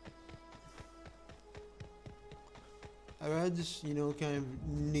 I rather just, you know, kind of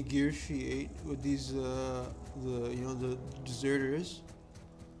negotiate with these, the deserters.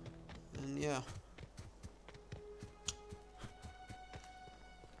 And yeah.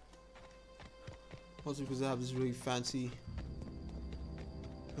 Also because I have this really fancy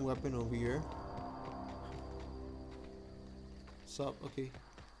weapon over here. Sup, okay.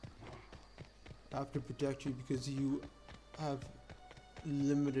 I have to protect you because you have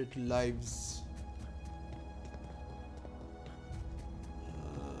limited lives.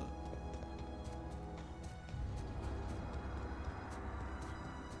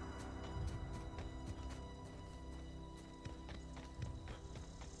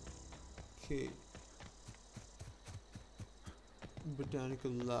 Okay.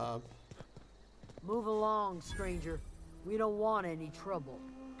 Botanical lab. Move along, stranger. We don't want any trouble.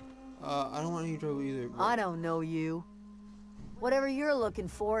 I don't want any trouble either. But I don't know you. Whatever you're looking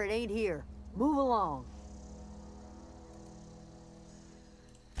for, it ain't here. Move along.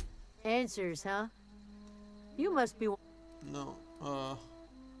 Answers, huh? You must be... No,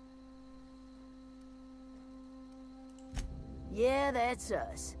 Yeah, that's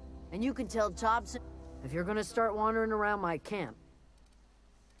us. And you can tell Thompson if you're gonna start wandering around my camp.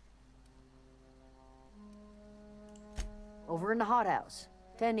 Over in the hothouse,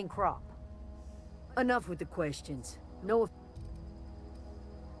 tending crop. Enough with the questions. No.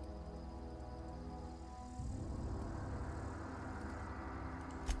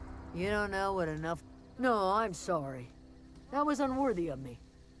 You don't know what enough... No, I'm sorry. That was unworthy of me.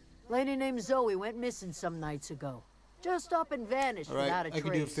 Lady named Zoe went missing some nights ago. Just up and vanished without a trace. I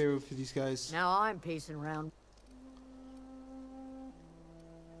can do a favor for these guys. Now I'm pacing around.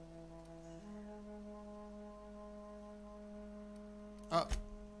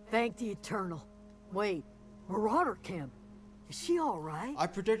 Thank the Eternal. Wait, Marauder Camp. Is she all right? I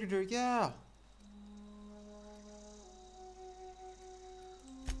protected her, yeah.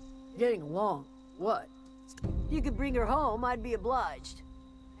 Getting along. What? If you could bring her home, I'd be obliged.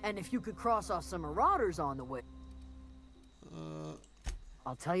 And if you could cross off some marauders on the way.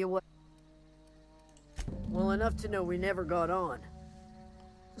 I'll tell you what. Well, enough to know we never got on.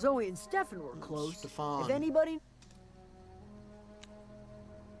 Zoe and Stefan were close. Stefan. If anybody...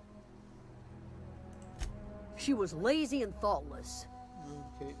 She was lazy and thoughtless.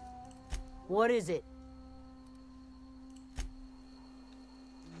 Okay. What is it?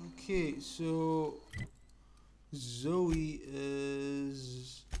 Okay, so Zoe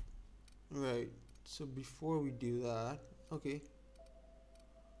is right. So before we do that, okay.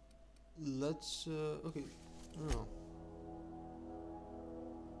 Let's okay. No.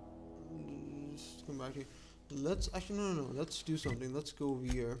 Just come back here. Let's actually no. Let's do something. Let's go over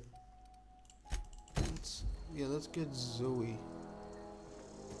here. Let's get Zoe.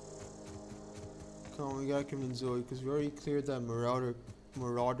 Come on, we gotta convince Zoe because we already cleared that marauder,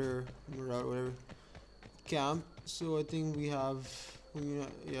 whatever camp. So I think we have.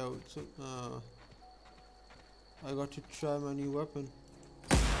 Yeah. So I got to try my new weapon.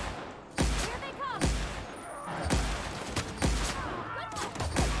 Here they come.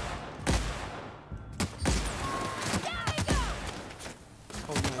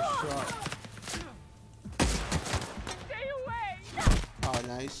 Oh, nice shot. Stay away. Oh,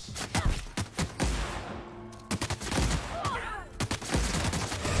 nice.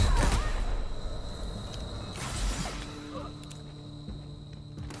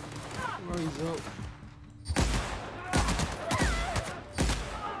 Where is up?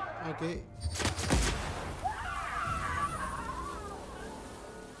 Okay.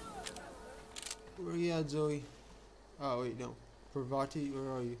 Where you at, Zoe? Oh wait, no. Parvati,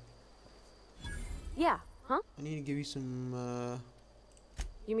 where are you? Yeah, huh? I need to give you some,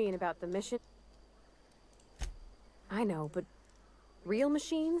 You mean about the mission? I know, but real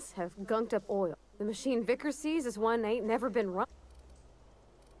machines have gunked up oil. The machine Vickers sees is one ain't never been run.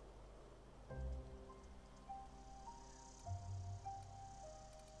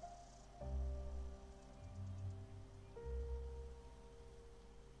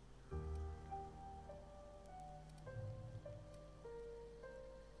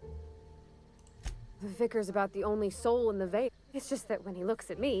 The Vicar's about the only soul in the veil. It's just that when he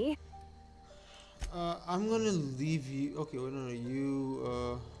looks at me... I'm gonna leave you. Okay, wait, no,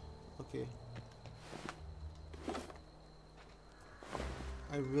 you, okay.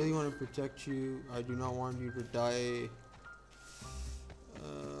 I really want to protect you. I do not want you to die.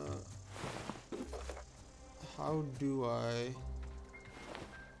 How do I...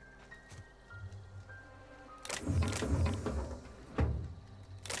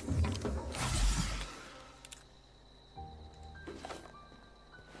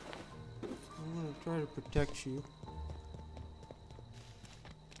 try to protect you.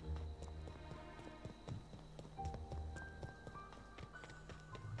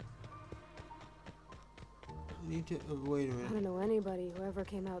 I need to wait a minute. I don't know anybody who ever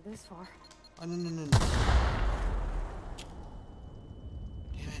came out this far. Oh, no. Damn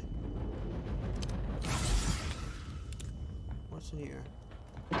it. What's in here?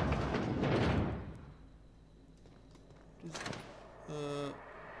 Just,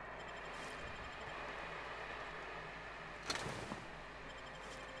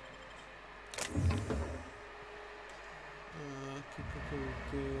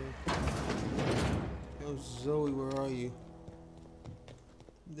 okay. Yo, Zoe, where are you?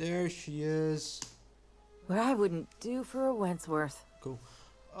 There she is. What I wouldn't do for a Wentworth. Cool.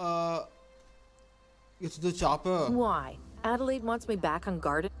 It's the chopper. Why? Adelaide wants me back on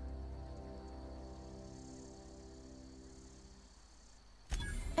garden.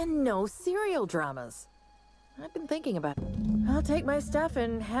 And no serial dramas. I've been thinking about it. I'll take my stuff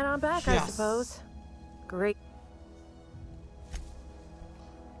and head on back, I suppose. Great.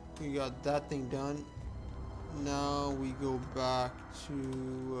 We got that thing done. Now we go back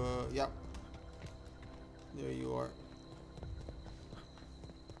to, yeah. There you are.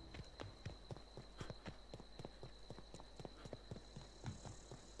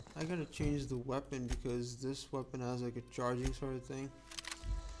 I gotta change the weapon because this weapon has like a charging sort of thing.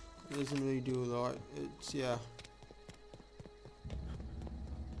 It doesn't really do a lot. It's, yeah.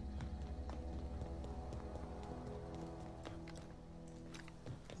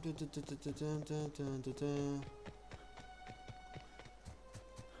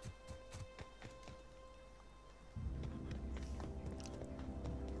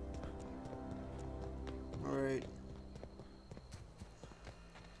 All right.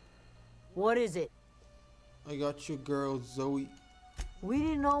 What is it? I got your girl, Zoe. We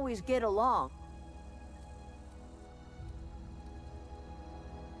didn't always get along.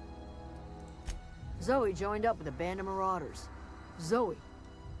 Zoe joined up with a band of marauders. Zoe,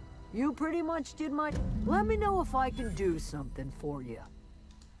 you pretty much did my... Let me know if I can do something for you.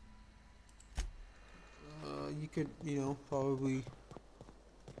 You could, you know, probably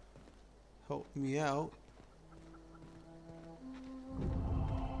help me out.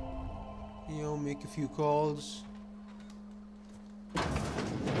 You know, make a few calls.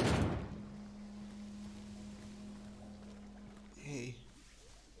 Hey.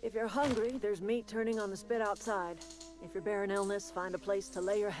 If you're hungry, there's meat turning on the spit outside. If you're bearing illness, find a place to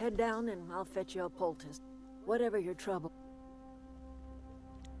lay your head down and I'll fetch you a poultice. Whatever your trouble.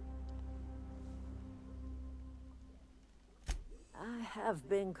 I have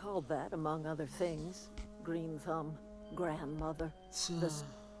been called that, among other things. Green Thumb, grandmother.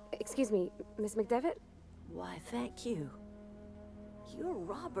 Excuse me, Miss McDevitt? Why, thank you. You're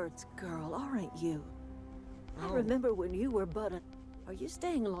Robert's girl, aren't you? I remember when you were but a... Are you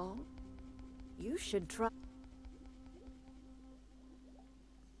staying long? You should try...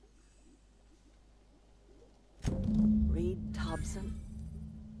 Reed Thompson?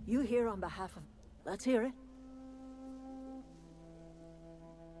 You here on behalf of... Let's hear it.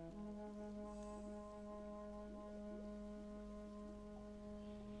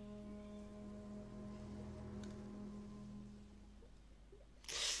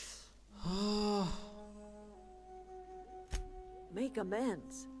 Make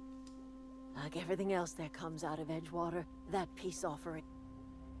amends. Like everything else that comes out of Edgewater, that peace offering.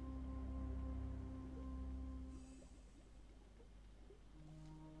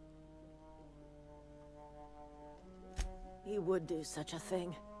 He would do such a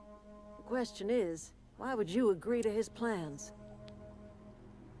thing. The question is, why would you agree to his plans?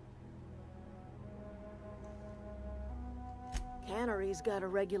 Cannery's got a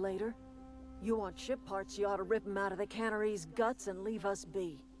regulator. You want ship parts, you ought to rip them out of the cannery's guts and leave us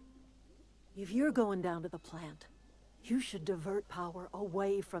be. If you're going down to the plant, you should divert power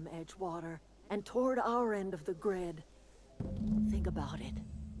away from Edgewater and toward our end of the grid. Think about it.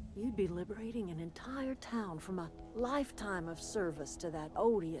 You'd be liberating an entire town from a lifetime of service to that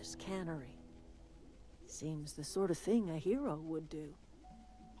odious cannery. Seems the sort of thing a hero would do.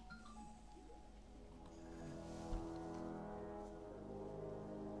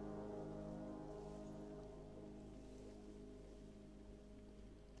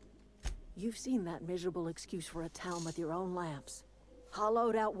 You've seen that miserable excuse for a town with your own lamps.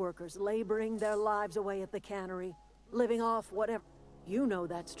 Hollowed out workers laboring their lives away at the cannery, living off whatever. You know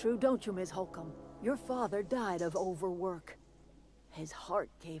that's true, don't you, Miss Holcomb? Your father died of overwork. His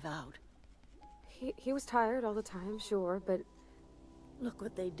heart gave out. He was tired all the time, sure, but... Look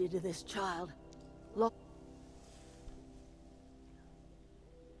what they did to this child. Look.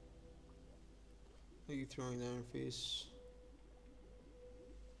 Are you throwing that in her face?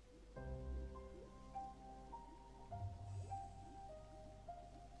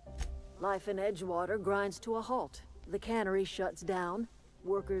 Life in Edgewater grinds to a halt. The cannery shuts down.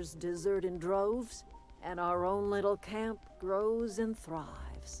 Workers desert in droves, and our own little camp grows and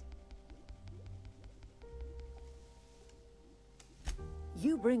thrives.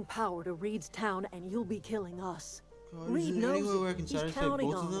 You bring power to Reed's town, and you'll be killing us. God, Reed is there any knows way where I it. can He's satisfy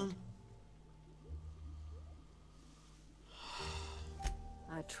counting both of on them? it.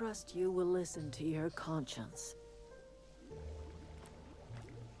 I trust you will listen to your conscience.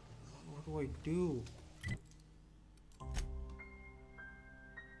 What do I do?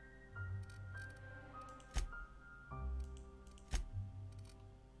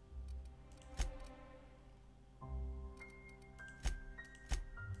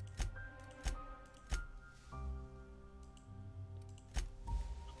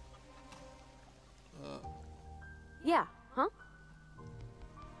 Yeah, huh?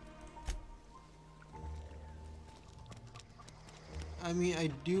 I mean, I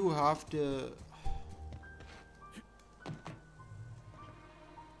do have to.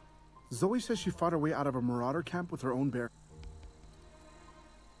 Zoe says she fought her way out of a marauder camp with her own bear.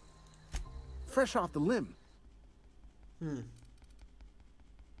 Fresh off the limb.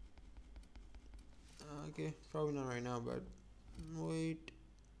 Okay, probably not right now, but wait.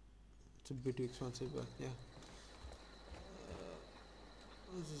 It's a bit too expensive, but yeah.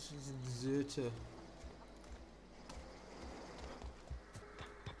 This is deserter.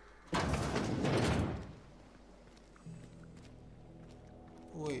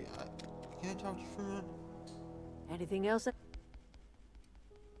 Wait, can I talk to you for a minute? Anything else?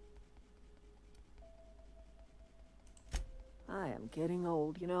 I am getting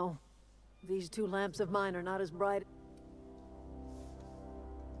old, you know. These two lamps of mine are not as bright.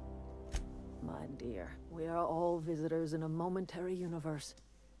 My dear, we are all visitors in a momentary universe.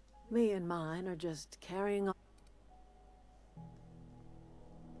 Me and mine are just carrying on.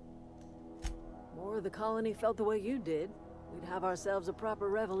 More of the colony felt the way you did, we'd have ourselves a proper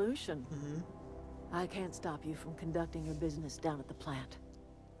revolution. I can't stop you from conducting your business down at the plant.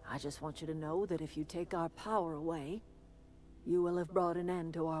 I just want you to know that if you take our power away, you will have brought an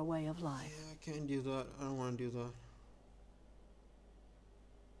end to our way of life. Yeah, I can't do that. I don't want to do that.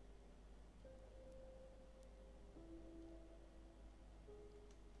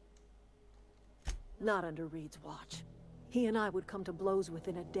 Not under Reed's watch. He and I would come to blows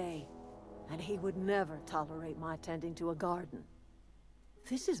within a day, and he would never tolerate my tending to a garden.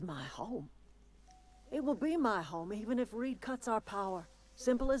 This is my home. It will be my home even if Reed cuts our power.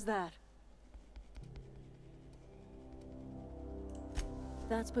 Simple as that.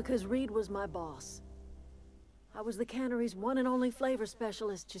 That's because Reed was my boss. I was the cannery's one and only flavor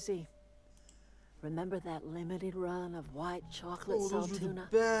specialist, you see. Remember that limited run of white chocolate salt those were tuna?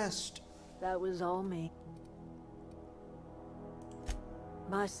 the best. That was all me.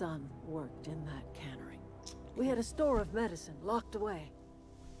 My son worked in that cannery. We had a store of medicine locked away,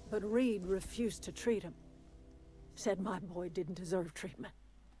 but Reed refused to treat him. Said my boy didn't deserve treatment.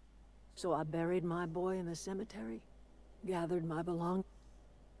 So I buried my boy in the cemetery, gathered my belongings.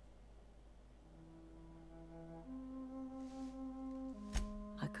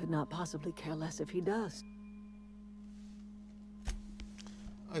 I could not possibly care less if he does.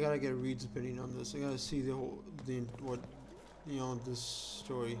 I gotta get Reed's opinion on this. I gotta see this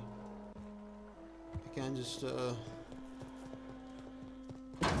story. I can't just do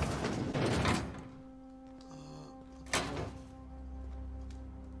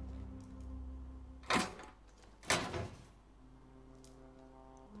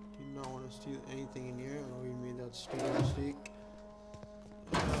not want to steal anything in here. I know we made that stupid mistake.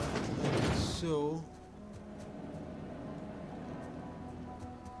 So.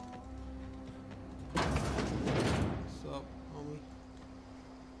 What's up, homie?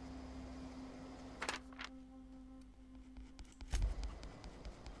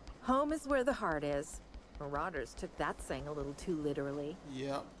 Home is where the heart is. Marauders took that saying a little too literally.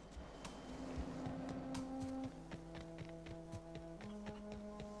 Yep.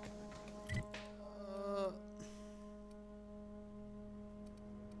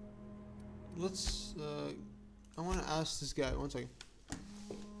 Let's, I want to ask this guy, one second.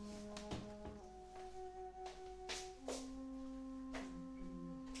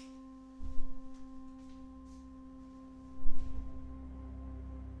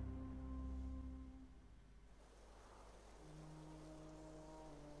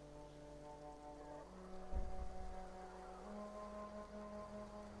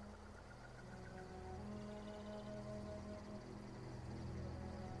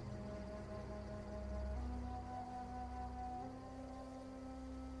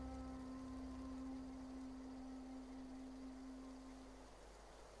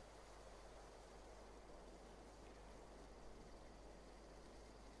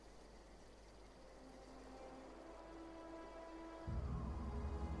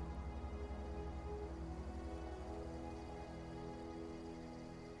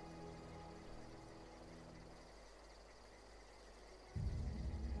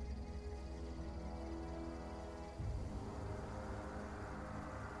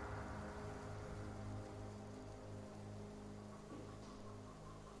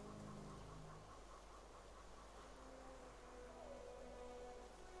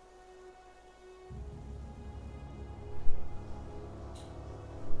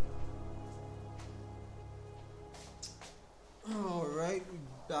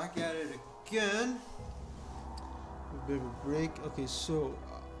 break. Okay, so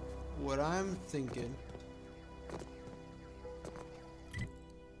what I'm thinking.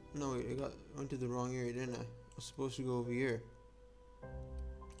 No, wait, went to the wrong area, didn't I? I was supposed to go over here.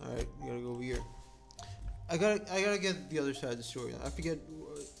 Alright, we gotta go over here. I gotta get the other side of the story. I forget,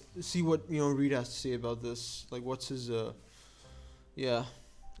 see what, Reed has to say about this. Like, what's his, yeah,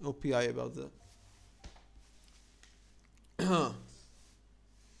 OPI about that.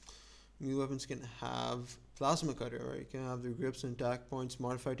 New weapons can have plasma cutter, right? You can have their grips and attack points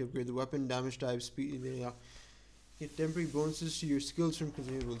modified to upgrade the weapon, damage type, speed, get temporary bonuses to your skills from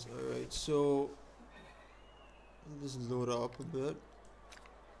consumables. Alright, so I'll just load up a bit.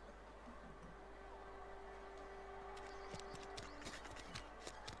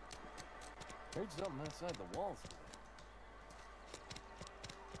 Heard something outside the walls.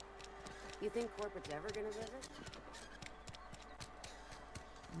 You think corporate's ever gonna visit?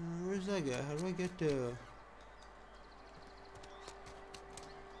 Where's that guy? How do I get to...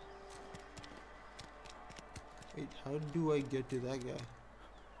 Wait, how do I get to that guy?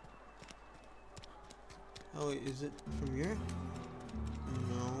 Oh wait, is it from here?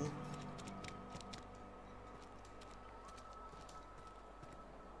 No.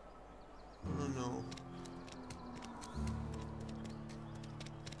 Oh no.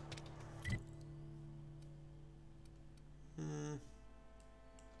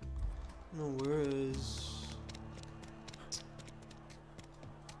 No, where is...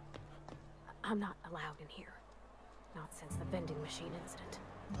 I'm not allowed in here. Not since the vending machine incident.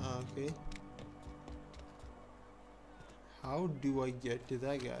 Okay. How do I get to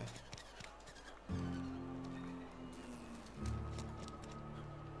that guy?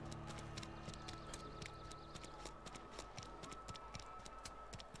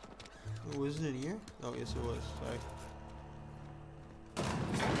 Oh, wasn't it here? Oh, yes it was. Sorry.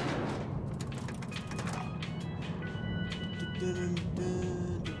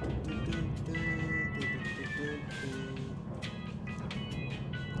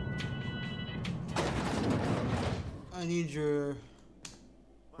 I need your...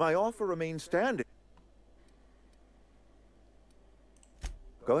 My offer remains standing.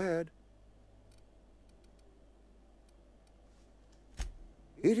 Go ahead.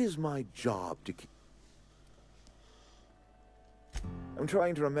 It is my job to keep... I'm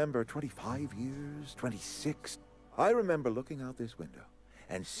trying to remember 25 years, 26. I remember looking out this window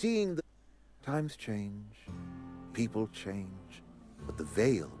and seeing the... Times change, people change, but the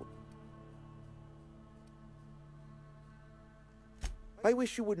veil... I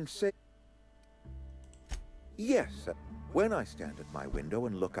wish you wouldn't say... Yes, when I stand at my window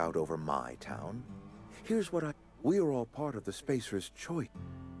and look out over my town, here's what we are all part of the Spacer's Choice.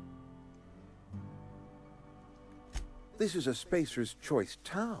 This is a Spacer's Choice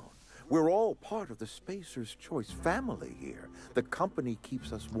town. We're all part of the Spacer's Choice family here. The company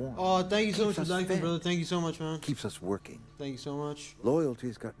keeps us warm. Oh, thank you so much for liking, brother. Thank you so much, man. Keeps us working. Thank you so much.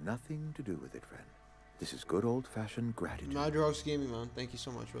 Loyalty's got nothing to do with it, friend. This is good old-fashioned gratitude. Mad Rocks Gaming, man. Thank you so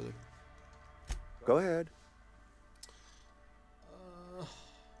much, brother. Go ahead.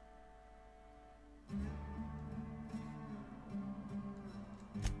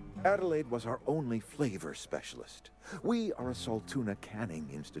 Adelaide was our only flavor specialist. We are a Saltuna canning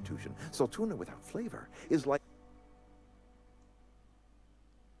institution. Saltuna without flavor is like...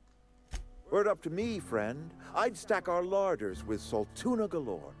 Were it up to me, friend, I'd stack our larders with Saltuna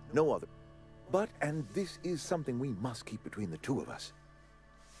galore. No other. But, and this is something we must keep between the two of us,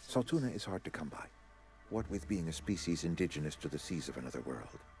 Saltuna is hard to come by. What with being a species indigenous to the seas of another world.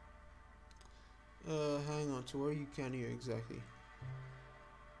 Hang on. So where are you canning here exactly?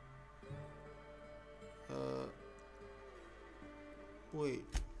 Wait.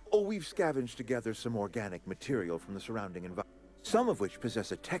 Oh, we've scavenged together some organic material from the surrounding environment, some of which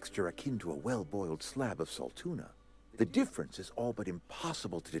possess a texture akin to a well-boiled slab of Saltuna. The difference is all but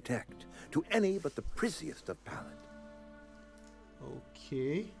impossible to detect to any but the prissiest of palate.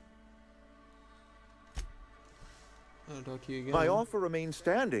 Okay. I'll talk to you again. My offer remains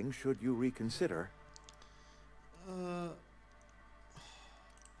standing should you reconsider.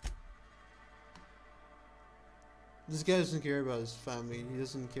 This guy doesn't care about his family. He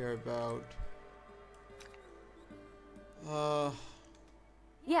doesn't care about...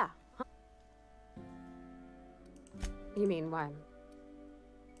 Yeah. Huh? You mean why?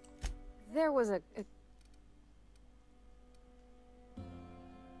 There was a...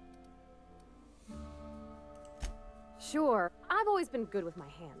 Sure. I've always been good with my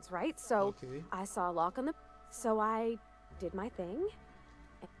hands, right? So I saw a lock on the... So I did my thing.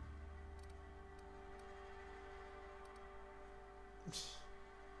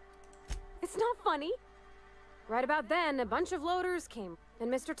 It's not funny. Right about then, a bunch of loaders came, and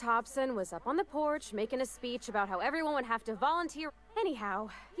Mr. Thompson was up on the porch making a speech about how everyone would have to volunteer. Anyhow,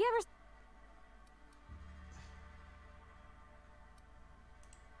 he ever...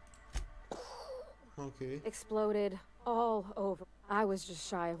 Okay. Exploded all over. I was just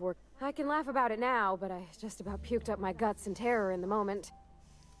shy of work. I can laugh about it now, but I just about puked up my guts in terror in the moment.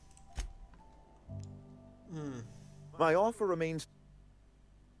 My offer remains...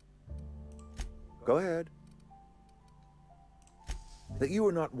 Go ahead. That you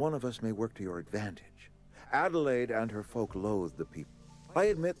are not one of us may work to your advantage. Adelaide and her folk loathe the people. I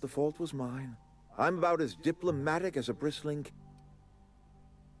admit the fault was mine. I'm about as diplomatic as a bristling...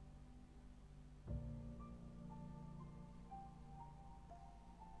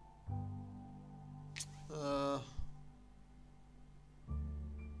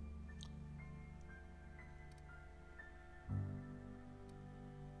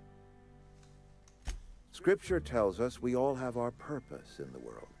 Scripture tells us we all have our purpose in the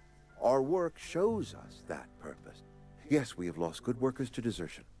world. Our work shows us that purpose. Yes, we have lost good workers to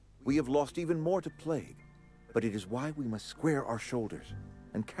desertion. We have lost even more to plague. But it is why we must square our shoulders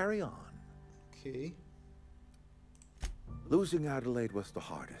and carry on. Okay. Losing Adelaide was the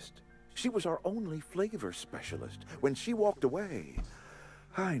hardest. She was our only flavor specialist. When she walked away,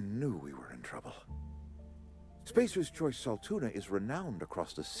 I knew we were in trouble. Spacer's Choice Saltuna is renowned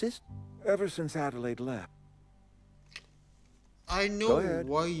across the system ever since Adelaide left. I know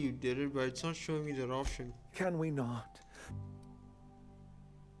why you did it, but it's not showing me that option. Can we not?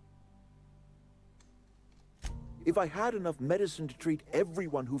 If I had enough medicine to treat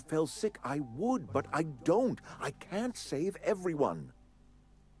everyone who fell sick, I would, but I don't. I can't save everyone.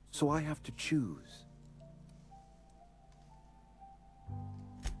 So I have to choose.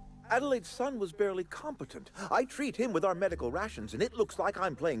 Adelaide's son was barely competent. I treat him with our medical rations, and it looks like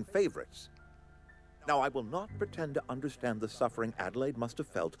I'm playing favorites. Now, I will not pretend to understand the suffering Adelaide must have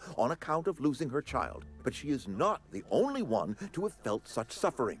felt on account of losing her child, but she is not the only one to have felt such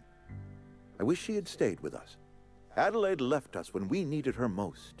suffering. I wish she had stayed with us. Adelaide left us when we needed her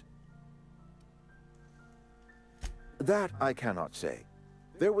most. That I cannot say.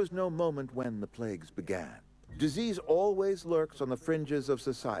 There was no moment when the plagues began. Disease always lurks on the fringes of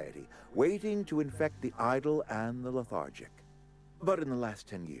society, waiting to infect the idle and the lethargic. But in the last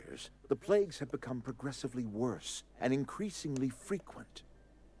 10 years, the plagues have become progressively worse and increasingly frequent.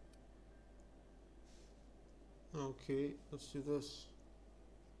 Okay, let's do this.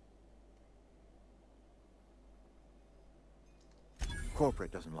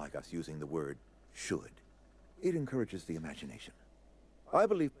 Corporate doesn't like us using the word should. It encourages the imagination. I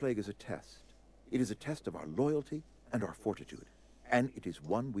believe plague is a test. It is a test of our loyalty and our fortitude. And it is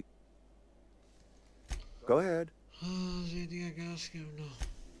one we... Go ahead. Is there anything I can ask him? No.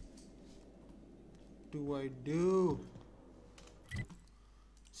 Do I do?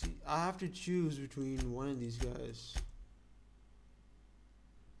 See, I have to choose between one of these guys.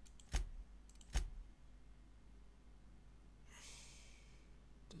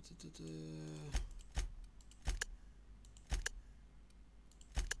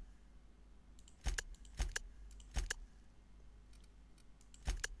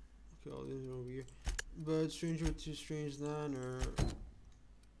 Okay, all these are over here. But Stranger with Too Strange then, or...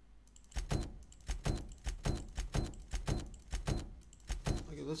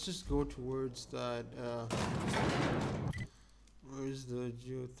 Okay, let's just go towards that, where's the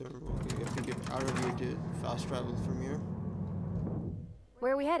geothermal? Okay, I have to get out of here to fast travel from here.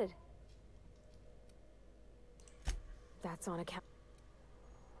 Where are we headed? That's on account.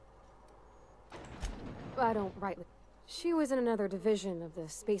 I don't rightly. She was in another division of the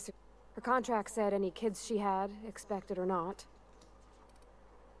space. Her contract said any kids she had, expected or not.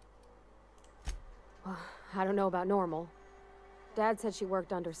 Well, I don't know about normal. Dad said she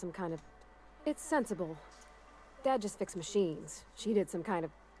worked under some kind of... It's sensible. Dad just fixed machines. She did some kind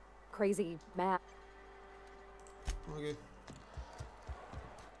of crazy math. Okay.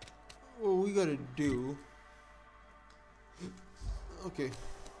 What we gotta do... Okay.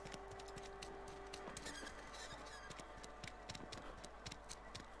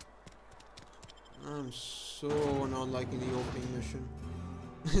 I'm so not liking the opening mission.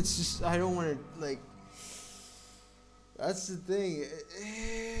 It's just, I don't want to, like... That's the thing.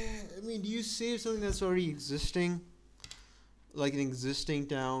 I mean, do you save something that's already existing? Like an existing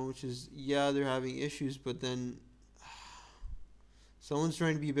town, which is, yeah, they're having issues, but then... Someone's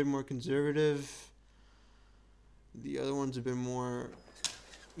trying to be a bit more conservative. The other one's a bit more,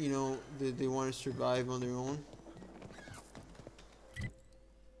 you know, they want to survive on their own.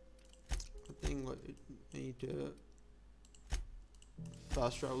 I think what I need to...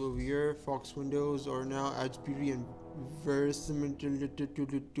 fast travel over here. Fox windows are now adds beauty and verisimilitude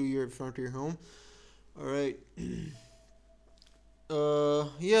to your front of your home. All right.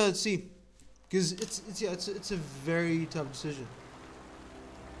 Yeah. Let's see, because it's a very tough decision.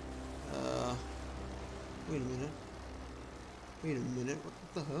 Wait a minute. Wait a minute. What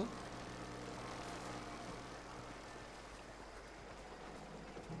the hell?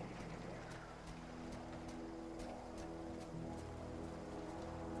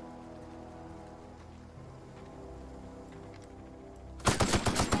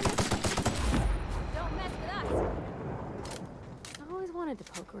 To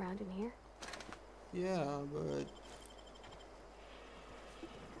poke around in here. Yeah, but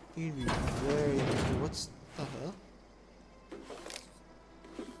you'd be very careful. What's the hell?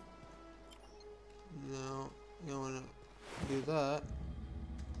 No, you don't wanna do that.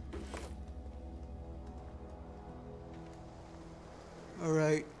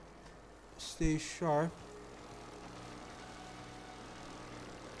 Alright. Stay sharp.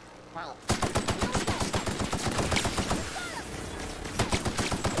 Wow.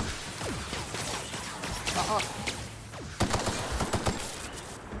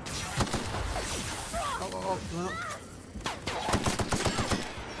 No.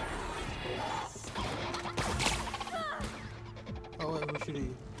 Oh wait, who's shooting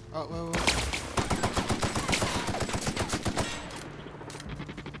you? Oh, wait.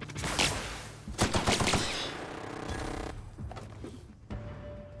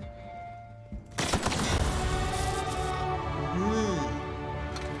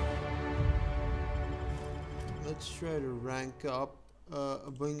 Let's try to rank up.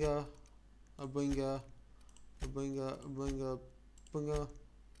 A bunga.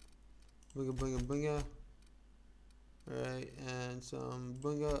 Alright, and some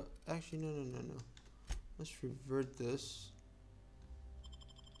bunga. Actually, no. Let's revert this.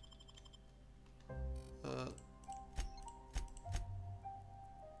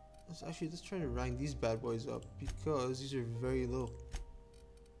 Let's try to rank these bad boys up because these are very low.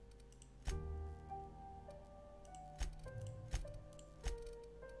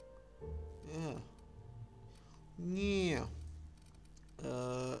 Yeah.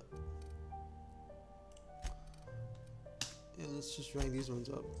 Yeah, let's just rank these ones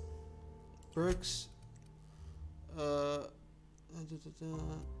up. Perks. I'm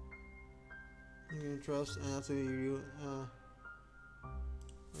gonna trust, and that's what you do.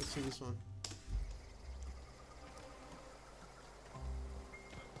 Let's see this one.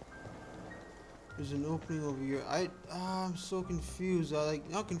 There's an opening over here. I'm so confused.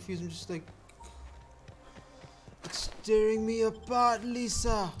 Not confused. I'm just like. It's tearing me apart,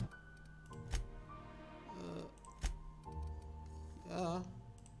 Lisa. Yeah.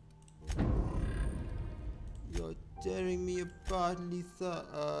 You're tearing me apart, Lisa.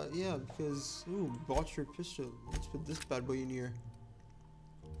 Yeah, because bought your pistol. Let's put this bad boy in here.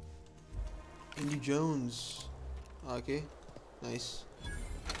 Indy Jones. Okay, nice.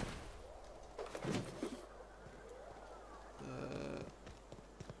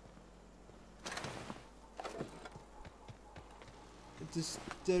 It is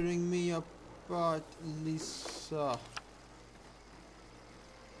tearing me apart, Lisa.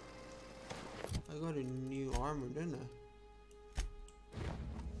 I got a new armor, didn't I?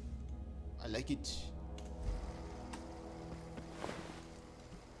 I like it.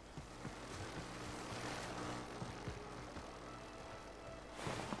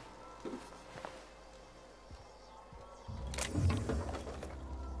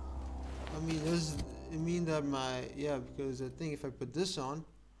 Because I think if I put this on,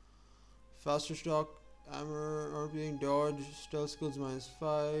 faster stock, armor being dodge, stealth skills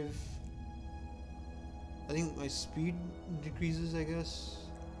 -5. I think my speed decreases, I guess.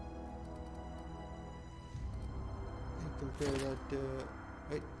 I compare that to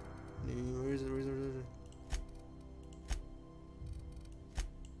wait. Where is it?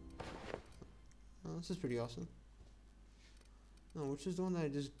 Oh, this is pretty awesome. No, which is the one that I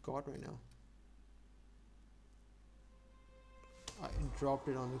just got right now? I dropped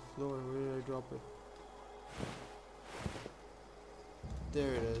it on the floor. Where did I drop it?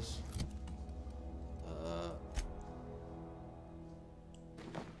 There it is.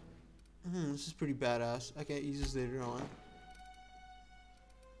 This is pretty badass. I can't use this later on.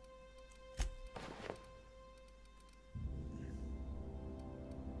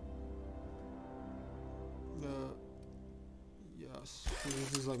 Yes,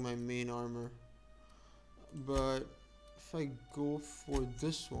 this is like my main armor. But if I go for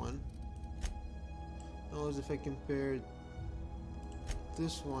this one, notice if I compare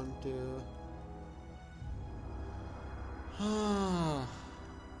this one to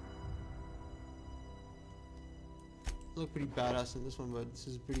Look pretty badass in this one, but this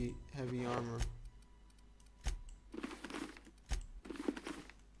is pretty heavy armor.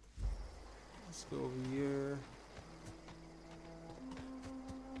 Let's go over here.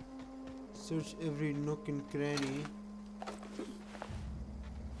 Search every nook and cranny.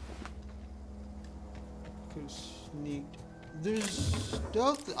 Could have sneaked. There's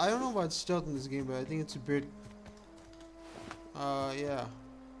stealth. I don't know about stealth in this game, but I think it's a bit. Yeah.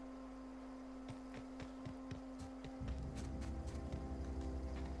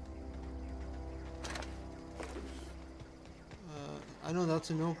 I know that's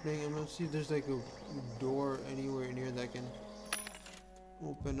an opening. I'm gonna see if there's like a door anywhere near that can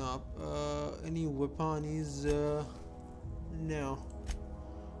open up. Any weapons? No.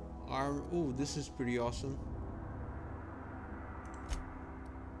 Arm. Oh, this is pretty awesome.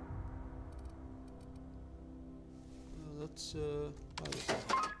 Let's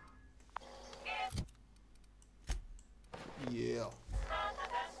yeah.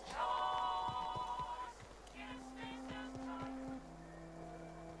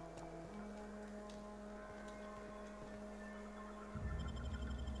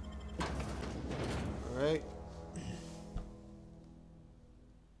 All right.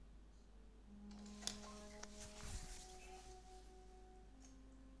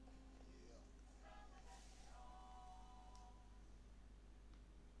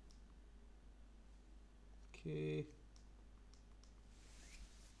 Okay.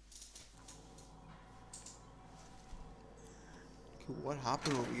 Okay, what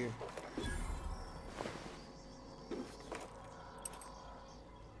happened over here?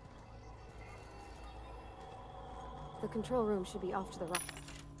 The control room should be off to the right.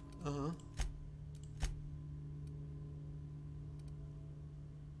 Uh-huh.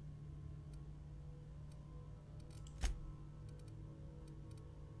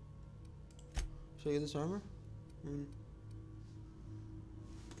 Should I get this armor?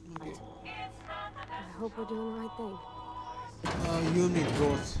 Okay. I hope we're doing the right thing. You and me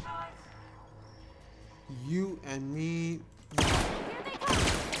both. You and me.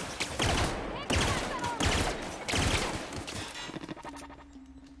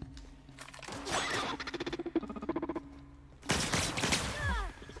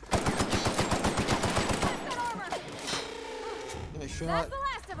 Nice shot. That's the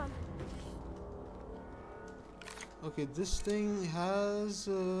last of them. Okay, this thing has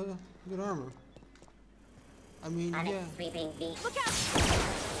good armor. I mean, yeah. Sweeping beat. Look out!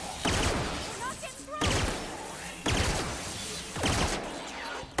 Not getting through.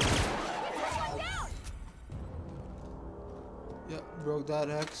 Down. Yeah, broke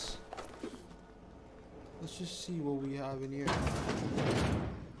that X. Let's just see what we have in here.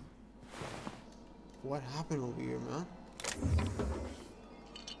 What happened over here, man?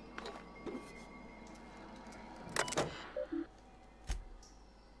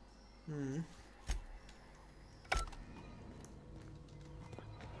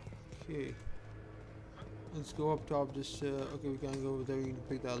 Okay. Let's go up top. Just okay, we can't go over there. We need to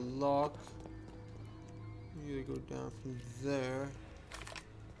pick that lock. We gotta go down from there.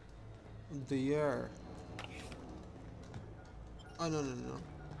 There. Oh no. Okay,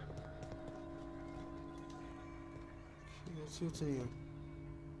 let's see what's in here.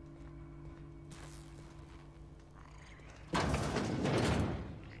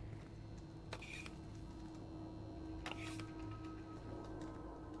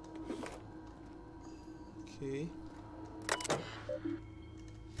 Okay.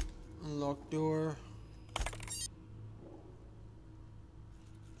 Unlock door.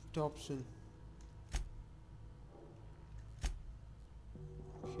 Thompson.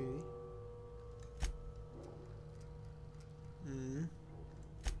 Okay. I'm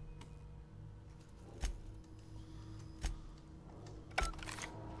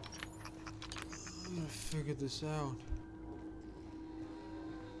gonna figure this out.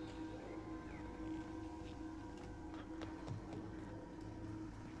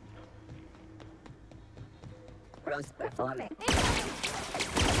 Bruce performing.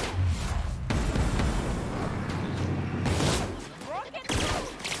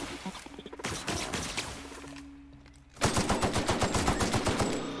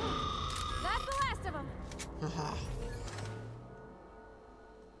 That's the last of them.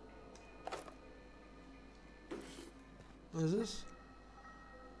 What is this?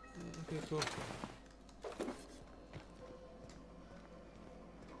 Okay, cool.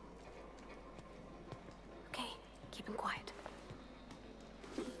 Keep him quiet.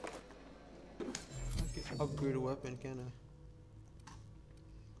 I can upgrade a weapon, can I?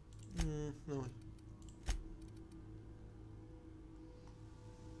 No.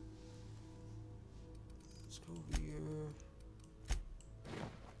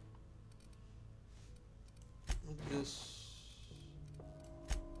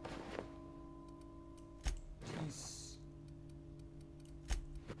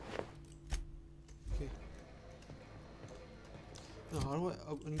 how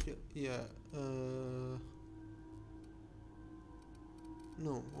do I need to, yeah,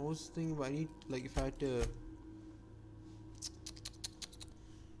 no, I was thinking about I need, like, if I had to,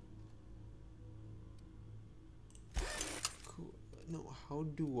 cool. No, how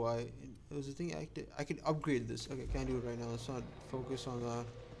do I, it was the thing I could upgrade this. Okay, can't do it right now. Let's not focus on that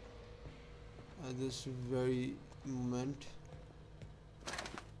at this very moment.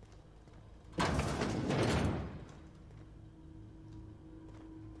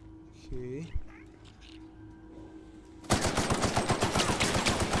 Okay.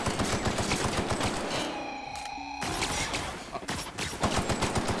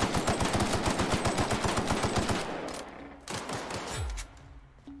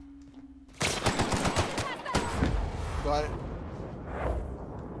 Got it.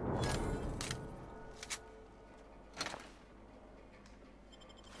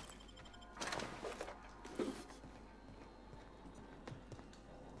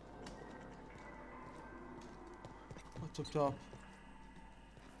 What's up top?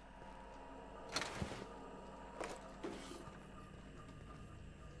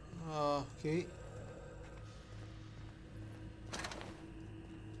 Okay.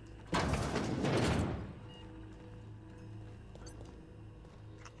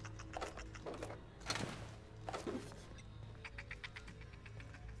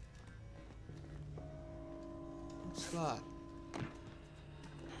 What's that?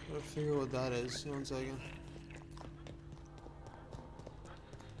 Gotta figure what that is. 1 second.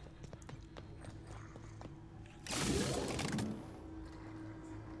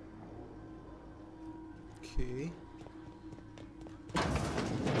 Okay.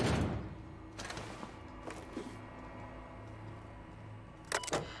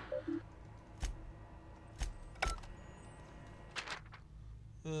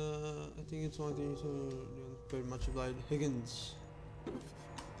 I think it's one thing to very much obliged. Higgins.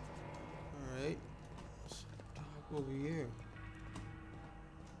 Alright. Let's talk over here.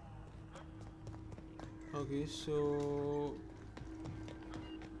 Okay, so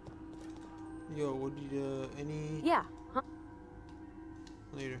yo, what did any Yeah, huh?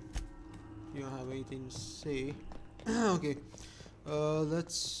 later. You don't have anything to say. Okay.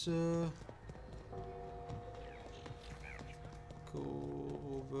 Let's go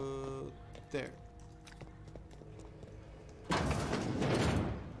over there.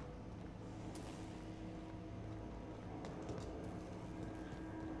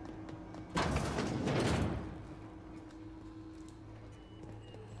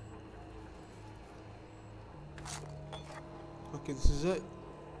 Okay, this is it.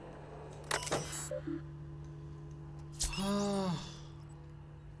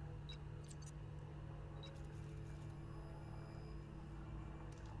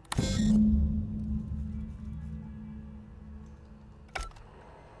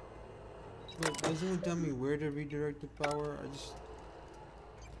 But doesn't it tell me where to redirect the power? I just...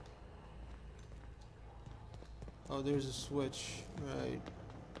 Oh, there's a switch. Right.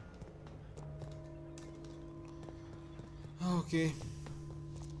 Okay.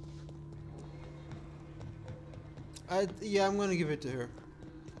 Yeah, I'm gonna give it to her.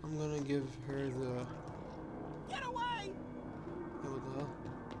 I'm gonna give her the... Get away! Oh, what the hell?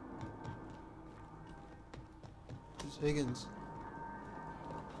 It's Higgins.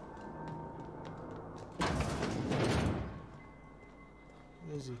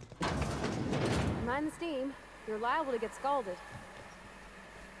 Where is he? Mind the steam. You're liable to get scalded.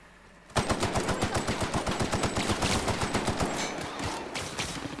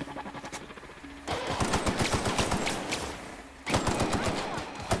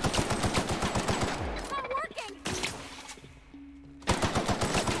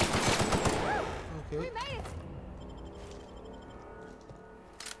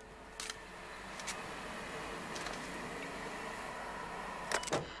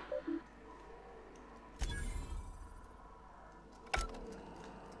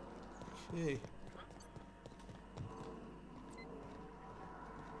 Okay.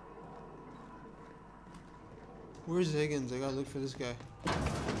 Where's Higgins? I gotta look for this guy.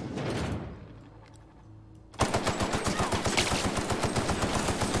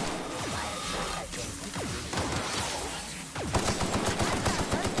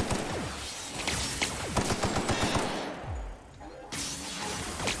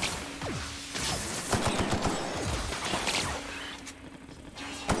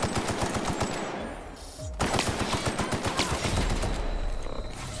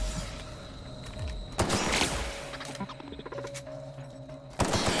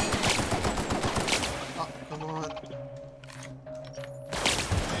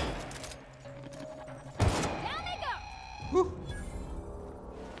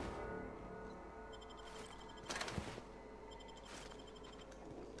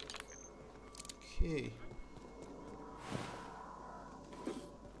 Okay.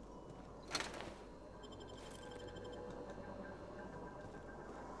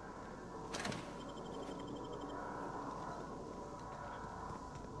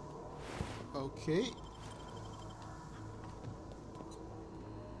 Okay.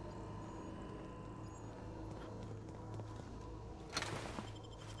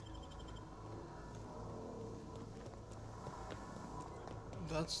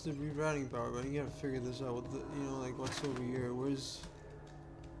 That's the rerouting power, but you gotta figure this out. What the, you know, like what's over here? Where's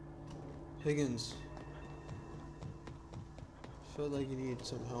Higgins? Felt like you needed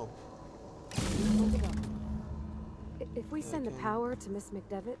some help. If we send the power to Miss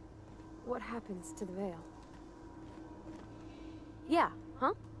McDevitt, what happens to the veil? Yeah,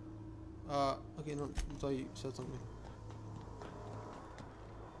 huh? Okay, no, I thought you said something.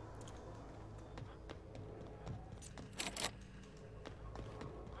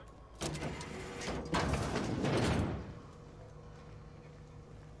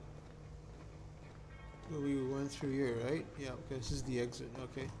 We went through here, right? Yeah, okay, this is the exit,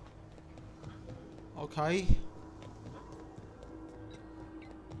 okay. Okay.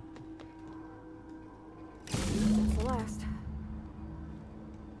 That's the last.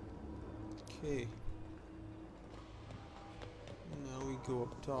 Okay. Now we go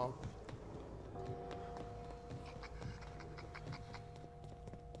up top.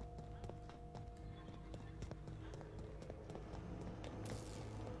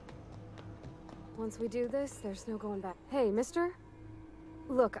 Once we do this, there's no going back. Hey, mister?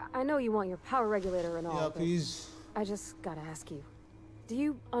 Look, I know you want your power regulator and all, yeah, please. I just gotta ask you. Do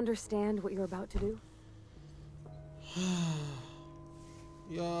you understand what you're about to do?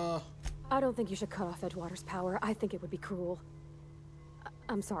 Yeah. I don't think you should cut off Edgewater's power. I think it would be cruel.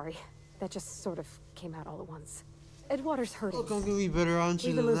 I'm sorry. That just sort of came out all at once. Edgewater's hurting. Look, I'm gonna be better answer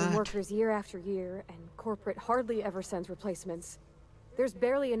We've than been losing that. workers year after year, and corporate hardly ever sends replacements. There's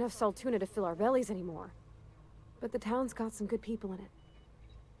barely enough saltuna to fill our bellies anymore. But the town's got some good people in it.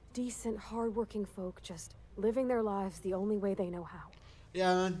 Decent, hard-working folk just living their lives the only way they know how.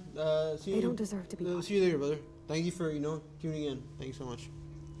 Yeah, man. See They you. don't deserve to be See you later, brother. Thank you for, tuning in. Thank you so much.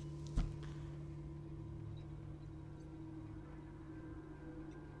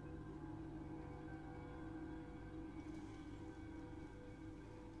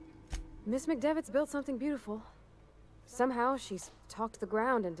 Miss McDevitt's built something beautiful. Somehow she's talked the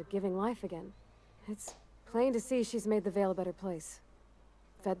ground into giving life again. It's plain to see she's made the Vale a better place.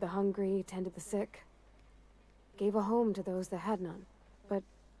 Fed the hungry, tended the sick. Gave a home to those that had none. But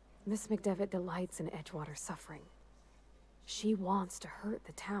Miss McDevitt delights in Edgewater's suffering. She wants to hurt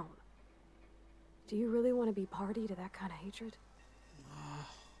the town. Do you really want to be party to that kind of hatred?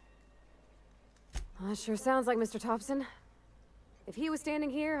 Well, that sure sounds like Mr. Thompson. If he was standing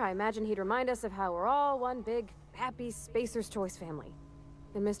here, I imagine he'd remind us of how we're all one big, happy Spacer's Choice family.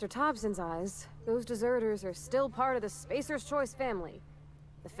 In Mr. Thompson's eyes, those deserters are still part of the Spacer's Choice family.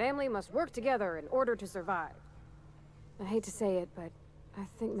 The family must work together in order to survive. I hate to say it, but I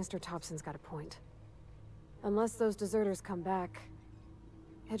think Mr. Thompson's got a point. Unless those deserters come back,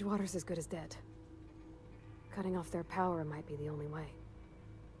 Edgewater's as good as dead. Cutting off their power might be the only way.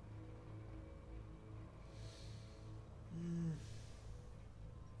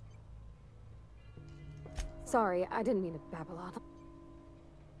 Sorry, I didn't mean to babble on.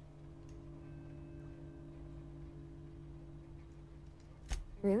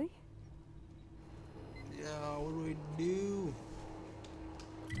 Really? Yeah, what do I do?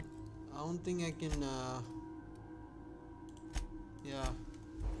 I don't think I can, yeah.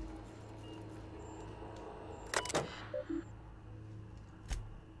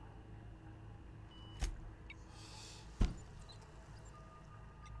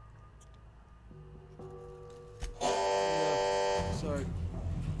 Sorry.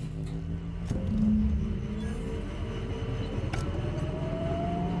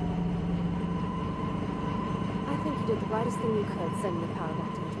 I think you did the brightest thing you could, sending the power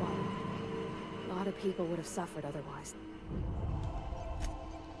back to Edgewater. A lot of people would have suffered otherwise.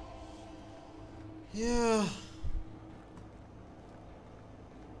 Yeah.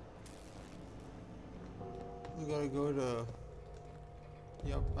 We gotta go to...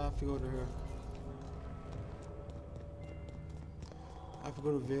 Yep, I have to go to her. I have to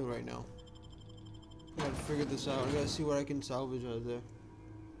go to Vale right now. I gotta figure this out. I gotta see what I can salvage out of there.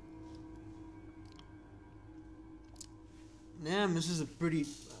 Damn, this is a pretty...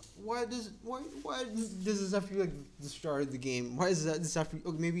 Why does this have to be like the start of the game? Why is that this have to be...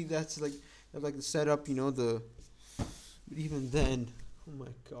 Okay, maybe that's like the setup, the... But even then... Oh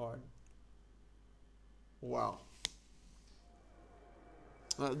my god. Wow.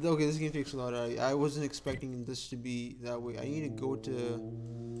 Okay, this game takes a lot. I wasn't expecting this to be that way. I need to go to.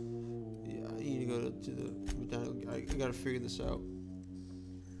 Yeah, I need to go to the botanical. I gotta figure this out.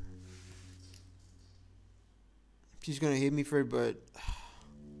 She's gonna hate me for it, but.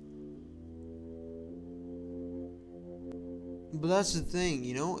 But that's the thing,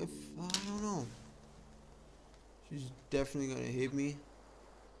 you know? If I don't know. She's definitely gonna hate me.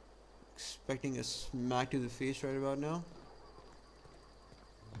 Expecting a smack to the face right about now.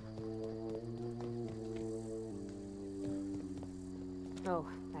 Oh,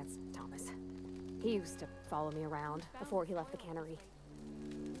 that's Thomas. He used to follow me around before he left the cannery.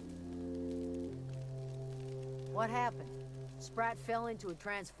 What happened? Sprat fell into a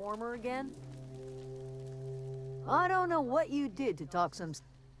transformer again? I don't know what you did to talk some...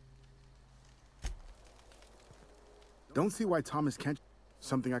 Don't see why Thomas can't...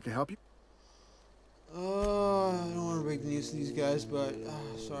 Something I can help you? I don't want to break the news to these guys, but...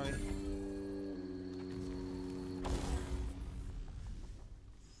 sorry.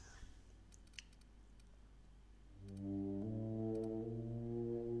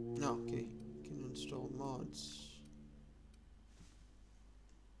 No, okay. Can install mods.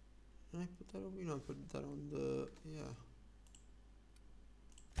 Can I put that over? You know, put that on the... yeah.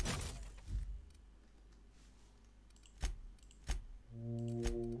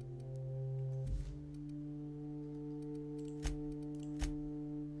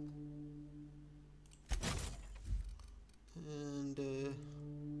 And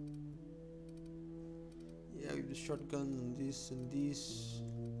yeah, we have the shotgun and this and these.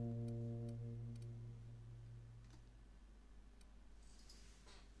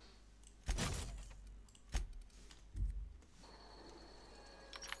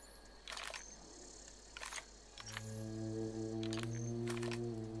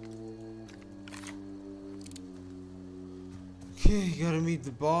 Okay, gotta meet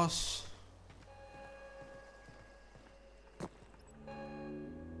the boss.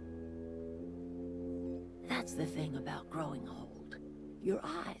 That's the thing about growing old. Your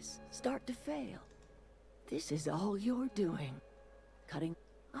eyes start to fail. This is all you're doing. Cutting.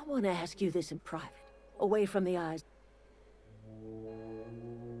 I want to ask you this in private, away from the eyes.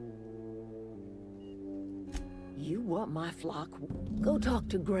 You want my flock? Go talk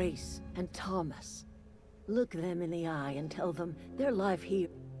to Grace and Thomas. Look them in the eye and tell them their life here.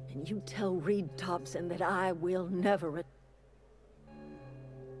 And you tell Reed Thompson that I will never...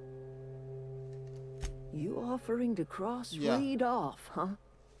 You offering to cross Reed off, huh?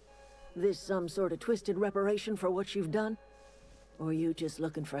 This some sort of twisted reparation for what you've done? Or you just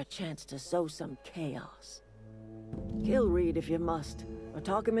looking for a chance to sow some chaos? Kill Reed if you must, or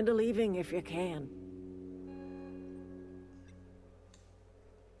talk him into leaving if you can.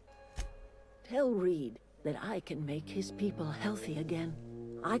 Tell Reed that I can make his people healthy again.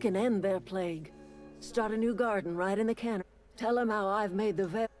 I can end their plague. Start a new garden right in the cannery. Tell him how I've made the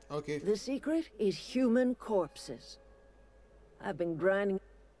vet. Okay. The secret is human corpses. I've been grinding...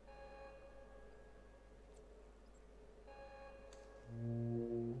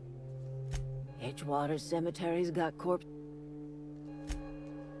 Edgewater Cemetery's got corpse...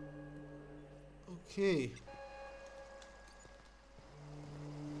 Okay.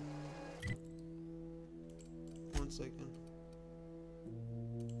 One second.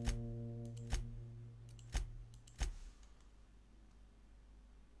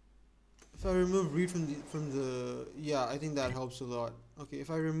 If I remove Reed from the yeah, I think that helps a lot. Okay,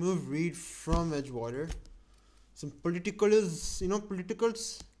 if I remove Reed from Edgewater, some politicals, you know, politics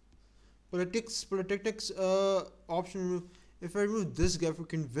option. If I remove this guy for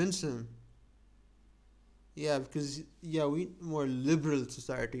convince him, yeah, because yeah, we more liberal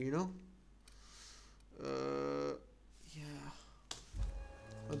society, you know. Yeah.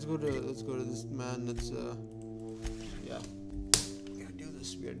 Let's go to this man. That's yeah. We gotta do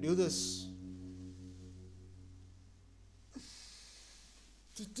this. We gotta do this.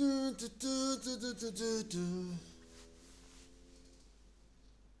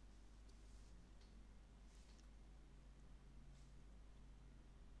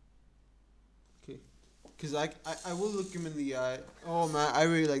 Okay, because I will look him in the eye. Oh man, I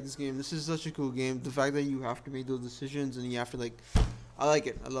really like this game. This is such a cool game. The fact that you have to make those decisions and you have to like, I like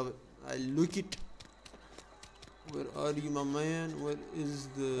it. I love it. I look it. Where are you, my man? What is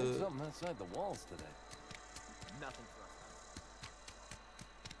the? There's something outside the walls today. Nothing for us.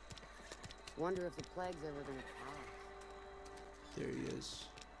 Wonder if the plague's ever gonna pass. There he is.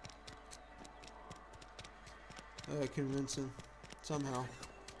 I gotta convince him somehow.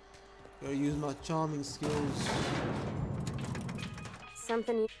 Gotta use my charming skills.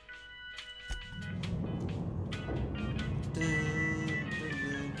 Something you...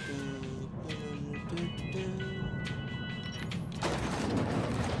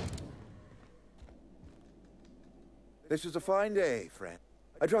 This is a fine day, friend.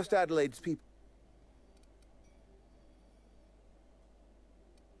 I trust Adelaide's people.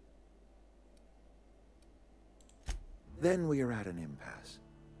 Then we are at an impasse.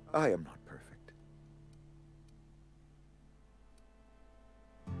 I am not perfect.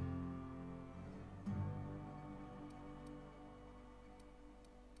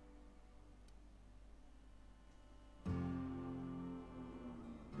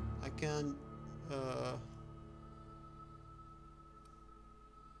 I can't,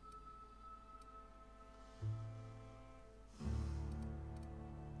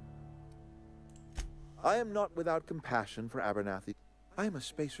 I am not without compassion for Abernathy. I am a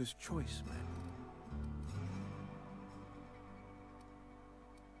spacer's choice, man.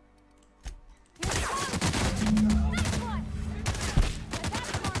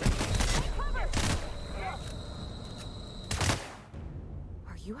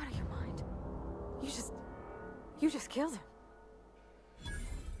 Are you out of your mind? You just killed him.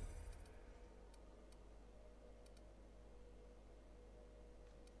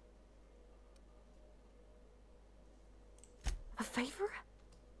 A favor?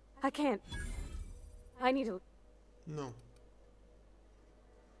 I can't. I need to... No.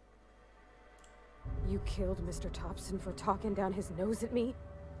 You killed Mr. Thompson for talking down his nose at me?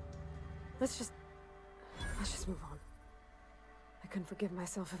 Let's just move on. I couldn't forgive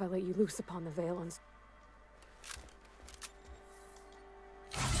myself if I let you loose upon the Valens.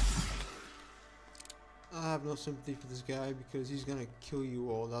 I have no sympathy for this guy because he's gonna kill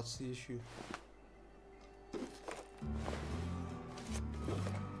you all. That's the issue.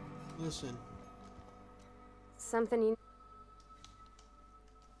 Listen. Something you...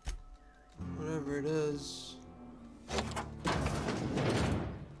 Whatever it is.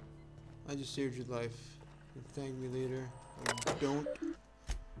 I just saved your life. You thank me later.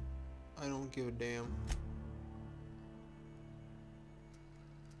 I don't give a damn.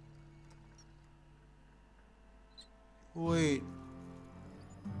 Wait.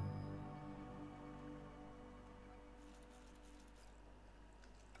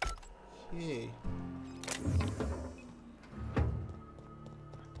 Okay.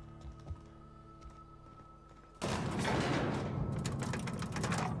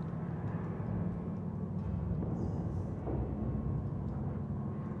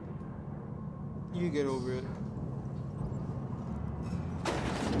 You get over it.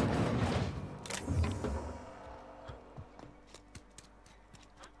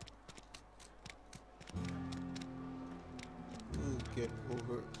 Get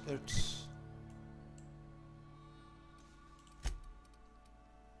over it.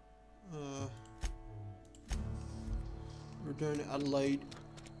 Return to Adelaide.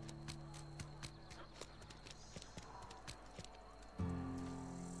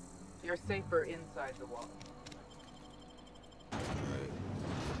 You're safer inside the wall. Alright.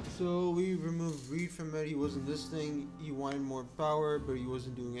 So we removed Reed from it. He wasn't listening. He wanted more power, but he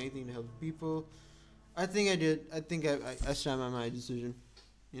wasn't doing anything to help people. I think I did. I think I stand by my decision.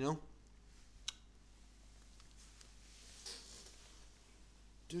 You know?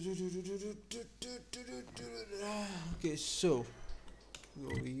 Okay, so go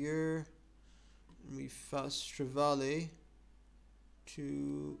over here and we fast Travale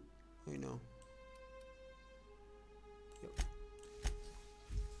to wait no. Yep.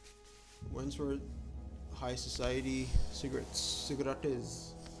 Wentworth High Society cigarettes.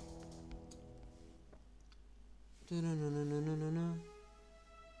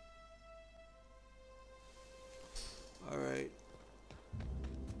 Alright.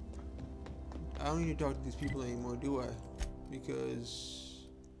 I don't need to talk to these people anymore, do I? Because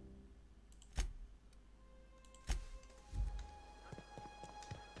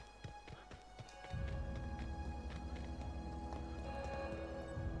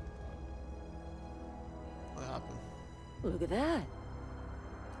what happened? Look at that.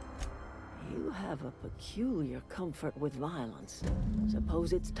 You have a peculiar comfort with violence.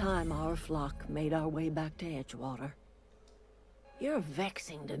 Suppose it's time our flock made our way back to Edgewater. You're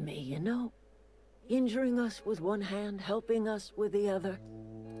vexing to me, you know? Injuring us with one hand, helping us with the other.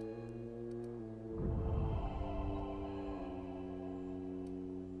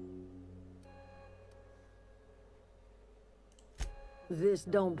 This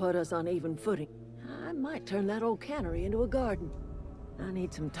don't put us on even footing. I might turn that old cannery into a garden. I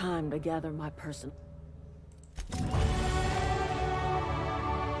need some time to gather my person. That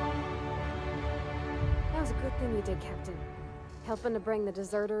was a good thing you did, Captain. Helping to bring the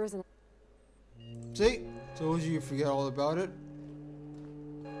deserters and... See? Told you forget all about it.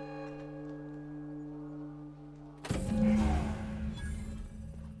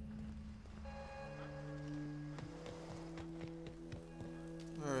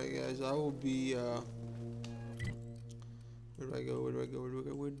 Alright guys, I will be where do I go? Where do I go? Where do I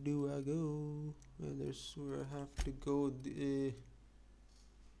go? Where do I go? And there's where I have to go.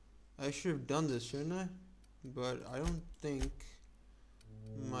 I should have done this, shouldn't I? But I don't think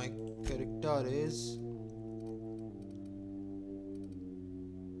my character is.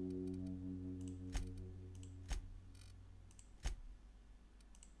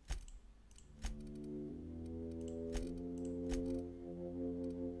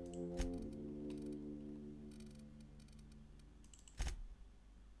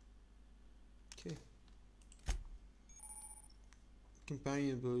 Okay.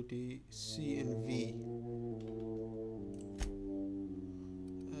 Companion ability C and V.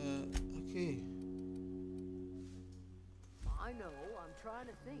 Okay. I know, I'm trying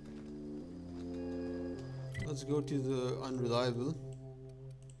to think. Let's go to the unreliable.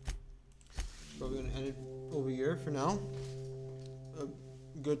 Probably gonna end it over here for now.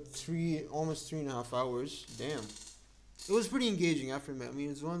 Good almost 3.5 hours. Damn. It was pretty engaging after I mean,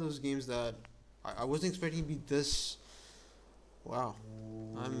 it's one of those games that I wasn't expecting to be this. Wow.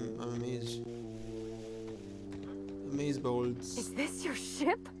 I'm amazed. Amazed bolts. Is this your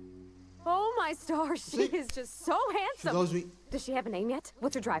ship? Oh my stars, she is just so handsome. She loves me. Does she have a name yet?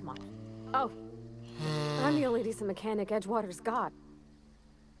 What's her drive mod? Oh, I'm the only decent mechanic Edgewater's got.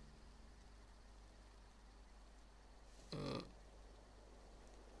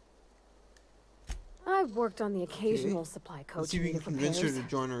 I've worked on the occasional supply code. Let's see if we can convince her to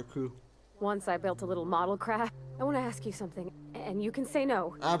join our crew. Once I built a little model craft. I want to ask you something, and you can say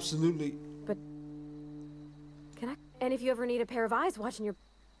no. Absolutely. But can I? And if you ever need a pair of eyes watching your.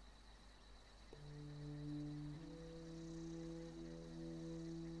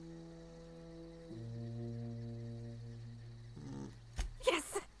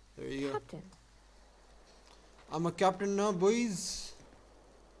 Yes. There you go. Captain. I'm a captain now, boys.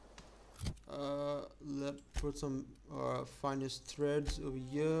 Let's put some finest threads over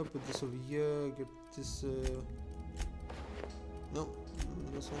here. Put this over here. Get this. No,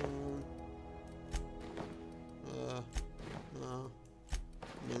 this one. No.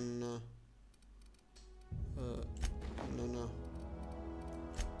 No. No.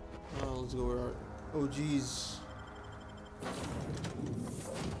 Let's go with our OGs.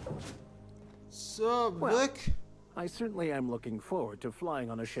 Sup, Well, Vic? I certainly am looking forward to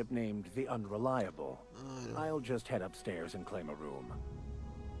flying on a ship named the Unreliable. I'll just head upstairs and claim a room.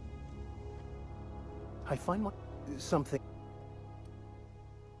 I find something.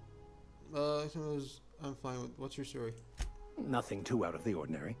 I suppose I'm fine with. What's your story? Nothing too out of the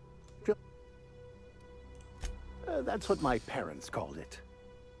ordinary. That's what my parents called it.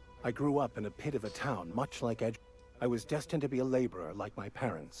 I grew up in a pit of a town, much like Edge. I was destined to be a laborer like my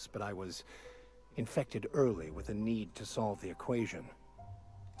parents, but I was infected early with a need to solve the equation.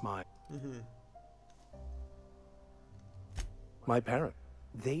 My parents,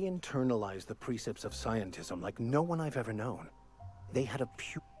 they internalized the precepts of scientism like no one I've ever known. They had a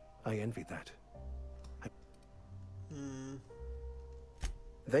pure... I envied that.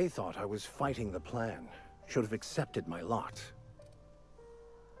 They thought I was fighting the plan, should have accepted my lot.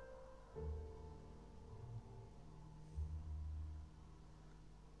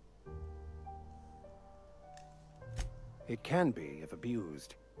 It can be if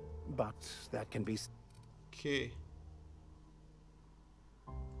abused, but that can be... Okay.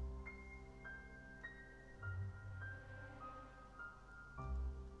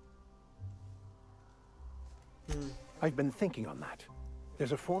 I've been thinking on that.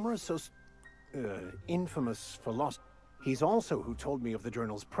 There's a former infamous philosopher. He's also who told me of the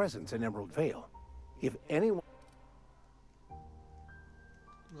journal's presence in Emerald Vale. If anyone...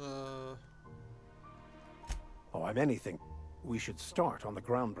 Oh, I'm anything. We should start on the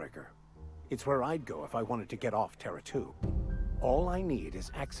Groundbreaker. It's where I'd go if I wanted to get off Terra 2. All I need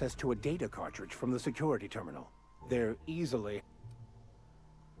is access to a data cartridge from the security terminal. They're easily...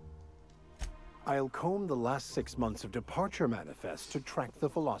 I'll comb the last 6 months of departure manifest to track the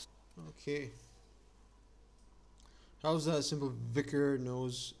velocity. Okay. How's that simple vicar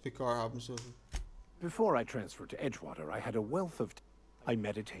happens to him? Before I transferred to Edgewater, I had a wealth of... I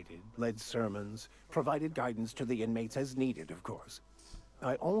meditated, led sermons, provided guidance to the inmates as needed, of course.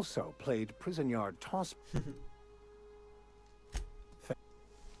 I also played prison yard toss...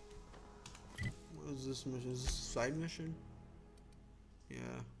 What is this mission? Is this a side mission? Yeah.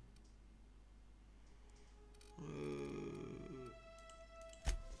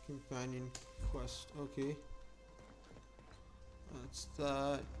 Companion quest. Okay. That's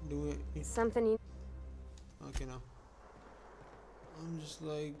that. Do it. Something you... Okay, now. I'm just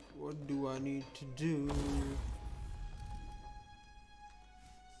like, what do I need to do?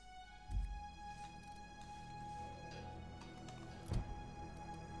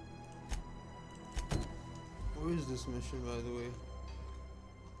 Where's this mission, by the way?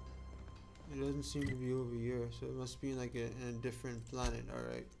 It doesn't seem to be over here, so it must be in like in a different planet.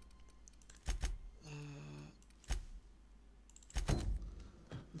 Alright.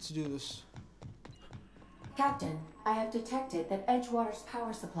 Let's do this. Captain, I have detected that Edgewater's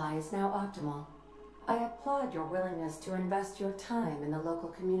power supply is now optimal. I applaud your willingness to invest your time in the local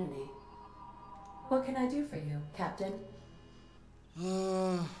community. What can I do for you, Captain?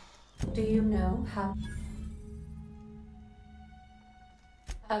 Do you know how...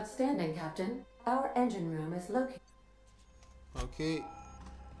 Outstanding, Captain. Our engine room is located... Okay.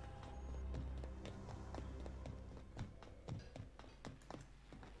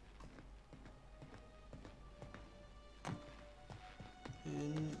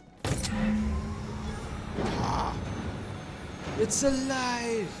 It's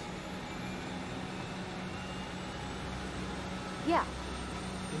alive! Yeah.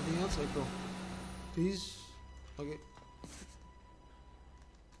 Anything else? Like, go. Please? Okay.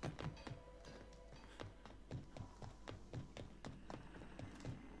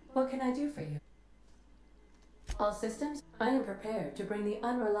 What can I do for you? All systems, I am prepared to bring the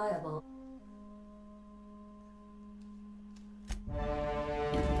unreliable... There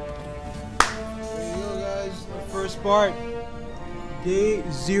you go, guys. The first part. Day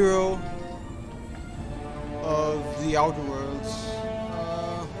 0 of the Outer Worlds.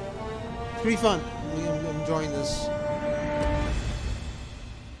 Pretty fun. I'm enjoying this.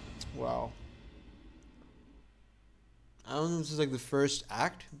 Wow. I don't know if this is like the first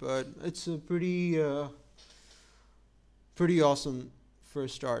act, but it's a pretty awesome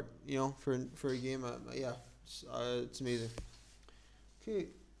first start, you know, for a game. Yeah, it's amazing. Okay,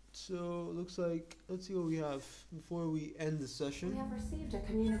 so looks like, let's see what we have before we end the session. We have received a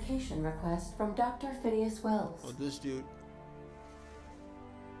communication request from Dr. Phineas Wells. Oh, this dude.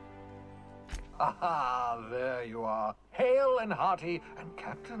 Aha, there you are. Hale and hearty, and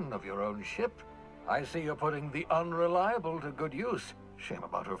captain of your own ship. I see you're putting the unreliable to good use. Shame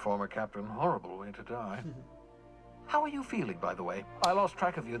about her former captain. Horrible way to die. How are you feeling, by the way? I lost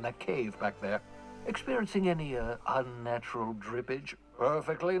track of you in that cave back there. Experiencing any unnatural drippage?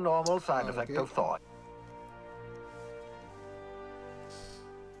 Perfectly normal side effect of thaw.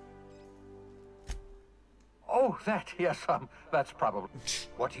 Oh, yes, that's probably...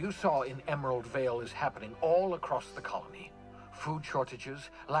 What you saw in Emerald Vale is happening all across the colony. Food shortages,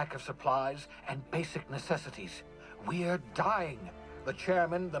 lack of supplies, and basic necessities. We're dying. The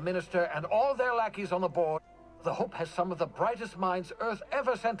chairman, the minister, and all their lackeys on the board. The Hope has some of the brightest minds Earth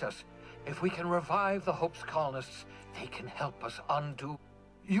ever sent us. If we can revive the Hope's colonists, they can help us undo...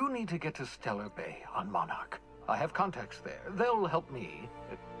 You need to get to Stellar Bay on Monarch. I have contacts there. They'll help me,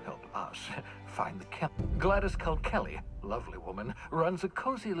 help us, find the Gladys Kelly, lovely woman, runs a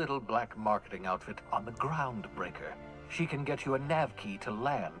cozy little black marketing outfit on the Groundbreaker. She can get you a nav key to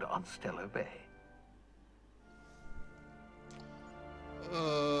land on Stellar Bay.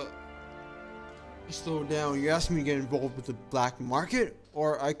 Slow down. You asked me to get involved with the black market,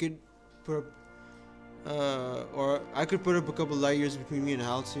 or I could put up a couple light years between me and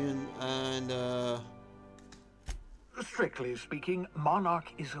Halcyon, and Strictly speaking,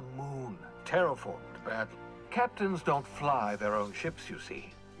 Monarch is a moon, terraformed badly. Captains don't fly their own ships, you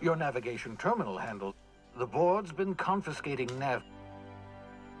see. Your navigation terminal handle. The board's been confiscating nav.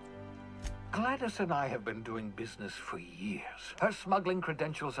 Gladys and I have been doing business for years. Her smuggling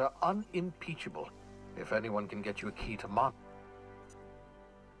credentials are unimpeachable. If anyone can get you a key to Monarch.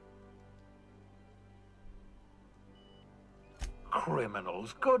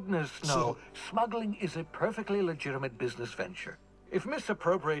 Criminals, goodness no. Smuggling is a perfectly legitimate business venture. If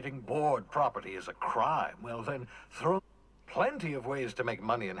misappropriating board property is a crime, well then throw... Plenty of ways to make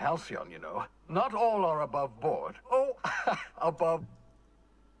money in Halcyon, you know. Not all are above board. Oh, above...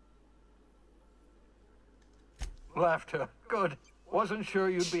 Laughter. Good. Wasn't sure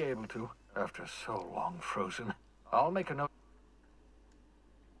you'd be able to, after so long frozen. I'll make a note.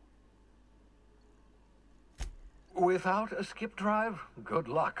 Without a skip drive, good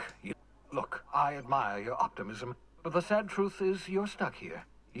luck. Look, I admire your optimism, but the sad truth is you're stuck here.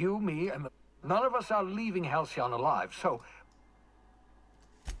 You, me, and none of us are leaving Halcyon alive, so...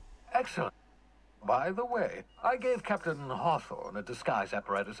 Excellent. By the way, I gave Captain Hawthorne a disguise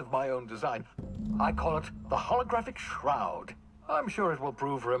apparatus of my own design. I call it the Holographic Shroud. I'm sure it will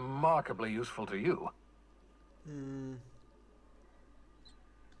prove remarkably useful to you.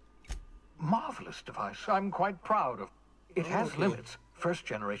 Marvelous device. I'm quite proud of. It has limits.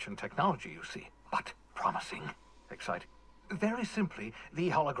 First-generation technology, you see, but promising. Exciting. Very simply, the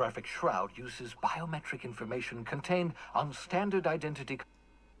holographic shroud uses biometric information contained on standard identity.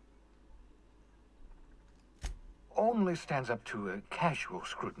 only stands up to a casual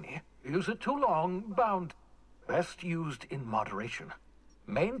scrutiny. Use it too long, bound. Best used in moderation.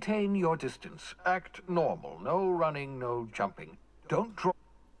 Maintain your distance. Act normal. No running, no jumping. Don't draw.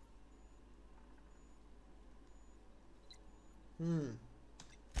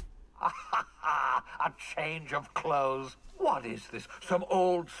 A change of clothes. What is this? Some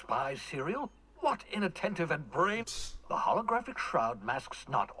old spy serial? What inattentive and brain... The holographic shroud masks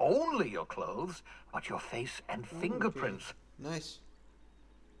not only your clothes, but your face and fingerprints. Nice.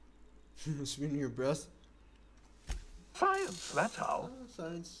 Spinning your breath. Science, that's how.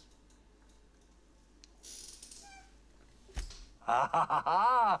 Science.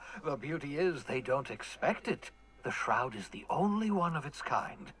 The beauty is they don't expect it. The shroud is the only one of its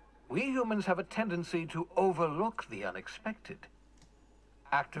kind. We humans have a tendency to overlook the unexpected.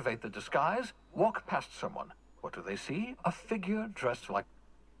 Activate the disguise, walk past someone. What do they see? A figure dressed like...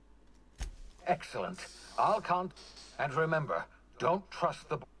 Excellent. I'll count. And remember, don't trust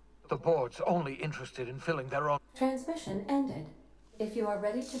the board's only interested in filling their own... Transmission ended. If you are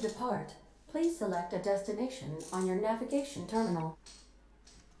ready to depart, please select a destination on your navigation terminal.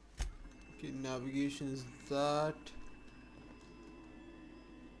 Okay, navigation is that.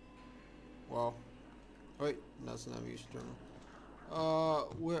 Wow. Wait, that's the navigation terminal.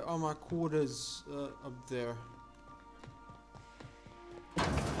 Where are my quarters? Up there.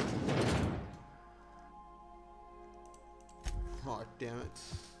 Oh, damn it.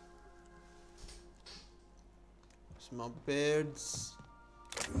 It's my beds.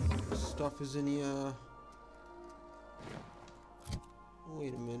 Stuff is in here.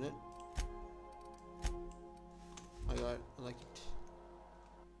 Wait a minute. I got it. I like it.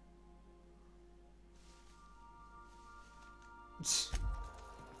 Nice.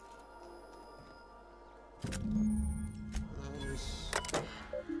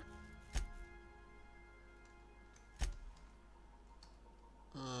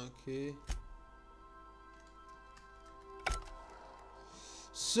 Okay.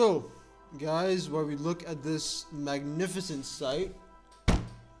 So, guys, while we look at this magnificent sight,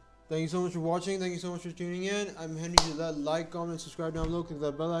 thank you so much for watching. Thank you so much for tuning in. I'm Henry Gillette. Like, comment, subscribe down below. Click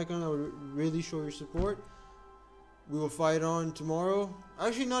that bell icon. I would really show your support. We will fight on tomorrow.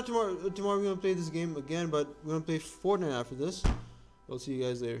 Actually, not tomorrow. Tomorrow we're going to play this game again, but we're going to play Fortnite after this. We'll see you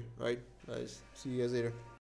guys later. Right, guys? See you guys later.